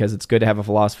philosophy because it's good to have a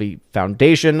philosophy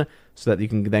foundation so that you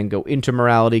can then go into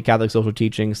morality, Catholic social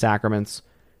teaching, sacraments,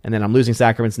 and then I'm losing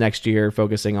sacraments next year,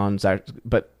 focusing on,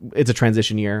 but it's a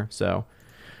transition year, so...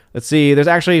 Let's see. There's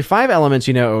actually 5 elements,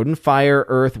 Odin. Fire,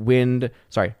 earth,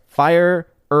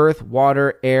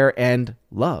 water, air, and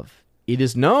love. It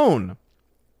is known.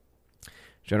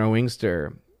 General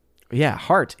Wingster. Yeah,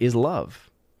 heart is love.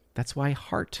 That's why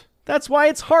heart. That's why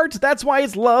it's heart. That's why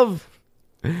it's love.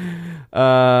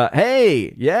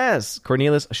 Hey, yes.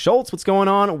 Cornelius Schultz, what's going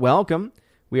on? Welcome.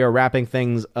 We are wrapping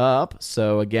things up.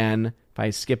 So again, if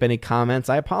I skip any comments,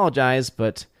 I apologize,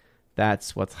 but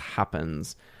that's what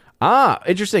happens. Ah,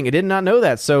 interesting. I did not know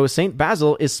that. So St.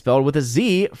 Basil is spelled with a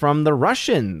Z from the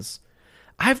Russians.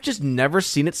 I've just never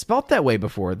seen it spelled that way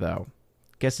before, though.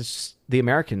 Guess it's just the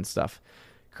American stuff.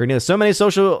 Cornelius, so many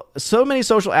social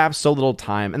apps, so little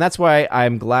time. And that's why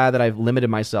I'm glad that I've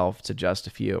limited myself to just a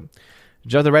few.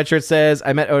 Joe the Redshirt says,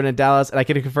 I met Odin in Dallas, and I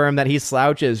can confirm that he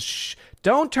slouches. Shh,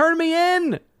 don't turn me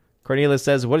in! Cornelius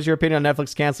says, what is your opinion on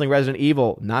Netflix canceling Resident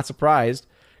Evil? Not surprised.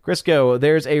 Crisco,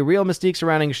 there's a real mystique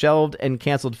surrounding shelved and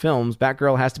canceled films.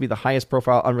 Batgirl has to be the highest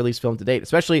profile unreleased film to date,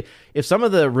 especially if some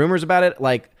of the rumors about it,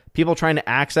 like people trying to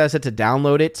access it to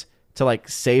download it, to like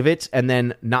save it, and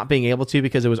then not being able to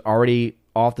because it was already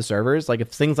off the servers. Like if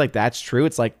things like that's true,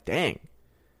 it's like, dang.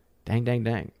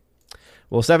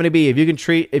 Well, 70B,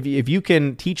 if you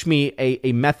can teach me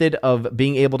a method of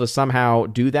being able to somehow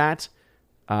do that,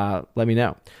 let me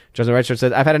know. Justin Redshirt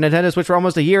says, I've had a Nintendo Switch for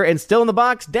almost a year and still in the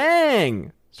box.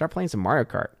 Dang! Start playing some Mario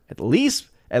Kart. At least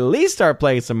start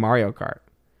playing some Mario Kart.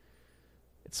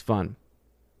 It's fun.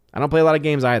 I don't play a lot of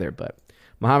games either, but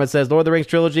Muhammad says, Lord of the Rings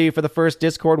trilogy for the first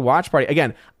Discord watch party.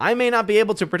 Again, I may not be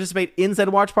able to participate in said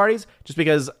watch parties just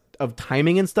because of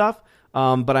timing and stuff,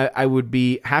 but I would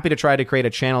be happy to try to create a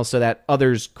channel so that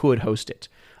others could host it.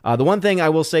 The one thing I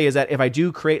will say is that if I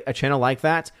do create a channel like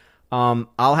that,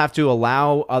 I'll have to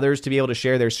allow others to be able to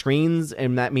share their screens,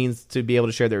 and that means to be able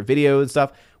to share their video and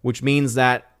stuff, which means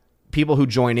that people who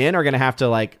join in are going to have to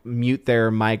like mute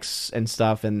their mics and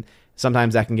stuff, and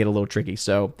sometimes that can get a little tricky.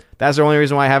 So that's the only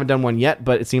reason why I haven't done one yet,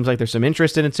 but it seems like there's some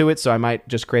interest into it, so I might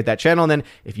just create that channel, and then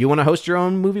if you want to host your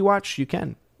own movie watch, you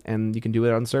can, and you can do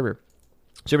it on the server.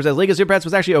 Super says, League of Super Pets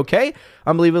was actually okay.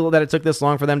 Unbelievable that it took this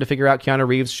long for them to figure out Keanu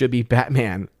Reeves should be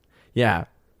Batman. Yeah.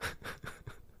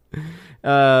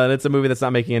 That's a movie that's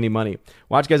not making any money.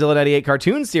 Watch Godzilla 98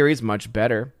 cartoon series, much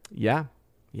better. Yeah.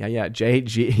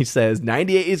 JG says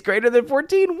 98 is greater than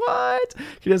 14. What?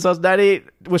 She just says 98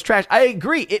 was trash. I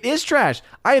agree. It is trash.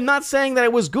 I am not saying that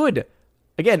it was good.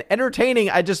 Again, entertaining.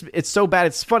 It's so bad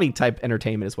it's funny type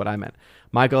entertainment is what I meant.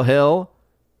 Michael Hill.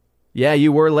 Yeah,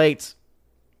 you were late.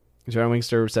 John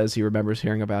Wingster says he remembers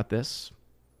hearing about this.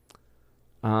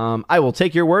 I will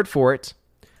take your word for it.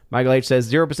 Michael H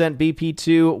says 0%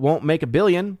 BP2 won't make $1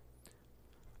 billion.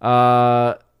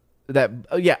 So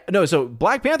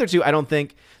Black Panther 2, I don't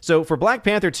think. So for Black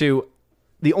Panther 2,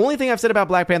 the only thing I've said about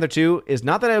Black Panther 2 is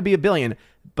not that it would be $1 billion,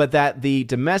 but that the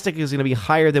domestic is going to be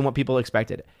higher than what people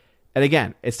expected. And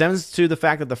again, it stems to the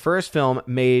fact that the first film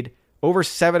made over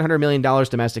 $700 million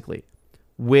domestically,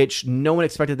 which no one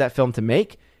expected that film to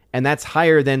make. And that's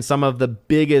higher than some of the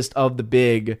biggest of the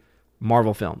big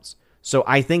Marvel films. So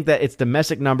I think that its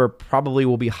domestic number probably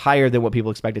will be higher than what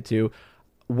people expect it to.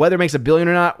 Whether it makes $1 billion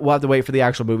or not, we'll have to wait for the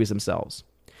actual movies themselves.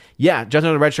 Yeah,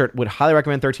 Justin on the Red Shirt would highly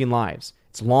recommend 13 Lives.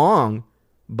 It's long,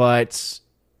 but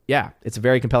yeah, it's a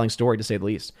very compelling story to say the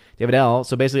least. David L.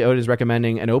 So basically, Odin is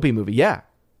recommending an Opie movie. Yeah,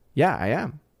 I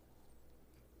am.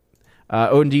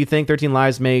 Odin, do you think 13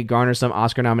 Lives may garner some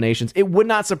Oscar nominations? It would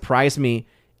not surprise me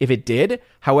if it did.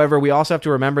 However, we also have to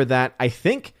remember that I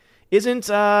think isn't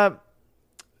Viggo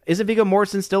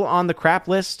Mortensen still on the crap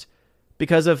list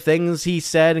because of things he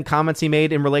said and comments he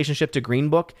made in relationship to Green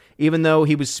Book, even though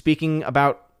he was speaking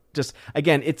about just,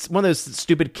 again, it's one of those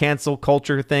stupid cancel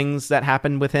culture things that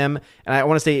happened with him. And I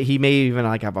want to say he may even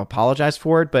have apologized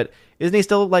for it, but isn't he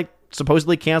still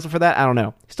supposedly canceled for that? I don't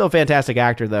know. He's still a fantastic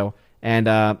actor though. And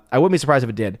I wouldn't be surprised if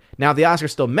it did. Now, if the Oscar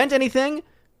still meant anything,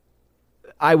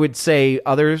 I would say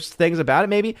other things about it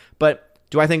maybe, but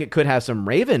do I think it could have some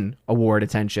Raven Award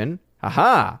attention?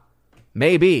 Haha,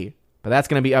 maybe, but that's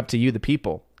going to be up to you, the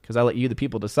people, because I let you, the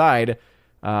people, decide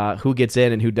who gets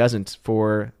in and who doesn't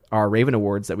for our Raven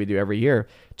Awards that we do every year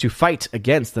to fight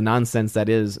against the nonsense that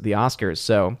is the Oscars.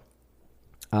 So,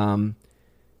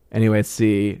 anyway, let's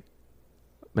see.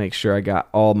 Make sure I got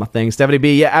all my things. Stephanie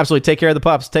B, yeah, absolutely. Take care of the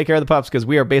pups. Take care of the pups because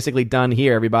we are basically done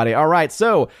here, everybody. All right,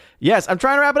 so, yes, I'm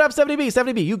trying to wrap it up. 70B,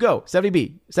 70B, you go.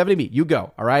 70B, you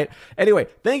go. All right? Anyway,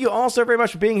 thank you all so very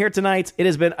much for being here tonight. It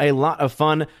has been a lot of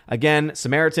fun. Again,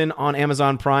 Samaritan on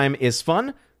Amazon Prime is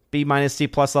fun. B-C+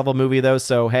 level movie, though,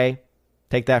 so, hey,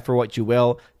 take that for what you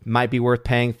will. Might be worth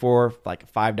paying for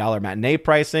like $5 matinee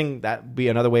pricing. That would be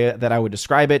another way that I would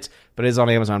describe it, but it is on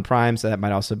Amazon Prime, so that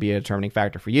might also be a determining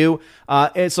factor for you.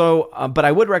 But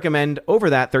I would recommend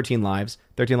over that 13 Lives.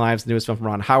 13 Lives, the newest film from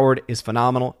Ron Howard, is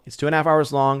phenomenal. It's 2.5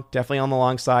 hours long, definitely on the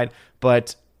long side,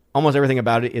 but almost everything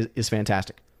about it is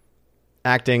fantastic.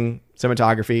 Acting,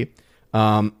 cinematography,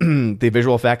 the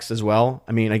visual effects as well.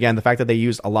 I mean, again, the fact that they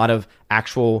used a lot of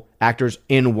actual actors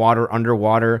in water,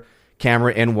 underwater,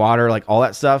 camera in water, like all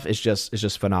that stuff is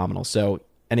just phenomenal. So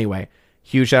anyway,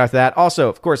 huge shout out to that. Also,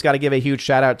 of course, got to give a huge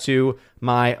shout out to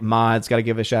my mods. Got to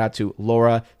give a shout out to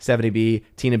Laura, 70B,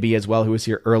 Tina B as well, who was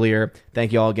here earlier.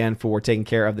 Thank you all again for taking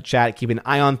care of the chat, keeping an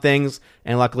eye on things.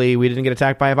 And luckily, we didn't get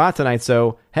attacked by a bot tonight.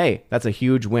 So, hey, that's a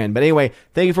huge win. But anyway,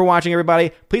 thank you for watching,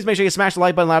 everybody. Please make sure you smash the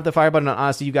like button, light up the fire button. And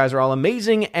honestly, you guys are all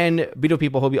amazing and beautiful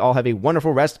people. Hope you all have a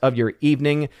wonderful rest of your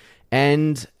evening.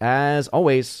 And as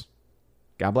always,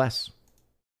 God bless.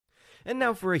 And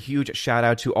now for a huge shout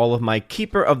out to all of my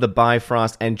Keeper of the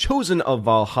Bifrost and Chosen of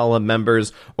Valhalla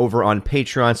members over on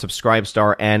Patreon,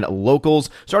 Subscribestar, and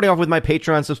Locals. Starting off with my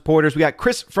Patreon supporters, we got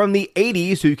Chris from the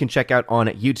 80s, who you can check out on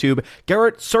YouTube,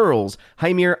 Garrett Searles,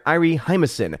 Heimir Irie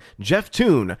Hymason, Jeff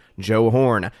Toon, Joe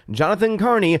Horn, Jonathan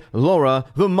Carney, Laura,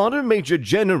 The Modern Major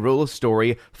General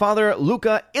Story, Father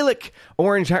Luca Illick,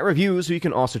 Orange Hat Reviews, who you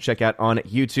can also check out on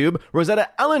YouTube, Rosetta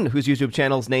Allen, whose YouTube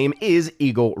channel's name is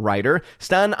Eagle Rider,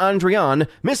 Stan Andrian,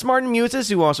 Miss Martin Muses,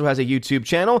 who also has a YouTube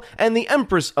channel, and the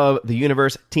Empress of the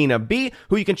Universe, Tina B,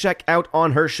 who you can check out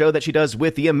on her show that she does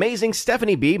with the amazing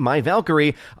Stephanie B, my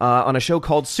Valkyrie, on a show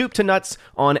called Soup to Nuts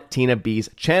on Tina B's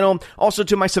channel. Also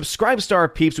to my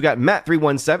Subscribestar peeps, we got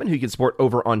Matt317, who you can support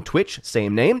over on Twitch,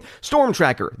 same name, Storm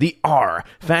Tracker, The R,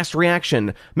 Fast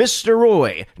Reaction, Mr.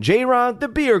 Roy, J-Rod, The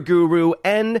Beer Guru,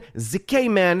 and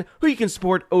ZK-Man, who you can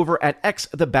support over at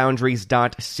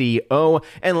xtheboundaries.co.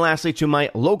 And lastly, to my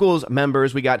Locals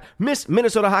members, we got Miss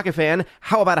Minnesota Hockey Fan,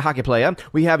 How About a Hockey Player?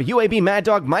 We have UAB Mad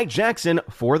Dog Mike Jackson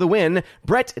for the win,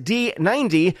 Brett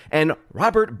D90, and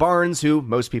Robert Barnes, who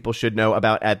most people should know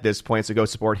about at this point, so go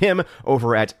support him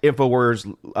over at InfoWars,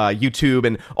 YouTube,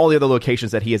 and all the other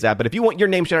locations that he is at. But if you want your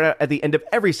name shouted out at the end of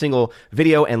every single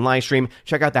video and live stream,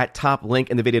 check out that top link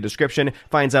in the video description.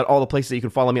 Finds out all the places that you can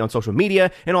follow me on social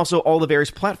media, and also all the various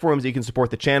platforms that you can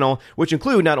support the channel, which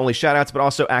include not only shoutouts, but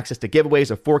also access to giveaways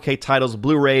of 4K titles,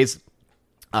 Blu-rays,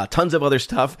 tons of other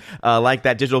stuff like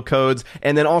that, digital codes,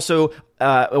 and then also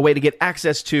a way to get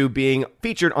access to being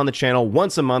featured on the channel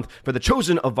once a month for the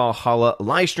Chosen of Valhalla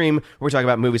live stream, where we're talking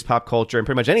about movies, pop culture, and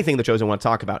pretty much anything the Chosen want to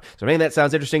talk about. So if any of that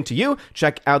sounds interesting to you,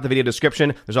 check out the video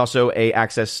description. There's also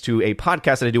access to a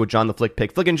podcast that I do with John the Flick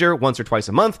Pig Flickinger once or twice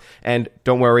a month. And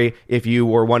don't worry if you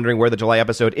were wondering where the July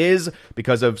episode is,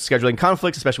 because of scheduling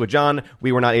conflicts, especially with John,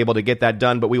 we were not able to get that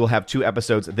done, but we will have 2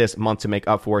 episodes this month to make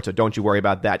up for it, so don't you worry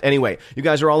about that. Anyway, you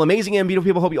guys are all amazing and beautiful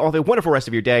people. Hope you all have a wonderful rest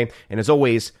of your day, and as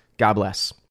always, God bless.